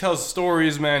 he tells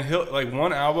stories, man. He'll like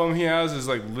one album he has is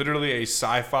like literally a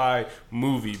sci-fi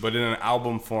movie, but in an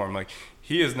album form. Like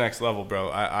he is next level,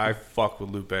 bro. I fuck with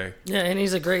Lupe. Yeah, and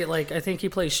he's a great like. I think he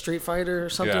plays Street Fighter or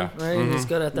something, Yeah. right? He's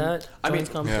good at that. I mean, Joins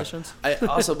competitions. I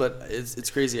also, but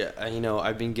it's crazy. You know,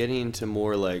 I've been getting into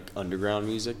more like underground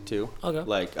music too. Okay.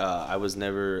 Like I was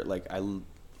never like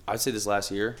I'd say this last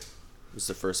year was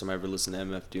the first time I ever listened to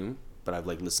MF Doom. But I've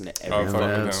like listened to every fuck with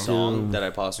fucking him. song that I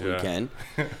possibly Yeah. can,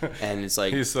 and it's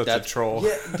like He's such a that's- troll.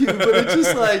 Yeah, dude. But it's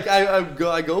just like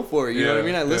I go for it. You know what I Yeah,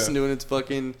 mean? I listen yeah. to it. And it's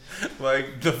fucking.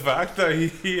 Like the fact that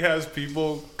he has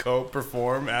people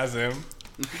co-perform as him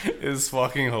is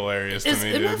fucking hilarious Is to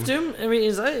me, MF dude. Doom? I mean,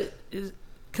 is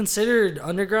considered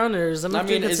underground or is MF I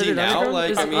mean, Doom is he considered now? underground?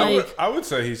 Like, Is I it mean, I would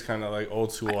say he's kind of like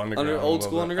old school underground. a old little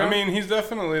school bit. underground? I mean, he's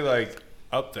definitely like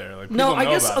up there. Like no, people I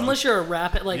know guess about him. unless you're a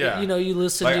rap, like Yeah. you know, you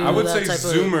listen Like to I would that say type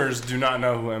Zoomers do not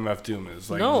know who MF Doom is. of.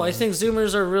 Like No, I think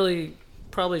Zoomers are really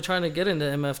probably trying to get into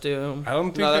MF Doom. I don't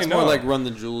think No, that's they know. more like Run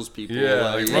the Jewels people. Yeah,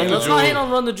 like, like Hey, Run the let's not hate Jewels.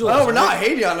 on Run the Jewels. Oh, we're not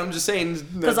hating on. I'm just saying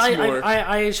Because that's more.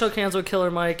 I shook hands with Killer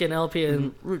Mike and LP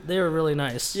and they were really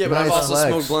nice. Yeah, but I've Nice also flex.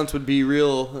 smoked blunts with Be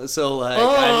Real, so like,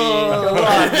 Oh. I mean, come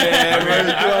on, man.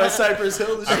 We're going to Cypress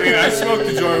Hill. I mean, I smoked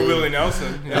the joint with Willie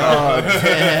Nelson. You know? Oh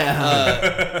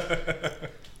damn!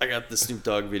 I got the Snoop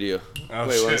Dogg video. Oh,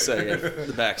 Wait one shit. second.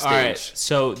 The backstage. All right,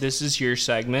 so this is your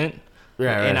segment,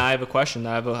 Yeah, and right. I have a question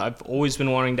that I've always been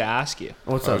wanting to ask you.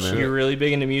 What's Oh, up, man? shit. You're really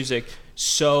big into music,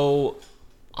 so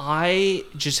I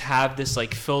just have this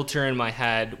like filter in my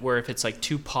head where if it's like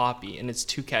too poppy and it's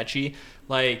too catchy,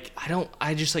 like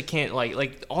I just like can't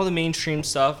like all the mainstream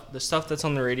stuff, the stuff that's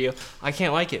on the radio, I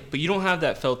can't like it. But you don't have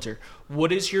that filter.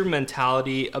 What is your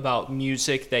mentality about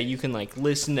music that you can like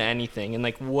listen to anything, and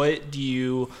like what do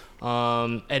you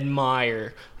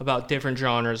admire about different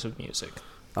genres of music?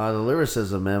 The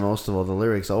lyricism, man. Most of all, the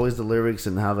lyrics. Always the lyrics,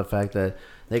 and how the fact that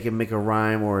they can make a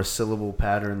rhyme or a syllable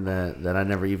pattern that I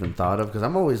never even thought of. Because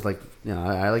I'm always like, you know,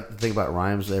 I like to think about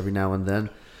rhymes every now and then.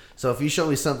 So if you show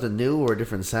me something new or a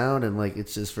different sound, and like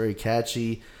it's just very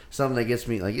catchy, something that gets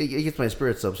me like it gets my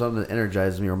spirits up, something that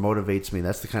energizes me or motivates me.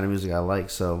 That's the kind of music I like.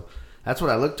 So that's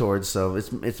what I look towards. So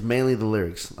it's mainly the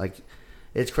lyrics. Like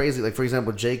it's crazy. Like for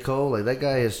example, J. Cole, like that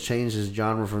guy has changed his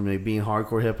genre from like, being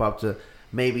hardcore hip hop to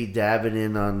maybe dabbing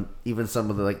in on even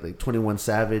some of the like 21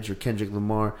 Savage or Kendrick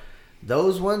Lamar.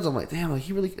 Those ones, I'm like, damn, like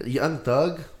he really Young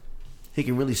Thug, he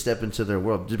can really step into their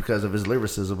world just because of his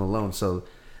lyricism alone. So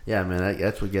yeah, man,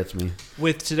 that's what gets me.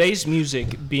 With today's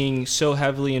music being so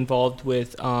heavily involved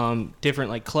with different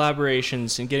like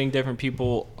collaborations and getting different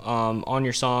people on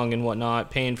your song and whatnot,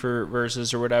 paying for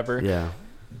verses or whatever. Yeah.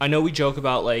 I know we joke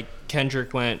about like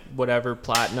Kendrick went whatever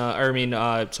platinum, or I mean,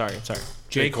 sorry,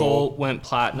 J. Cole went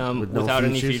platinum With no without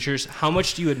any features? features. How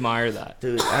much do you admire that?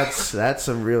 Dude, that's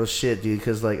some real shit, dude.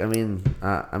 Because like, I mean,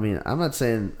 I'm not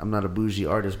saying I'm not a bougie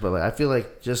artist, but like, I feel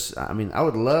like I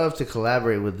would love to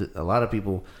collaborate with a lot of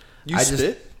people. You I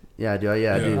spit? Yeah, I do.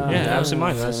 Yeah, I do. Yeah, Absent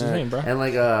Mind, that's his name, bro. And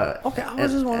like, Okay, I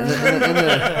was just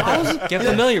wondering. Get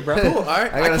familiar, bro. Cool. All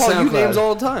right. I got I a call you SoundCloud. names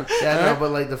all the time. yeah, no,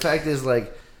 but like the fact is,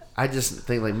 like, I just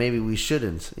think like maybe we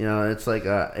shouldn't. You know, it's like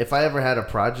if I ever had a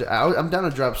project, I'm down to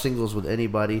drop singles with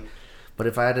anybody, but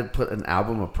if I had to put an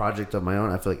album, a project of my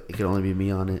own, I feel like it could only be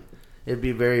me on it. It'd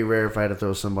be very rare if I had to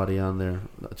throw somebody on there.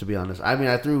 To be honest, I mean,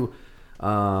 I threw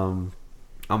on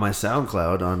my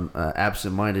SoundCloud on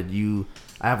Absent Minded.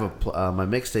 I have my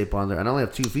mixtape on there, and I only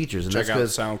have 2 features, and Check out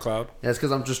that's SoundCloud.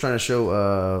 because I'm just trying to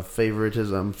show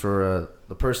favoritism for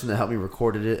the person that helped me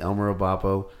recorded it, Elmer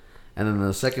Obapo. And then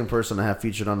the second person I have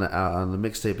featured on the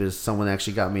mixtape is someone that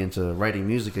actually got me into writing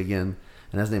music again,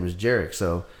 and his name is Jarek.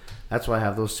 So that's why I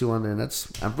have those 2 on there, and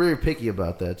I'm very picky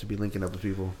about that, to be linking up with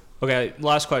people. Okay,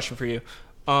 last question for you.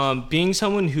 Being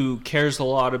someone who cares a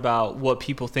lot about what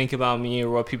people think about me or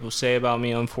what people say about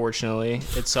me, unfortunately,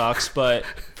 it sucks. But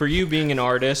for you being an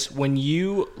artist, when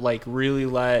you like really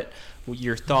let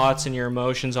your thoughts and your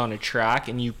emotions on a track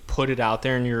and you put it out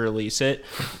there and you release it,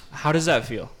 how does that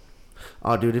feel?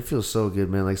 Oh, dude, it feels so good,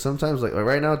 man. Like sometimes, like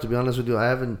right now, to be honest with you, I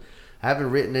haven't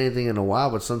written anything in a while,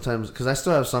 but sometimes because I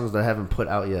still have songs that I haven't put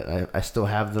out yet. I still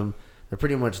have them. They're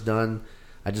pretty much done.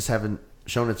 I just haven't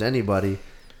shown it to anybody.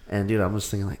 And dude, I'm just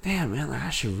thinking like, damn, man, like I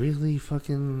should really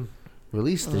fucking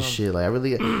release this shit. Like I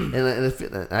really,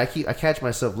 and I catch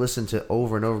myself listening to it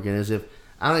over and over again as if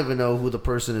I don't even know who the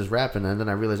person is rapping, and then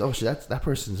I realize, oh shit, that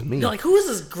person's me. You're like, who is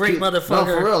this great motherfucker?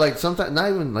 No, for real. Like sometimes, not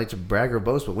even like to brag or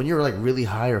boast, but when you're like really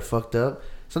high or fucked up,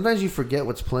 sometimes you forget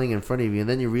what's playing in front of you, and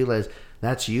then you realize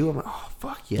that's you. I'm like, oh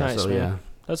fuck yeah. Nice, So man. yeah.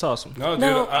 That's awesome. No, dude,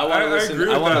 No, I want to listen. agree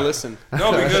with I want to that. listen.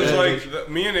 No, because like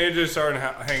me and AJ started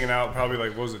hanging out probably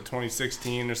like what was it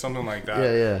 2016 or something like that.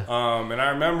 Yeah. And I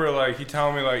remember like he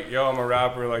telling me like, yo, I'm a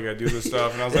rapper, like I do this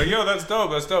stuff, and I was like, yo, that's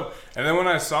dope. And then when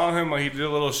I saw him, like he did a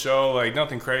little show, like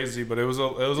nothing crazy, but it was a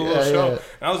little show,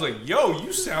 and I was like, yo,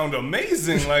 you sound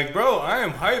amazing, like bro, I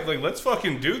am hyped, like let's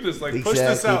fucking do this, like push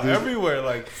this out everywhere,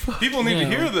 like people need to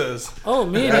hear this. Oh,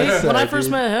 me and him, when I first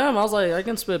met him, I was like, I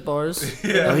can spit bars. Oh,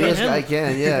 Me yes, and him- I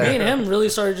can. Yeah. Me and him really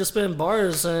started just spitting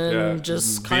bars and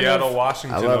just kind Seattle, of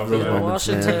Washington. I love over those there. moments.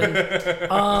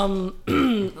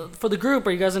 Washington. For the group,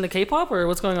 are you guys into K-pop or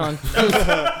what's going on?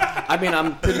 I mean,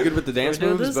 I'm pretty good with the dance We're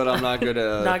doing moves, this? but I'm not good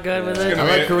at. Not good with yeah. it.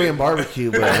 I like Korean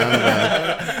barbecue, but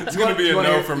It's gonna be a wanna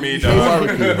no hear- for me, K dog.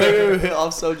 barbecue. Wait,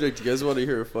 off subject. You guys want to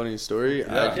hear a funny story?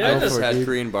 I go just for it, had dude.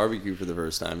 Korean barbecue for the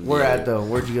first time. Where at though?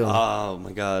 Where'd you go? Oh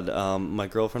my god. My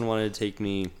girlfriend wanted to take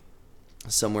me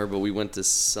somewhere, but we went to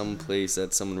some place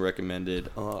that someone recommended.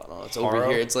 Oh, no, it's over Haro?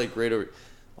 here. It's like right over.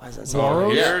 Why is that so? Haro?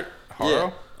 Here, Haro?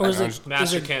 Yeah. Or is it,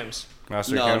 Master is it Kim's.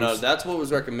 Master No, Kim's? no, that's what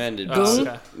was recommended. Goon?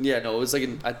 Okay. Yeah, no, it was like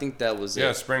I think that was Yeah,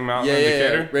 it. Spring Mountain Yeah, yeah, yeah,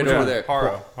 Indicator. right Yeah, over there.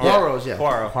 Haro. Haros, yeah.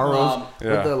 Haro. Haros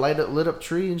Yeah. with the lit up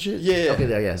tree and shit. Yeah. Okay,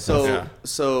 there, yeah. So, Yeah.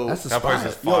 so That's the That place spot.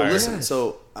 is fire. Yo, listen. Yes.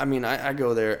 So, I mean, I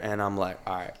go there and I'm like,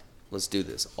 all right, let's do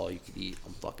this. All you can eat.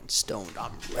 I'm fucking stoned.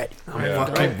 I'm ready. Yeah.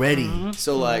 Fucking ready.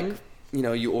 So, like, you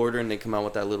know, you order and they come out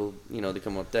with that little, you know, they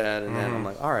come with that, and then I'm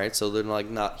like, all right. So they're like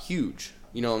not huge.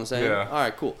 You know what I'm saying? Yeah. All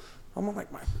right, cool. I'm on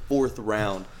like my fourth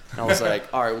round, and I was like,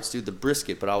 all right, let's do the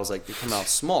brisket. But I was like, they come out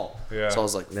small. Yeah. So I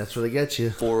was like, That's where they get you.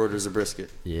 4 orders of brisket.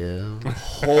 Yeah.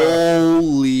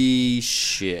 Holy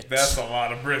shit. That's a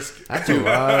lot of brisket. That's a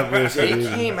lot of brisket. They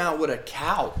dude. came out with a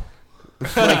cow.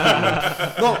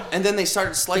 No, and then they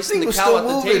started slicing thing the was cow still at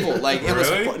the moving. table. Like it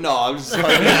Really? was. No, I was just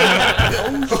like,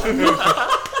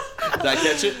 did I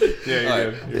catch it? Yeah, you All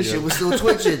did. right. You This shit did. was still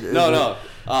twitching. No.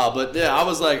 But yeah, I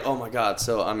was like, oh my god.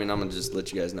 So I mean, I'm gonna just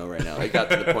let you guys know right now. It got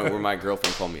to the point where my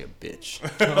girlfriend called me a bitch.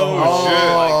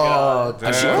 Oh,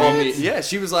 Damn. She called me. Yeah,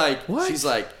 she was like, What? she's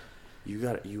like,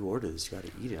 you order this, you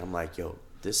gotta eat it. I'm like, yo,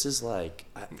 this is like,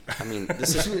 I mean,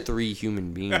 this is 3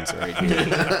 human beings right here.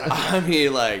 I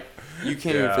mean, like, you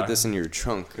can't even Yeah. fit this in your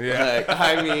trunk. Yeah. Like,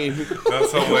 I mean,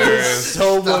 That's hilarious.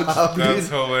 so much. That's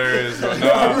hilarious. But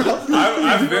no,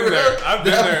 I've been there. I've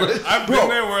been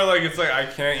there where like it's like I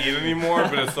can't eat anymore,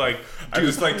 but it's like I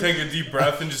just like take a deep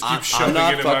breath and just keep I'm shoving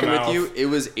not it in my fucking mouth. with you. It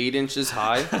was 8 inches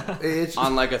high It's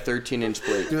on like a 13-inch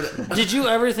plate. Did you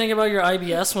ever think about your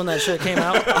IBS when that shit came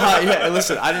out? Yeah,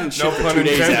 listen, I didn't shit for pun 2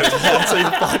 days intended. after that. So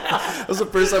you're fine. That was the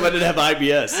first time I didn't have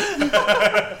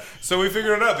IBS. So we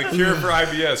figured it out. The cure for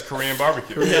IBS, Korean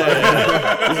barbecue.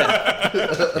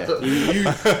 You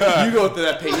go through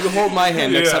that pain. You hold my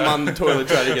hand next time I'm on the toilet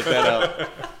trying to get that out.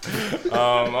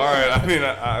 All right. I mean,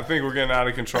 I think we're getting out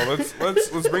of control.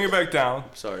 Let's bring it back down.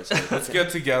 Sorry. Let's get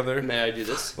together. May I do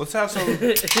this? Let's have some.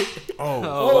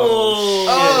 Oh.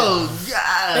 oh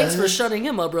god. Thanks for shutting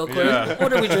him up real quick. Yeah.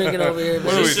 What are we drinking over here?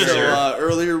 What are we Mr. drinking? So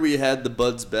earlier we had the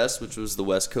Bud's Best, which was the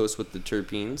West Coast with the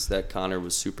terpenes that Connor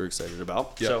was super excited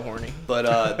about. So horny.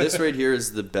 But this right here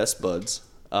is the Best Buds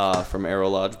from Arrow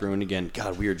Lodge Brewing. Again,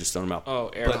 God, we are just throwing them out. Oh,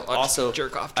 Arrow But Lodge. also,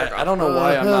 Jerk off. I don't know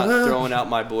why I'm not throwing out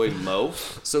my boy Mo.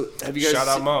 So have you guys Shout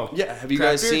out seen, Mo. Yeah, have you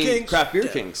Craft guys Beer seen Kings. Craft Beer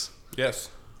Kings? Yes.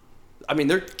 I mean,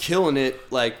 they're killing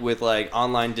it like with like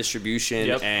online distribution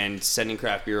Yep. and sending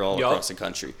craft beer all Yup. across the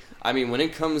country. I mean, when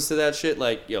it comes to that shit,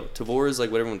 like, yo, Tavour is like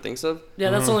what everyone thinks of. Yeah,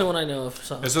 that's the only one I know of.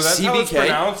 So. So that's how it's CBK?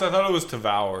 pronounced. I thought it was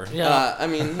Tavour. Yeah. I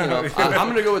mean, you know, I'm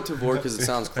gonna go with Tavour because it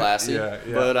sounds classy. Yeah.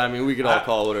 But I mean, we could all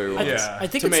call it whatever we want. Yeah. I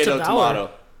think Tomato, it's Devour.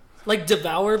 tomato. Like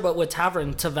Devour, but with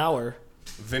Tavern. Devour.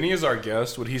 Vinny is our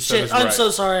guest. What he said Shit, is I'm right. so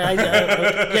sorry.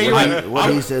 yeah, you're right.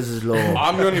 What he says is law.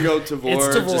 I'm gonna go Tavour It's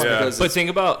Tavour. just Yeah. because. But think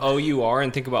about OUR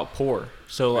and think about pour.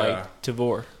 So like Yeah.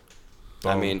 Tavour.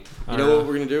 I mean, you know what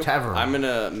we're gonna do? Tavern. I'm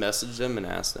gonna message them and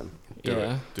ask them. Do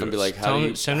Yeah. it. Do I'll it. be like, how do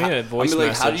you Send me a voice I'm be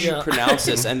like, how do message. you Yeah. pronounce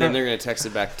this? And then they're gonna text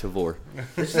it back to Vor.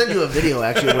 They send you a video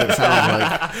actually of what it sounds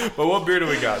like. But what beer do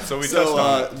we got? So we touched So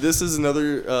on it. this is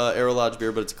another Aero Lodge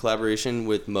beer, but it's a collaboration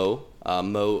with Mo.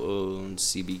 Mo owns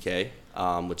CBK,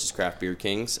 which is Craft Beer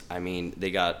Kings. I mean, they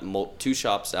got 2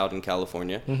 shops out in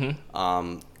California.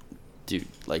 Dude,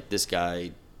 like, this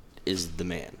guy is the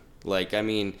man. Like, I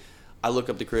mean, I look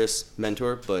up to Chris,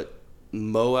 mentor, but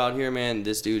Mo out here, man,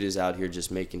 this dude is out here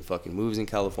just making fucking moves in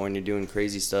California, doing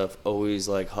crazy stuff, always,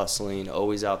 like, hustling,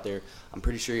 always out there. I'm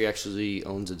pretty sure he actually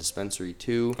owns a dispensary,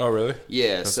 too. Oh, really?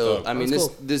 Yeah, That's so dope. I mean,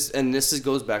 That's this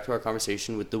goes back to our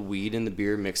conversation with the weed and the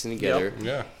beer mixing together.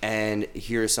 Yeah. And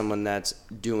here's someone that's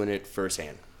doing it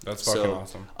firsthand. That's fucking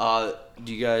awesome.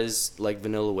 Do you guys like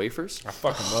vanilla wafers? I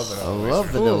fucking love it. I love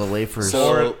vanilla wafers.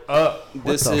 So Up.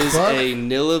 this the is fuck? a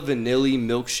Nilla Vanilli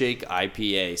Milkshake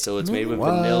IPA. So it's made with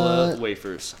What? vanilla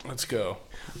wafers. Let's go.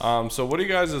 So what are you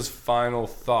guys' final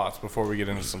thoughts before we get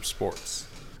into some sports?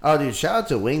 Oh, dude! Shout out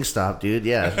to Wingstop, dude.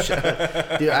 Yeah,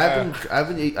 dude.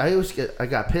 I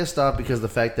got pissed off because of the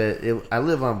fact that I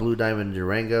live on Blue Diamond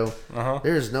Durango.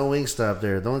 There's no Wingstop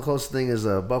there. The only closest thing is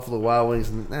Buffalo Wild Wings,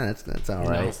 and that's all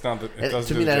right. it's not. It doesn't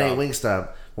To do me, the that job. ain't Wingstop.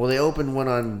 Well, they opened one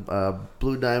on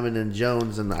Blue Diamond and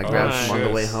Jones, and I grabbed some on the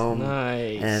shit. way home.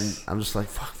 Nice. And I'm just like,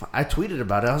 fuck. I tweeted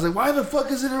about it. I was like, why the fuck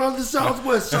isn't it on the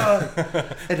Southwest side?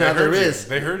 And now there heard you. is.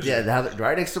 They heard you. Yeah, now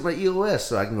right next to my EOS,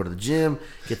 so I can go to the gym,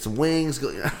 get some wings. Go.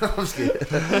 I'm just kidding.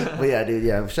 But yeah, dude.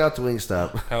 Yeah, shout out to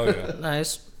Wingstop. Hell yeah.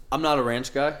 Nice. I'm not a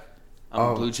ranch guy. I'm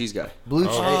Oh. a blue cheese guy. Blue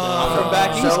cheese. I'm from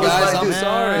back So east, is guys. my I'm dude.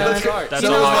 sorry. Man. I'm sorry. That's You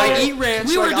a know, lot. I eat ranch.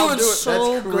 We were like, I'll doing do it.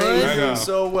 so That's good. crazy. I know.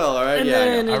 So well, all right? And Yeah, I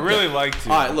then know. I really liked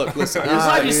you. All right, look, listen. I'm here's-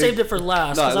 glad you dude. saved it for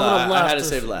last. No, 'cause no, I would have I left. had to if-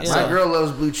 save it last. yeah. My girl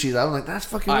loves blue cheese. I'm like, that's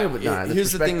fucking All weird, right, but nah, that's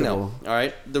here's the thing, though. respectable. All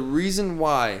right, the reason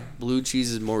why blue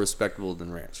cheese is more respectable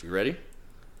than ranch. You ready?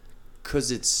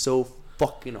 Because it's so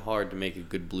fucking hard to make a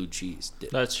good blue cheese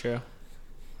dip. That's true.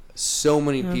 So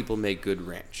many people make good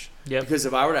ranch. Yep. Because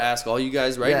if I were to ask all you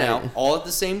guys right Yeah. now, all at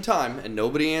the same time, and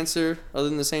nobody answer other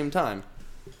than the same time,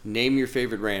 name your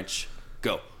favorite ranch.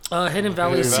 Go. Hidden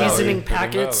Valley Hidden Valley. season Hidden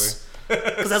packets.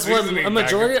 Because that's what Seasoning a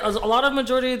lot of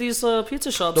majority of these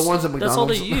pizza shops. The ones at That's all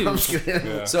McDonald's. they I'm use. just kidding.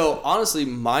 Yeah. So honestly,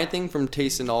 my thing from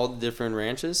tasting all the different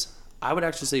ranches, I would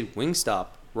actually say Wingstop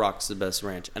rocks the best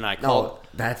ranch, and I called No,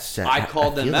 that's I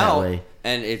called feel them that out, way.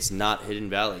 and it's not Hidden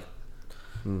Valley.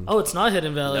 Oh, it's not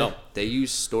Hidden Valley. No, they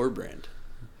use store brand.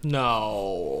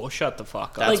 No, shut the fuck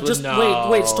up. That's Like what- just No.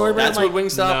 wait, story brand. That's like, what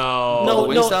Wingstop. No. No,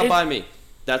 no, Wingstop it- by me.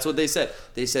 That's what they said.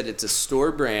 They said it's a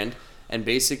store brand, and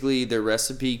basically their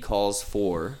recipe calls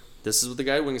for. This is what the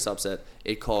guy at Wingstop said.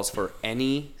 It calls for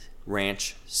any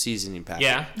ranch seasoning packet.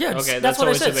 Yeah. Yeah, Okay. that's what I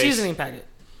always said. the base. Seasoning packet.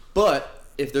 But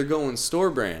if they're going store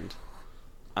brand,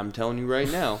 I'm telling you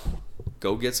right now,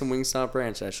 go get some Wingstop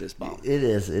ranch. That's just bomb. It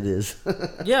is.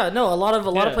 Yeah, no, a lot of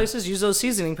Yeah. places use those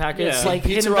seasoning packets, Yeah. like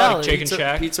Pizza Hidden Rock, Valley. Chicken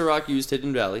Shack. Pizza Rock used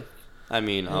Hidden Valley. I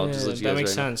mean, I'll just let you that guys makes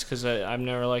right now. sense because I've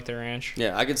never liked the ranch.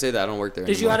 Yeah, I can say that. I don't work there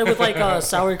Did you anymore. add it with like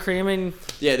sour cream and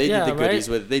Yeah, they Yeah, did the goodies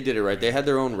right? with it. They did it right. They had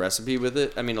their own recipe with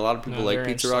it. I mean, a lot of people No, like their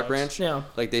Pizza ranch Rock sucks. ranch. Yeah.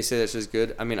 Like they say that's just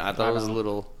good. I mean, I thought I it was a know.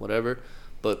 little whatever,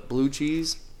 but blue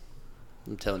cheese.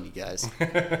 I'm telling you guys. You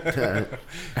heard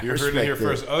it here Respect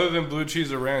first. Other than blue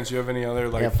cheese or ranch, you have any other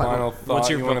like Yeah, final final- thought What's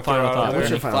your you want to final throw thought? out What's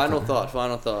there? your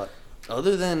Final thought.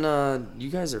 Other than you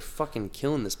guys are fucking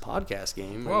killing this podcast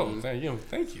game. I Whoa, mean, thank you.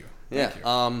 Thank you. yeah.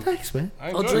 Thanks, man.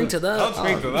 I I'll enjoyed drink it. to that. I'll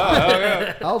drink to that. Oh,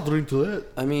 yeah. I'll drink to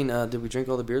it. I mean, did we drink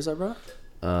all the beers I brought?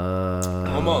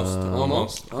 Almost.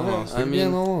 Okay. Almost. I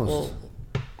mean, almost.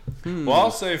 Well,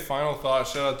 I'll say final thought.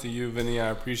 Shout out to you, Vinny. I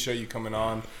appreciate you coming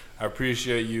on. I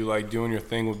appreciate you like doing your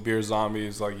thing with Beer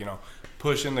Zombies, like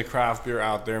pushing the craft beer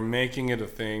out there, making it a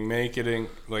thing,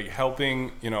 like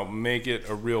helping make it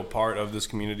a real part of this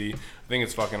community. I think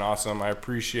it's fucking awesome. I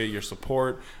appreciate your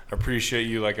support. I appreciate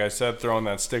you, like I said, throwing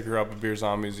that sticker up of Beer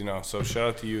Zombies. So shout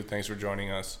out to you. Thanks for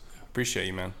joining us. Appreciate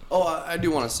you, man. Oh, I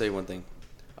do want to say one thing.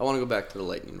 I want to go back to the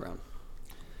lightning round.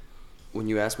 When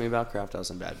you asked me about Craft House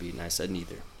and Bad Beat, and I said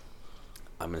neither,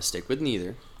 I'm going to stick with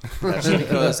neither. That's just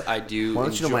because I do. Why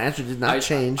don't you know my answer did not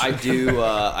change? I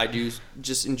do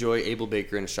just enjoy Abel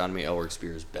Baker and Astronomy Elworks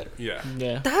beers better. Yeah.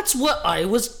 Yeah. That's what I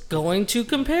was going to Yeah,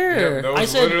 compare. that was I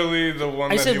said literally the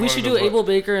one. I that said he we wanted should to do put. Abel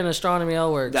Baker and Astronomy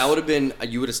Elworks. That would have been.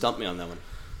 You would have stumped me on that one.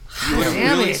 You would have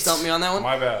Damn really it. stumped me on that one.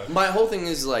 My bad. My whole thing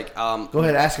is like, Go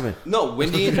ahead, ask him it. no,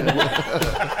 Wendy and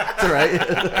That's all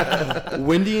right.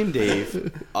 Wendy and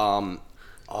Dave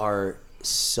are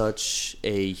such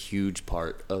a huge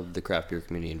part of the craft beer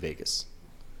community in Vegas.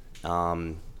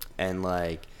 And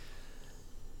like,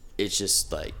 it's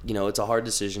just like, it's a hard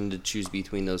decision to choose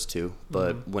between those two.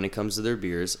 But when it comes to their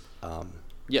beers,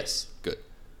 Yes, good.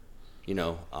 You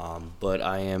know, but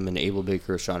I am an Able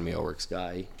Baker Astronomy Works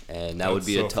guy, and that would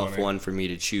be so a tough funny. one for me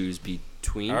to choose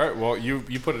between. All right, well, you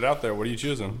put it out there. What are you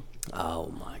choosing? Oh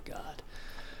my god.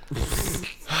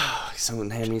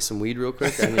 Someone hand me some weed real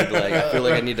quick. I feel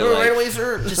like I need to Right like. away,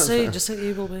 sir. Just say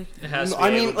Able Baker. It has to be I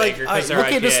mean, Able like, Baker 'cause they're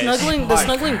Okay, the IPAs.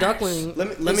 snuggling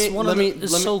duckling.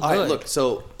 Is so all right, good. look,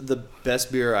 so the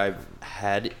best beer I've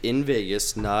had in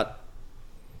Vegas, not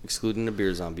excluding the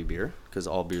Beer Zombie beer, because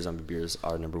all Beer Zombie beers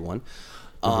are number one.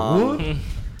 No,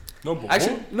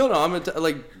 Actually,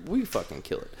 no, we fucking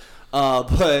kill it.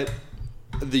 But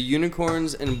the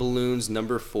Unicorns and Balloons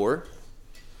number 4,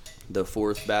 the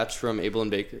 4th batch from Able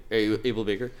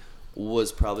Baker,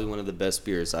 was probably one of the best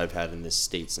beers I've had in this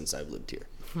state since I've lived here.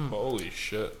 holy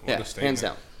shit! What Yeah, a statement. hands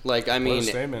down. Like, I mean,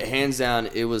 statement. hands down,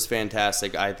 it was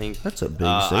fantastic. I think That's a big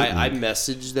I statement.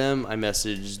 messaged them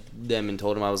and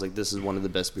told them, I was like, this is one of the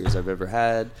best beers I've ever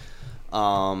had.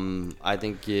 I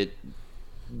think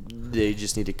they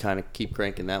just need to kind of keep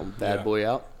cranking that bad boy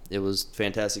out. It was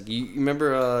fantastic. You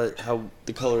remember how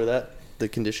the color of that, the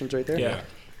conditions right there? Yeah.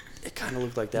 It kind of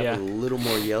looked like that, Yeah. but a little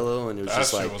more yellow, and it was That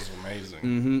just shit like, was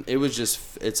amazing.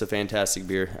 it's a fantastic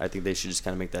beer. I think they should just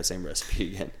kind of make that same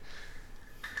recipe again.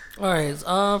 All right.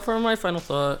 For my final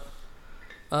thought,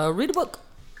 read a book.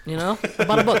 You know,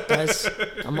 about a book, guys.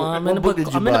 I'm in a book book. did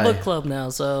you I'm in a buy? book club now,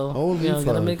 so Holy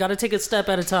fuck. gotta take it step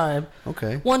at a time.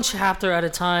 Okay. One chapter at a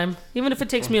time. Even if it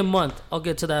takes me a month, I'll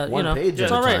get to that. One page it's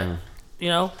at a all right. time. You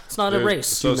know, it's not a Dude, race.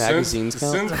 So magazines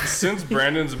count? since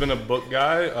Brandon's been a book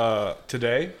guy,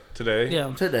 today,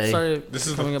 Yeah. Today. Started this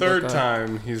is becoming the a third book guy.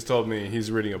 time he's told me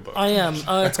he's reading a book. I am.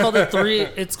 It's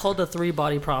called the 3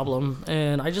 Body Problem,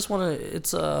 and I just want to.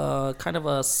 It's a kind of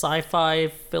a sci-fi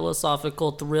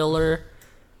philosophical thriller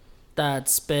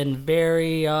that's been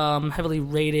very heavily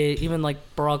rated. Even like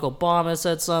Barack Obama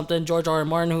said something. George R. R.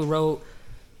 Martin, who wrote,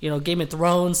 Game of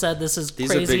Thrones, said this is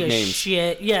These are crazy big as names.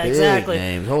 shit. Yeah, Big exactly.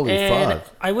 names. Holy and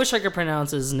fuck. I wish I could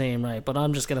pronounce his name right, but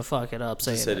I'm just gonna fuck it up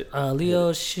saying said it. it.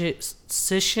 Leo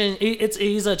Cixin.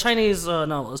 He's a Chinese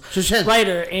novelist Cixin.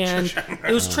 writer, and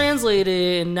it was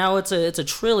translated, and now it's a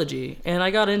trilogy. And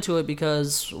I got into it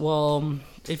because, well,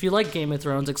 if you like Game of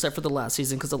Thrones, except for the last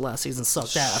season, because the last season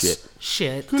sucked ass.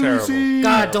 Shit. Terrible.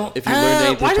 God, don't. If you learned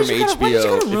anything why from did you gotta- why did you HBO,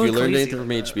 gotta if you ruin learned Khaleesi anything from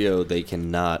like that? HBO, they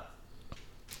cannot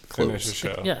Finish the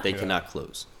close. show. Yeah. They cannot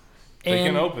close. They can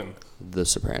And open. The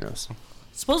Sopranos.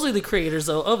 supposedly the creators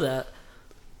though of that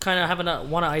kind of have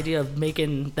one idea of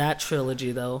making that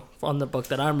trilogy though on the book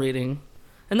that I'm reading,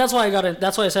 and that's why I got it.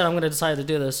 That's why I said I'm going to decide to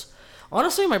do this.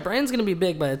 Honestly, my brain's going to be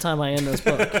big by the time I end this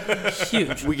book.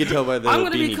 Huge. We can tell by the I'm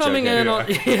going to be beanie coming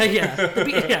jacket. in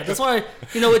on yeah. That's why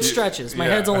it stretches. My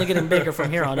Yeah. head's only getting bigger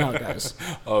from here on out, guys.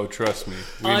 Oh, trust me,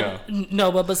 we know. No,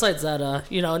 but besides that,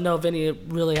 no, Vinny,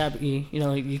 really happy.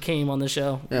 You came on the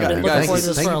show. Yeah, I've been thank looking you. forward to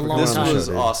this Thank for you a for long coming This on the time. was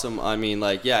show, dude. awesome. I mean,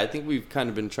 like, yeah, I think we've kind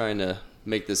of been trying to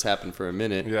make this happen for a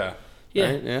minute. Yeah.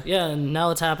 Yeah, Right? Yeah. and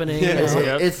now it's happening. Yeah. you know.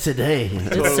 Yep. It's today.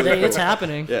 It's today. It's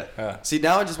happening. Yeah. See,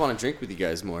 now I just want to drink with you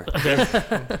guys more.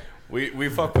 We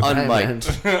fuck with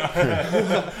Unmiked.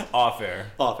 off air.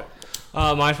 Off it.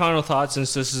 My final thought,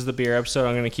 since this is the beer episode,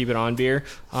 I'm going to keep it on beer.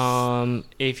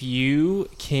 If you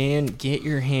can get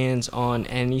your hands on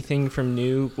anything from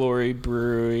New Glory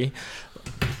Brewery,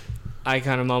 I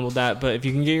kind of mumbled that, but if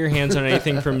you can get your hands on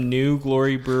anything from New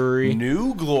Glory Brewery,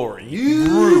 New glory.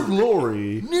 New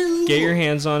glory. get your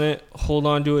hands on it, hold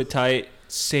on to it tight,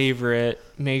 savor it,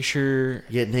 make sure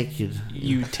Get naked.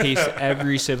 you taste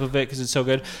every sip of it because it's so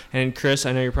good. And Chris,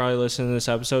 I know you're probably listening to this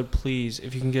episode. Please,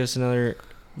 if you can get us another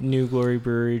New Glory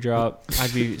Brewery drop,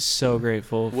 I'd be so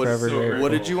grateful. Forever grateful.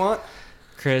 What did you want?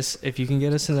 Chris, if you can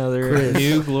get us another Chris.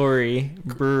 New Glory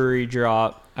Brewery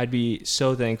drop, I'd be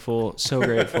so thankful, so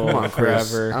grateful Come on,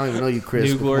 Chris. forever. I don't even know you, Chris.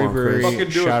 New but Glory come on, Chris. Brewery, Fucking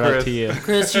do it, shout out Chris. to you.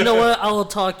 Chris, you know what? I will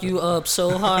talk you up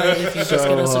so high if you just get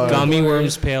us a high. New Gummy Glory.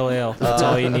 Worms Pale Ale. That's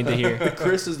all you need to hear.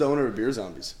 Chris is the owner of Beer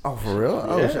Zombies. Oh, for real?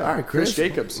 Oh, Yeah. shit. All right, Chris. Chris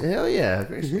Jacobs. Hell yeah.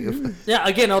 Chris Jacobs. Yeah,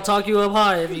 again, I'll talk you up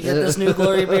high if you get this New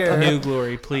Glory beer. New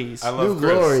Glory, please. I love New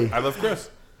Chris. glory. I love Chris.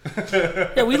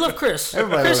 Yeah, we love Chris.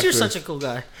 Everybody Chris, loves you're Chris. such a cool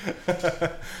guy.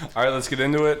 All right, let's get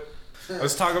into it.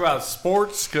 Let's talk about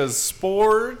sports, because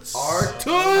sports Are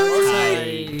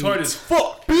Hey. tight as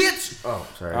fuck. bitch. Oh,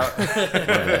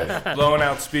 sorry. Blowing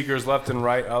out speakers left and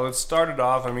right. Let's start it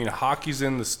off. I mean, hockey's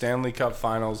in the Stanley Cup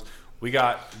Finals. We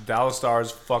got Dallas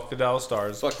Stars. Fuck the Dallas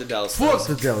Stars. Fuck the Dallas Fuck Stars.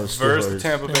 the Dallas Versus the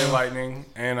Stars. Tampa Bay Lightning.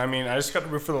 And I mean, I just got to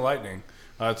root for the Lightning.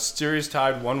 It's series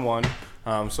tied 1-1.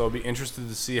 So I'll be interested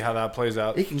to see how that plays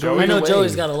out. It can go I know either way.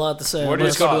 Joey's got a lot to say. What on do you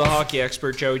this. Let's go to the thoughts? hockey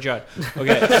expert, Joey Judd.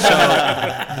 Okay,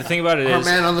 so the thing about it Our is,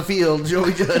 man on the field,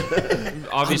 Joey Judd.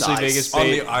 obviously On the ice. Vegas On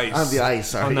Bay the ice. on the ice,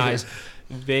 sorry. on the ice.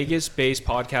 Vegas-based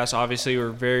podcast, obviously, we're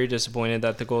very disappointed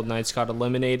that the Golden Knights got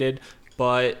eliminated.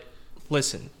 But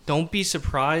listen, don't be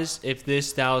surprised if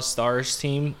this Dallas Stars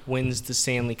team wins the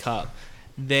Stanley Cup.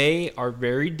 They are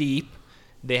very deep.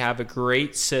 They have a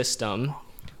great system.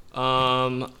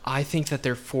 I think that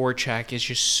their forecheck is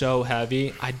just so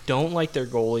heavy. I don't like their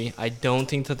goalie. I don't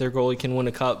think that their goalie can win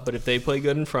a cup, but if they play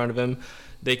good in front of him,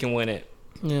 they can win it.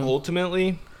 Yeah.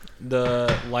 Ultimately,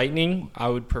 the Lightning, I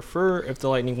would prefer if the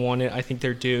Lightning won it. I think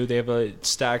they're due. They have a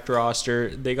stacked roster.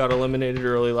 They got eliminated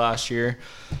early last year.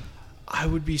 I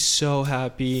would be so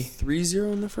happy.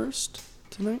 3-0 in the first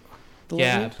tonight?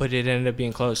 Yeah, but it ended up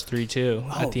being close, 3-2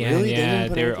 at the really? end. They Yeah, didn't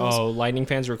put it close? Lightning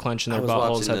fans were clenching I their was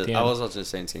buttholes watching at the end. I was watching the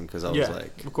Saints game because I was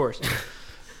like, of course.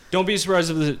 Don't be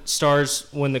surprised if the Stars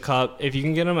win the cup. If you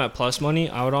can get them at plus money,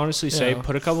 I would honestly say Yeah.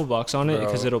 put a couple bucks on it Bro.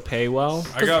 because it'll pay well.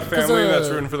 I got 'Cause, family that's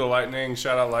rooting for the Lightning.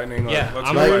 Shout out Lightning. Yeah, Let's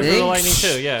I'm go. rooting for the Lightning. Lightning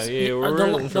too. Yeah, we're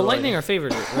rooting for The Lightning are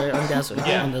favored, right? I'm guessing.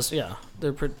 Yeah. On this, yeah.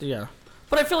 They're pretty, yeah.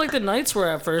 But I feel like the Knights were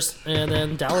at first, and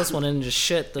then Dallas went in and just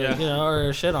shit,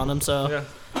 or shit on them. So Yeah.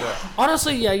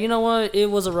 honestly, yeah, you know what? It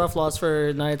was a rough loss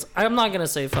for Knights. I'm not gonna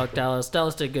say fuck Dallas.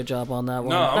 Dallas did a good job on that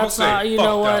one. No, I'm That's gonna say not. You fuck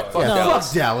know what? Dallas. Yeah, No.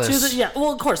 fuck Dallas. Yeah,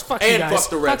 well, of course, fuck you and guys. fuck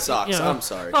the Red you Sox. know. I'm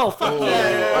sorry. Oh fuck yeah!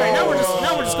 All right, now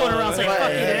we're just going around saying fuck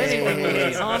you to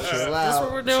anything. Huh? Chill That's out.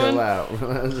 what we're doing. Chill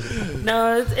out.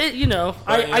 No, you know,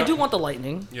 But, I do want the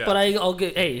Lightning, Yeah. but I'll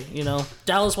get. Hey, you know,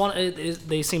 Dallas want.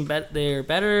 They seem they're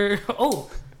better.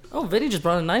 Oh, Vinny just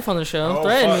brought a knife on the show. Oh,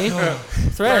 Threatened fuck. me.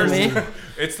 Threatened me.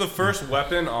 It's the first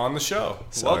weapon on the show.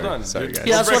 Sorry. Well done. Sorry, Dude. guys.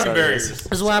 Yeah, that's We're breaking what- barriers.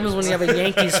 This is what happens when you have a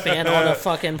Yankees fan on a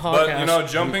fucking podcast. But, you know,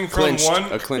 jumping from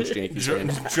A clinched Yankees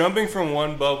fan. Jumping from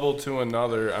one bubble to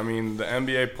another, I mean, the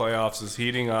NBA playoffs is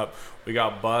heating up. We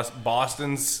got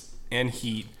Boston's and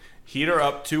Heat. Heat are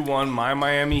up 2-1. My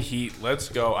Miami Heat. Let's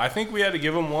go. I think we had to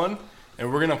give them one,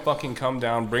 and we're going to fucking come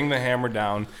down, bring the hammer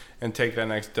down, and take that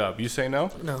next dub. You say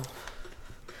no? No.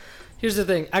 Here's the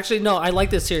thing. Actually, no, I like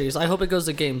this series. I hope it goes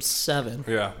to Game 7.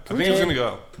 Yeah. I think it's going to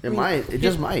go. It might. It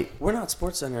just might. We're not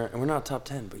Sports Center and we're not top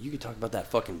 10, but you could talk about that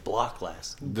fucking block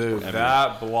last. Dude,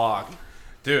 that block.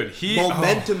 Dude,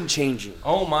 Momentum changing.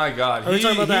 Oh, my God. Are we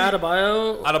talking about that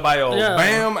Adebayo? Adebayo. Yeah.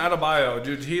 Bam, Adebayo.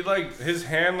 Dude, he, his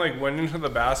hand, went into the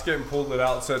basket and pulled it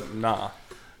out and said, nah.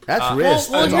 That's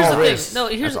wrist. Well, That's here's all the wrist. thing. No,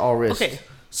 here's That's all wrist. Okay,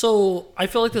 so I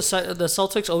feel like the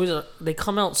Celtics always they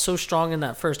come out so strong in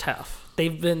that first half.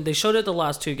 They showed it the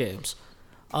last two games,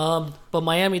 but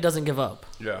Miami doesn't give up.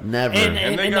 Yeah. Never. And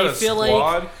they and got they a feel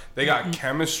squad. They got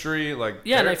chemistry.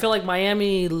 Yeah, and I feel like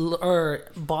Miami or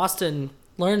Boston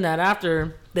learned that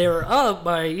after they were up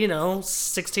by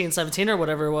 16-17 or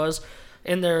whatever it was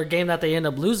in their game that they end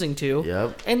up losing to.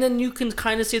 Yep. And then you can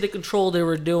kind of see the control they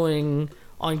were doing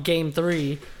on Game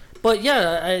 3. But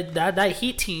yeah, that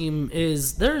Heat team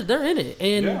is they're in it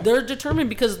and they're determined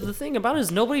because the thing about it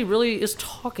is nobody really is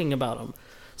talking about them.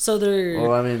 So they're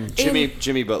Well, I mean,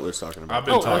 Jimmy Butler's talking about I've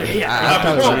been talking. yeah. I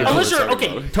thought Well, Jimmy unless was you're talking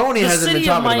okay. about it. Tony the hasn't been city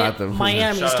talking of about them.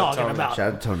 Miami's Shout out talking Tony. about.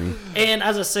 Shout out Tony. And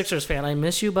as a Sixers fan, I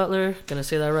miss you, Butler. Gonna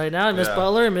say that right now. I miss Yeah.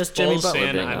 Butler. I miss Jimmy Full Butler.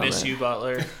 sin, being I on miss there. you,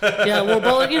 Butler. Yeah, well,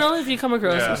 Butler, if you come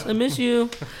across Yeah. this, I miss you.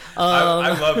 I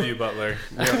love you, Butler.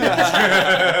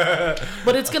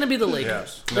 But it's gonna be the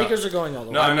Lakers. Yeah. No. Lakers are going all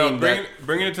the way. No, no, mean,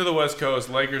 bringing it to the West Coast.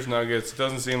 Lakers, Nuggets. It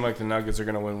doesn't seem like the Nuggets are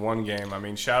going to win one game. I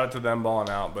mean, shout out to them balling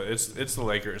out, but it's the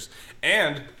Lakers.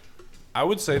 And I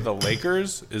would say the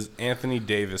Lakers is Anthony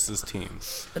Davis's team.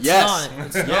 It's Yes. not.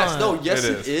 It's Yes. not. No. Yes,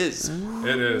 It it is.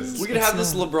 It is. We could have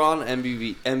this LeBron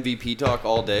MVP talk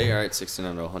all day. All right,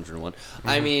 69 to 101.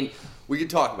 I mean, we could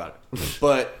talk about it.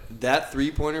 But that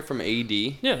 3-pointer from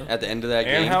AD at the end of that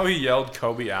And game. how he yelled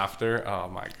Kobe after. Oh,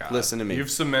 my God. Listen to me.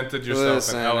 You've cemented yourself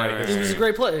Listen, in LA alright. It was a history.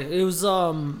 great play. It was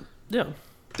yeah.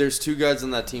 There's two guys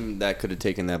on that team that could have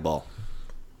taken that ball.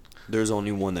 There's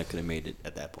only one that could have made it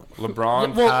at that point. LeBron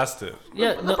Yeah, well- passed it.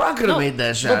 Yeah, LeBron could have made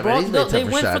that shot, man. He's made they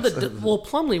tougher went shots. for the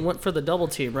Plumlee went for the double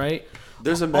team, right?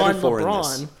 There's a On metaphor in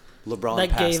LeBron, this. LeBron that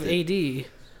passed gave it. AD.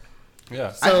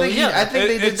 Yeah. So, I think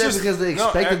they did It's that just- because they no,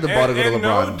 expected the ball to go to and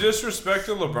LeBron. no disrespect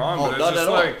to LeBron, Oh, but not it's at just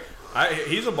all. like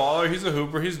he's a baller, he's a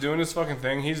hooper, he's doing his fucking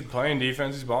thing, he's playing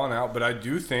defense, he's balling out. But I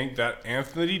do think that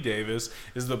Anthony Davis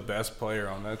is the best player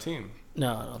on that team.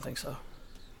 No, I don't think so.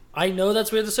 I know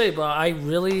that's weird to say, but I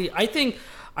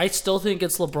still think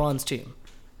it's LeBron's team.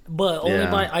 But only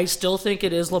Yeah. I still think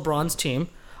it is LeBron's team.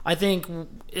 I think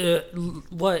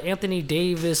what Anthony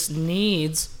Davis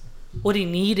needs, what he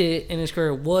needed in his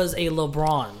career was a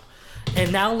LeBron.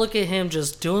 And now look at him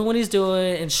just doing what he's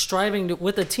doing and striving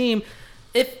with the team.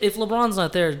 if LeBron's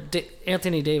not there,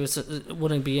 Anthony Davis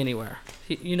wouldn't be anywhere.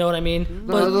 You know what I mean?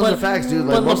 No, those are facts, dude.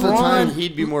 Like, most of the time,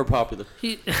 he'd be more popular.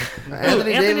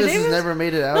 Anthony Davis has never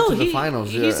made it out to the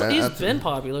finals. He's been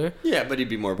popular. Yeah, but he'd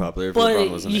be more popular if But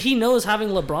LeBron wasn't. he knows having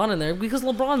LeBron in there because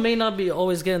LeBron may not be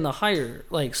always getting the higher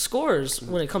scores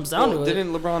when it comes down to it.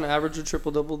 Didn't LeBron average a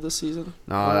triple-double this season?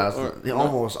 No,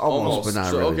 that's almost, but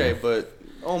not really. Okay, but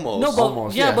almost. No, but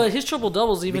Almost, yeah, yeah. but his triple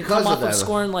doubles even Because come of off of that.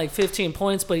 scoring like 15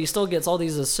 points, but he still gets all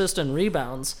these assists and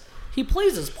rebounds. He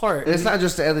plays his part. It's not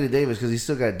just Anthony Davis because he's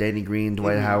still got Danny Green,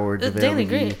 Dwight Howard, JaVale Danny McGee.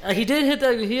 Green. He did hit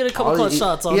that. He hit a couple clutch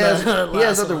shots on he has, that. he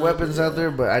has last other one. weapons out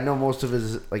there, but I know most of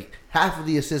his half of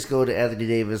the assists go to Anthony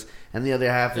Davis, and the other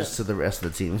half is to the rest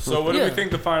of the team. So what do Yeah. we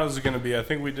think the finals are going to be? I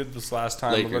think we did this last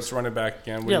time, but Lakers. let's run it back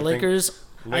again. What Yeah, do you think? Lakers.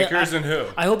 Lakers and who?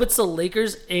 I hope it's the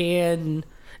Lakers and.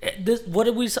 What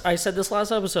did we? I said this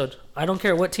last episode. I don't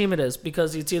care what team it is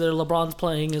because it's either LeBron's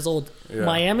playing his old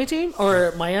Miami team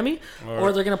or Miami,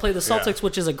 or they're going to play the Celtics,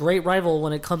 which is a great rival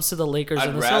when it comes to the Lakers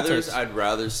and the Celtics. I'd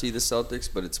rather see the Celtics,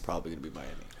 but it's probably gonna be Miami.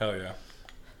 Hell yeah.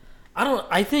 I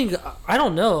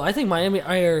don't know. I think Miami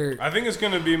are I think it's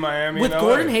going to be Miami with and LA.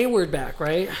 Gordon Hayward back,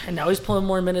 right? And now he's playing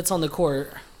more minutes on the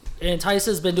court. And Tice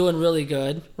has been doing really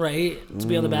good, right? To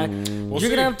be on the back. You're see.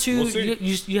 gonna have two. We'll see.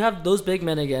 You have those big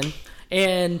men again,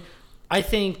 and I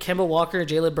think Kemba Walker,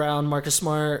 Jaylen Brown, Marcus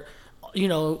Smart,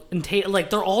 and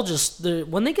they're all just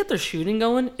when they get their shooting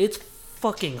going, it's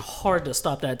fucking hard to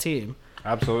stop that team.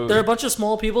 Absolutely. They're a bunch of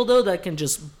small people though that can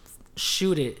just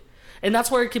shoot it. And that's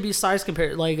where it could be size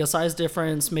compared, like a size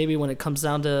difference, maybe when it comes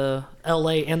down to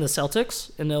LA and the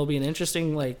Celtics, and it'll be an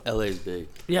interesting LA's big.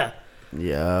 yeah.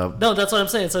 Yeah. No, that's what I'm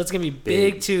saying. So it's gonna be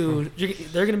big too.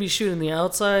 They're gonna be shooting the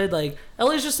outside. Like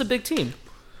LA's just a big team.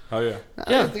 Oh yeah.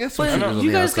 Yeah, I think that's some but shooters on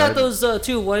you the guys got outside. those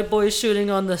two white boys shooting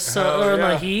on the Hell or on yeah.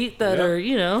 the Heat that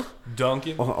Yeah. are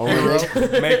Dunking,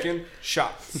 Oladipo. making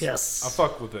shots. I yes.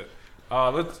 fuck with it.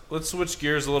 Let's switch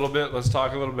gears a little bit. Let's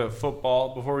talk a little bit of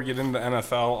football before we get into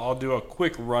NFL. I'll do a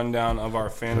quick rundown of our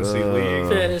fantasy league.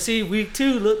 Fantasy week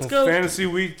 2. Let's go. Fantasy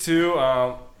week 2.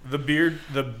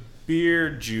 The beer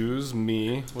Jews,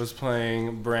 me, was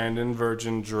playing Brandon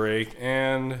Virgin Drake,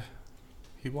 and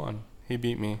he won. He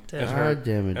beat me. Damn. It hurt. God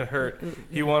damn it. It hurt.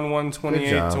 He won 128 Good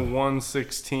job. to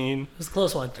 116. It was a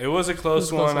close one. It was a close It was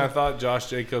a close one. I one. thought Josh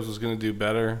Jacobs was going to do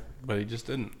better, but he just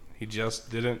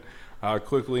didn't.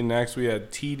 Quickly next, we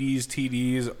had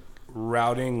TDs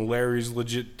routing Larry's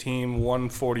legit team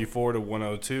 144 to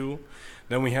 102.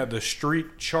 Then we had the Street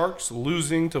Sharks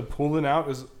losing to pulling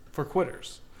out for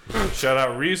quitters. Shout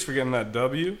out Reese for getting that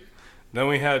W. Then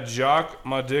we had Jock,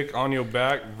 my dick on your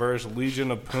back versus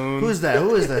Legion of Poon. Who is that?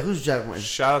 Who's Jack?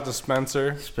 Shout out to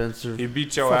Spencer. Spencer. He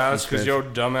beat your Fuck you, ass because Spencer. your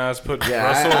dumbass put Yeah,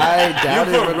 Russell. I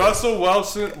doubted you put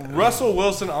it. Russell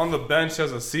Wilson on the bench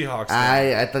as a Seahawks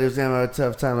fan. I thought he was gonna have a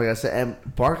tough time, like I said.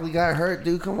 And Barkley got hurt,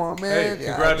 dude. Come on, man. Hey,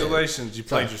 God, congratulations, you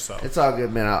It's all- played yourself. It's all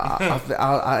good, man.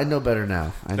 I know better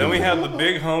now. Then we had the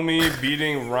big homie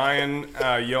beating Ryan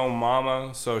Yo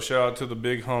Mama. So shout out to the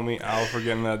big homie Al for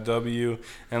getting that W.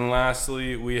 And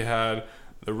lastly, we had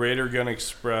the Raider Gun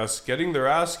Express getting their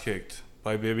ass kicked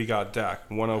by Baby Got Dak,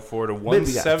 104 to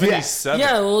 177.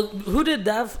 Yeah, well, who did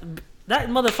that? That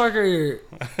motherfucker.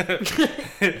 That's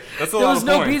a There lot was of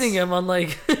no points. beating him on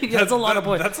that's a lot of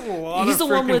points. That's a lot He's of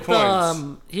the one freaking with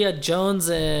points. he had Jones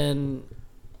and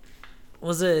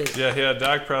was it Yeah, he had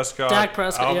Dak Prescott. Dak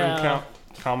Prescott, Alvin yeah.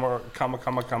 comma,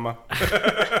 Come on.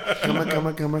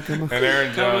 and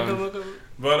Aaron Jones.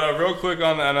 But real quick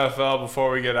on the NFL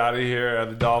before we get out of here,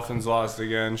 the Dolphins lost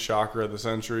again. Shocker of the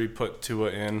century. Put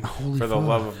Tua in for the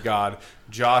love of God.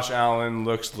 Josh Allen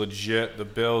looks legit. The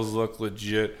Bills look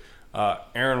legit.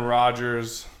 Aaron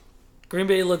Rodgers, Green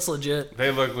Bay looks legit.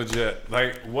 they look legit.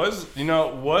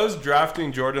 Was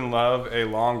drafting Jordan Love a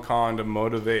long con to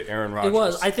motivate Aaron Rodgers? It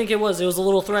was. I think it was. It was a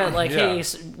little threat. Like, Yeah. hey,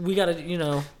 we got to,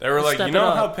 They were like, step you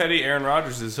know it how up. petty Aaron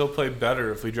Rodgers is? He'll play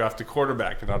better if we draft a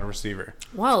quarterback and not a receiver.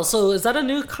 Wow. So is that a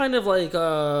new kind of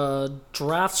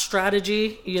draft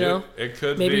strategy? You know, It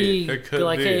could maybe be. It could be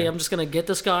like, be. hey, I'm just gonna get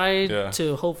this guy Yeah.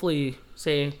 to hopefully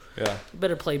say, Yeah. you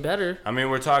better play better. I mean,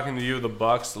 we're talking to you, the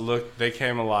Bucks. Look, they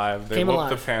came alive. They Came whooped alive.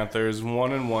 the Panthers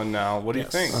 1-1 now. What do you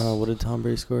Yes. think? What did Tom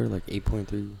Brady score? Like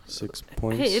 8.36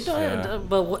 points. Hey,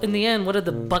 but in the end, what did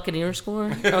the Buccaneers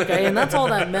score? Okay, and that's all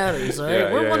that matters. All right,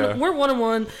 Yeah, we're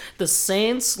 1-1. The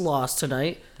Saints lost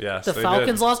tonight. Yes, The they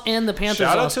Falcons did. lost, and the Panthers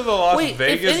Shout out lost. to the Las Wait, if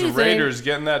Vegas anything- Raiders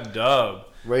getting that dub.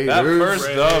 Raiders. That first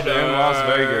dub in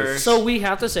Las Vegas. So we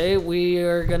have to say we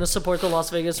are going to support the Las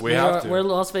Vegas. We have to. We're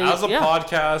Las Vegas. As a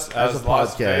podcast, as a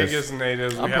Las podcast. Vegas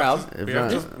natives, I'm we proud. have to, If we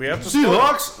have not- to, we have to support.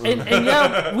 Seahawks. And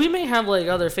yeah, we may have like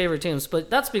other favorite teams, but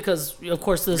that's because, of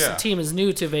course, this Yeah. team is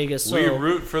new to Vegas. So We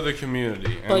root for the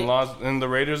community, and But- and the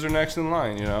Raiders are next in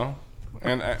line, you know.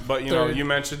 And but you know, Third. you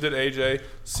mentioned it, AJ.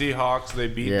 Seahawks, they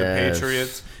beat Yes. the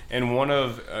Patriots, and one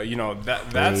of you know that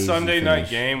Crazy Sunday night finish.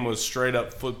 game was straight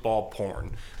up football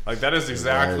porn. Like that is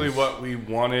exactly was. what we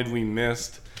wanted. We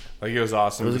missed. Like it was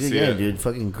awesome It was to a see good game, it. dude.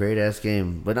 Fucking great ass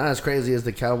game, but not as crazy as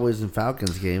the Cowboys and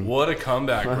Falcons game. What a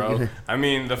comeback, bro! I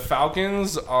mean, the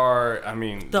Falcons are. I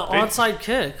mean, the they- onside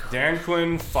kick. Dan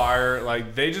Quinn fire.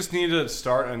 Like they just need to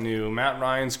start anew. Matt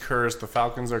Ryan's cursed. The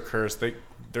Falcons are cursed.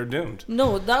 They're doomed.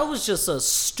 No, that was just a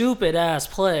stupid ass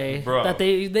play Bro. that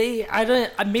they I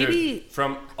don't maybe Dude,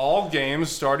 from all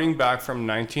games starting back from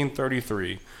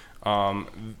 1933,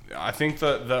 I think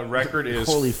the record is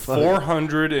Holy fuck.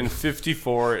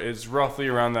 454. It's roughly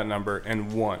around that number,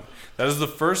 and one. That is the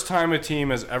first time a team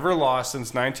has ever lost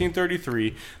since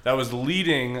 1933 that was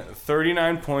leading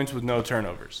 39 points with no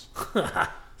turnovers.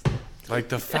 Like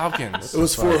the Falcons. It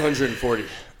was 440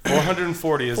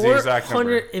 440 is the exact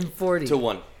number. 440. to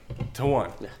 1. To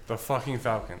 1. The fucking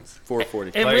Falcons.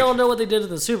 440. And Like- we all know what they did in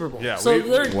the Super Bowl. Yeah, so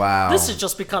we- Wow. this is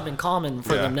just becoming common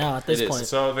for Yeah, them now at this it is. point.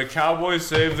 So the Cowboys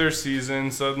saved their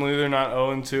season. Suddenly they're not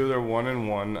 0-2, they're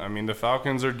 1-1. I mean, the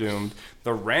Falcons are doomed.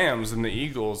 The Rams and the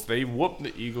Eagles, they whooped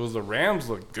the Eagles. The Rams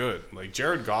look good. Like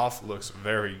Jared Goff looks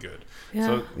very good. Yeah.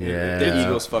 So Yeah. The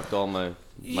Eagles fucked all my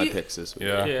You- picks this week.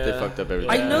 Yeah. Yeah. They fucked up everything.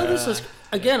 I know this is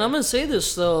again. I'm gonna say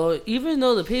this though. Even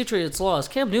though the Patriots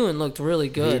lost, Cam Newton looked really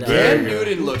good. Cam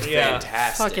Newton looked Yeah.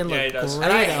 fantastic. Fucking Yeah, he looked does. great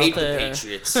and I out hate the there.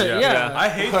 Patriots. Yeah. I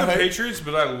hate the Patriots,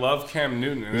 but I love Cam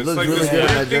Newton. And it's looks like really this good in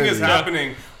weird that thing is jersey.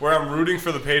 happening where I'm rooting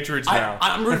for the Patriots now.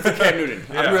 I'm rooting for Cam Newton.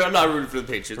 Yeah. I'm not rooting for the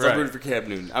Patriots. Right. I'm rooting for Cam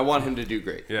Newton. I want him to do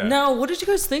great. yeah. Now, what did you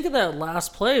guys think of that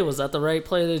last play? Was that the right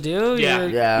play to do? Yeah.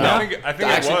 You're- Yeah. I think I it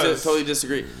actually was. totally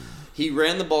disagree. He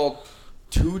ran the ball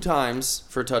 2 times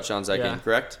for touchdowns that Yeah. game,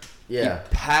 correct? Yeah.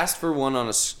 He passed for 1 on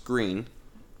a screen.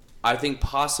 I think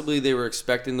possibly they were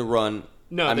expecting the run.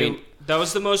 No, I mean, that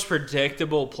was the most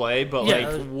predictable play, but Yeah.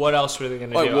 like, what else were they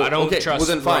gonna oh, do? well, I don't okay, trust. well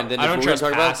then fine. Then I if don't we're gonna trust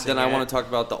talk about, passing then I it. want to talk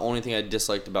about the only thing I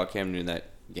disliked about Cam Newton that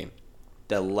game.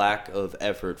 The lack of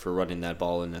effort for running that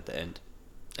ball in at the end.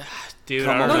 Dude,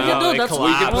 Come I on. don't No, know. yeah, no, It that's- We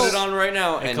can put collapsed. it on right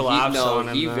now, It and collapsed he on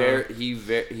him, though.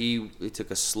 he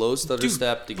took a slow stutter Dude,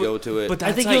 step to go to it. but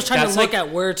I think he That's was trying to that's look like-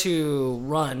 at where to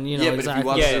run. You know yeah, but exactly. if you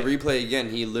watch Yeah. the replay again,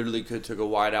 he literally took a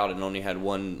wide out and only had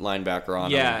one linebacker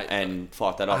on Yeah. him and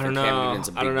fought that off. I don't and Cam know. Newton's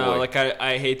a big I don't know. boy. Like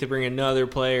I hate to bring another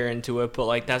player into it, but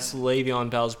like that's Le'Veon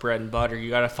Bell's bread and butter. You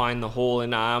got to find the hole,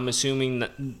 and I'm assuming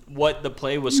that what the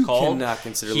play was you called. cannot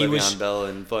consider he Le'Veon was- Bell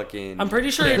and fucking. I'm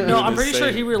pretty sure. Cam No, Newton I'm the pretty sure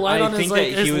same. he relied I on his think like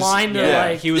that he his was- line to yeah,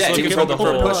 like. he was Yeah, he looking was for the hoping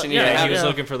for a hole. pushing, Yeah, he was yeah.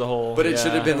 looking for the hole. But it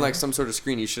should have Yeah. been like some sort of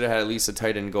screen. You should have had at least a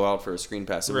tight end go out for a screen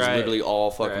pass. It was Right. literally all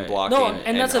fucking Right. blocking. No,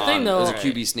 and that's the thing, on- though. It was a Right.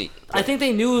 QB sneak. I think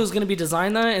they knew it was going to be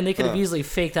designed that, and they could have easily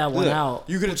faked that one out.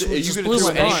 You could have which just you blew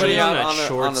could my have threw mind. anybody on out that on a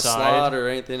short side. slot or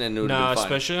anything, and it would No, have been fine.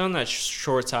 especially on that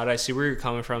short side. I see where you're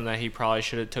coming from. That he probably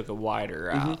should have took a wider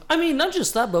out. I mean, not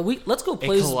just that, but let's go It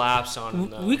plays. collapsed on him.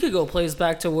 Though. We could go plays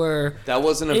back to where That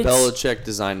wasn't a It's- Belichick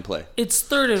design play. it's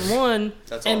 3rd and 1,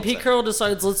 That's all and I'm Pete saying. Carroll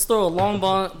decides let's throw a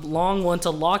long one to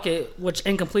Lockett, which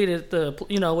incompleted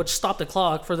which stopped the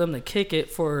clock for them to kick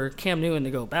it for Cam Newton to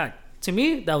go back. To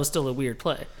me, that was still a weird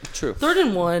play. True. 3rd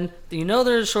and 1,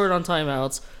 they're short on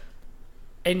timeouts,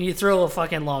 and you throw a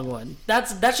fucking long one.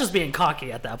 That's just being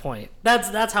cocky at that point.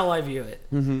 That's how I view it.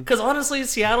 Because honestly,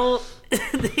 Seattle,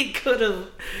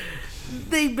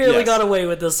 they barely Yes. got away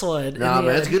with this one. Nah, in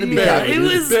the man, it's end. gonna be Yeah, cocky. it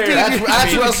was. Barely. dude,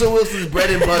 That's Russell Wilson's bread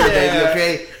and butter, baby. Yeah.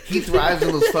 Okay, he thrives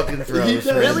on those fucking throws. He does,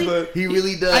 man. Really? He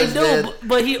really does. I know, man.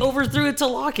 but he overthrew it to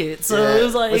Lockett, so Yeah, it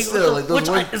was like, but still, like, those which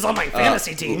weren't- is on my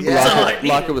fantasy team. yeah. So, I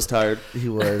mean, Lockett was tired. He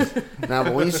was. Nah,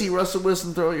 but when you see Russell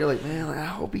Wilson throw, you're like, man, I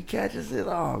hope he catches it.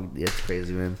 Oh, it's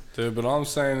crazy, man. Dude, but all I'm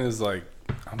saying is like,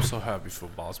 I'm so happy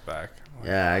football's back. Like,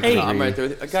 Yeah, I Hey, can I'm agree. right there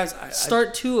with you. Guys,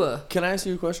 start Tua. Can I ask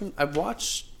you a question? I've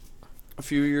watched a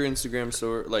few of your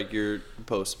Instagram your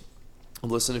posts.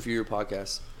 I've listened to a few of your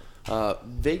podcasts.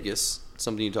 Vegas,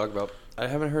 something you talk about. I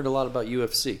haven't heard a lot about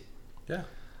UFC. Yeah.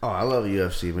 Oh, I love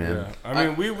UFC, man. Yeah. I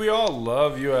mean, we all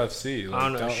love UFC. Like, I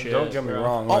don't know shit, don't get me bro.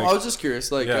 wrong. Oh, Like, I was just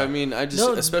curious. Like, Yeah. I mean, I just,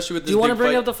 No, especially with this Do you want to big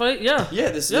bring fight. up the fight? Yeah. Yeah,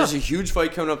 there's a huge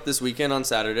fight coming up this weekend on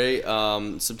Saturday,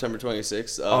 September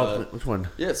 26th. Which one?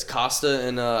 Yeah, it's Costa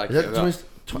and I Is can't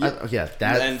that yeah,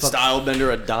 that and fuck-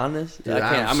 Stylebender Adonis. Dude, I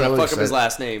can't. I'm I'm gonna so fuck up his excited.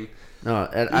 last name. No, know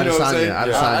what I'm saying?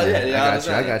 Adesanya.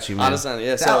 I got you, man. Adesanya,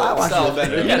 yeah. So I watch Style UFC.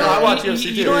 Bender. Yeah, No, I watch you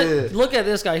UFC too. know what? Look at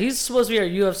this guy. He's supposed to be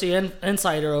our UFC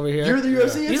insider over here. You're the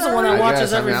UFC. He's the one that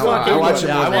watches every fucking. I watch it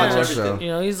Yeah, more I than watch that, everything. so. You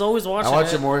know, he's always watching. I watch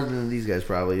it. it more than these guys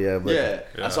probably, yeah. But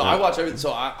Yeah. So I watch everything.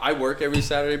 So I work every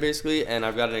Saturday basically, and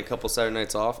I've gotten a couple Saturday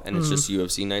nights off, and it's just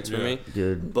UFC nights for me.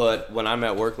 Dude. But when I'm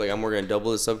at work, like I'm working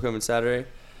double this upcoming Saturday.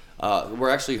 We're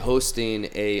actually hosting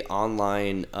a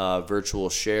online virtual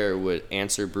share with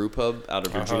Answer Brew Pub out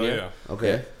of Virginia.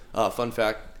 Okay. Fun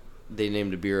fact: they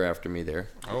named a beer after me there.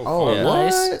 Oh, Yeah. what?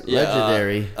 Nice. Yeah,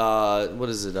 Legendary. What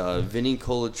is it? Vinny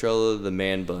Colatrella, the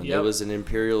Man Bun. Yep. It was an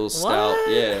imperial stout. What?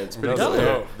 Yeah, it's pretty That's cool.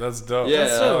 dope. That's dope. Yeah,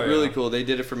 That's so- really cool. They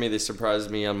did it for me. They surprised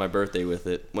me on my birthday with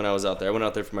it when I was out there. I went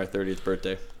out there for my 30th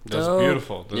birthday. That's Dope.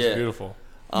 beautiful. That's Yeah. beautiful.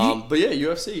 But yeah,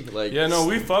 UFC. Like, Yeah, no,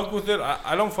 we fuck with it.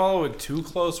 I don't follow it too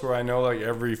close where I know like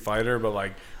every fighter, but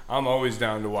like I'm always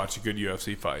down to watch a good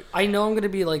UFC fight. I know I'm gonna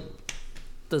be like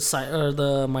the side or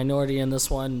the minority in this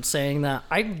one, saying that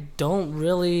I don't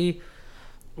really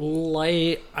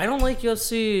like. I don't like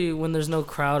UFC when there's no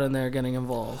crowd in there getting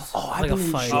involved. Oh, I've like a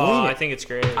been fight. Oh, I think it's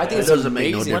great. I think It it's doesn't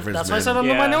make no amazing. difference. That's why I man. said I'm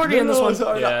the Yeah. minority in this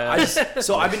one. Yeah. I just,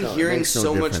 so I've been hearing makes no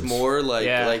so much difference. more, like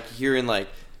Yeah. like hearing like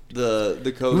the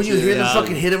coaches. When you hear them Yeah.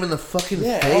 fucking hit him in the fucking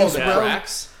yeah, face, the bro.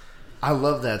 cracks. I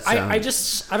love that sound. I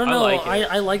just I don't I know. like it.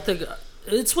 I like the.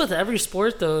 It's with every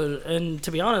sport though, and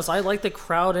to be honest, I like the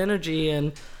crowd energy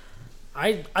and.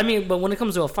 I mean, but when it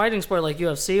comes to a fighting sport like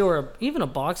UFC or even a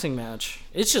boxing match,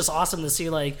 it's just awesome to see.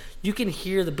 Like you can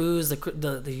hear the boos,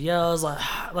 the yells,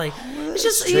 like it's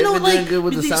just you know Strickland doing like good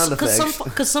with the sound because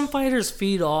effects. some fighters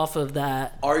feed off of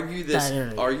that. Argue this. That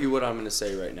energy. Argue what I'm going to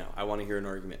say right now. I want to hear an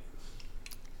argument.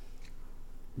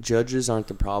 Judges aren't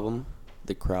the problem.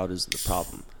 The crowd is the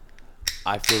problem.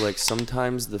 I feel like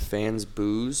sometimes the fans'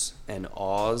 boos and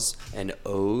ahs and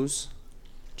ohs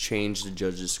change the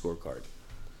judges' scorecard.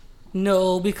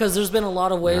 No, because there's been a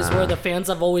lot of ways where the fans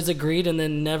have always agreed and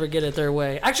then never get it their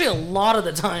way. Actually, a lot of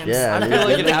the times. Yeah, I feel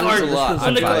like it the happens card, a lot.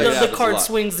 when the, I feel like it the happens a card lot.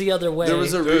 swings the other way. There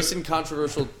was a recent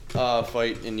controversial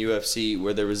fight in UFC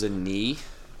where there was a knee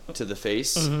to the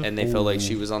face, and they felt like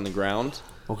she was on the ground,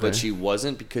 Okay. but she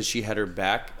wasn't because she had her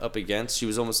back up against. She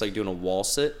was almost like doing a wall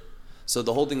sit. So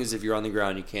the whole thing is, if you're on the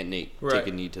ground, you can't take Right.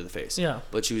 a knee to the face. Yeah.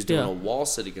 But she was doing Yeah. a wall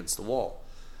sit against the wall.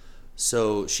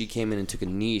 So she came in and took a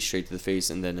knee straight to the face,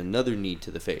 and then another knee to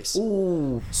the face.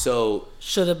 Ooh. So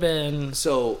Should have been.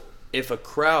 so if a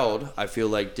crowd, I feel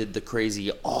like, did the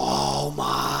crazy, oh my,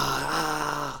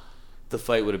 ah, the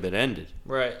fight would have been ended.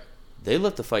 Right. They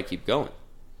let the fight keep going.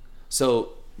 So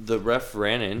the ref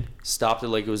ran in, stopped it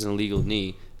like it was an illegal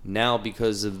knee. Now,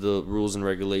 because of the rules and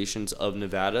regulations of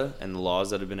Nevada and the laws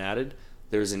that have been added,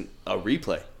 there's a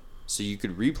replay. So you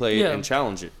could replay it Yeah. and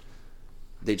challenge it.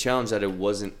 They challenged that it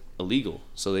wasn't illegal,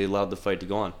 so they allowed the fight to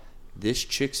go on. This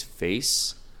chick's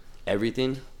face,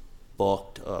 everything,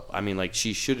 fucked up. I mean, like,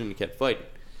 she shouldn't have kept fighting.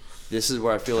 This is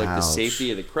where I feel like the Ouch.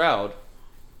 safety of the crowd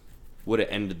would have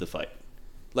ended the fight.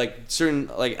 Like, certain,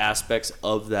 like, aspects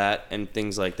of that and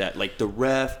things like that. Like, the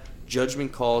ref,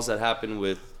 judgment calls that happen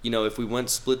with, you know, if we went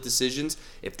split decisions,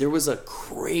 if there was a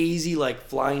crazy, like,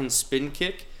 flying spin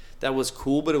kick that was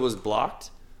cool but it was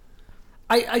blocked,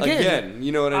 I get it. again,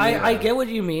 you know what I mean? I get what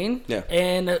you mean. Yeah.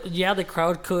 And yeah, the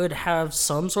crowd could have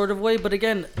some sort of way, but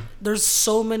again, there's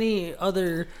so many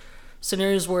other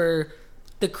scenarios where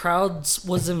the crowds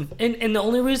wasn't. And the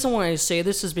only reason why I say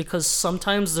this is because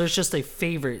sometimes there's just a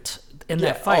favorite in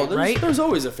that fight, right? There's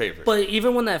always a favorite. But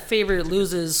even when that favorite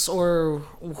loses or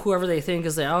whoever they think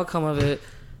is the outcome of it,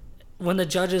 when the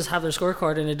judges have their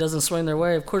scorecard and it doesn't swing their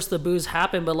way, of course the boos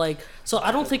happen. But like, so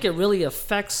I don't think it really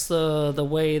affects the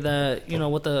way that, you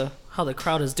know, how the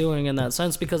crowd is doing in that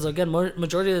sense, because again,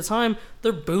 majority of the time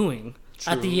they're booing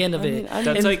at the end of it. That's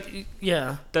And, like-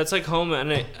 yeah, That's like home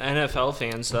NFL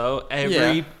fans though.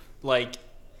 Every like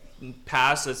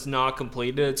pass that's not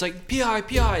completed, it's like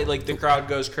PI. Like the crowd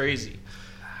goes crazy.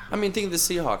 I mean, think of the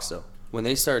Seahawks, though. When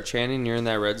they start chanting, you're in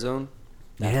that red zone,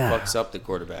 that Yeah. fucks up the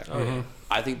quarterback.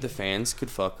 I think the fans could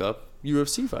fuck up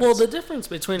UFC fights. well, the difference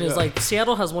between is like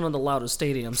Seattle has one of the loudest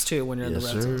stadiums too when you're in Yes,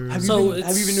 the red sir. zone. have, So you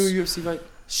been to a UFC fight?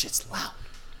 Shit's loud.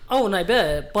 Oh, and I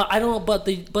bet, but I don't. But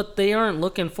they aren't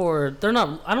looking for. They're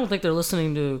not. I don't think they're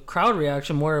listening to crowd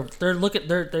reaction. More of they're looking.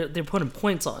 They're putting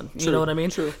points on. You know what I mean?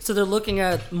 True. So they're looking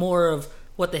at more of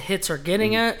what the hits are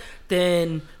getting at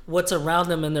than what's around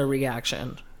them in their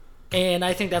reaction. And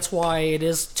I think that's why it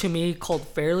is, to me, called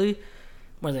fairly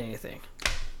more than anything.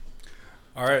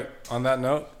 All right. On that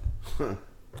note,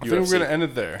 I think we're gonna end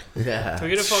it there. Yeah. Can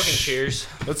we get a fucking cheers?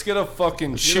 Let's get a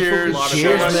fucking cheers. Lot of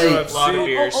Cheers, Shout out mate. UFC. Lot of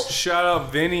beers. Shout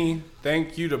out Vinny.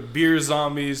 Thank you to Beer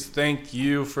Zombies. Thank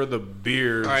you for the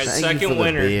beers. All right, Thank you second for the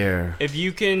winner. beer. If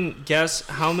you can guess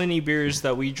how many beers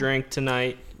that we drank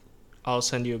tonight, I'll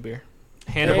send you a beer.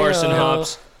 Handlebars and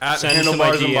hops. At Send it to my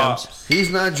Handlebars and DMs. Bops. He's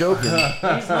not joking.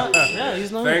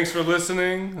 He's not. Thanks for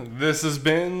listening. This has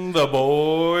been The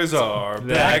Boys Are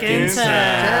Back, in in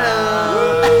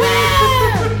town.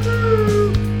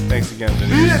 Thanks again,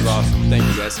 Vinny. This is awesome. Thank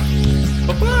you guys.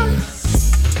 Bye-bye.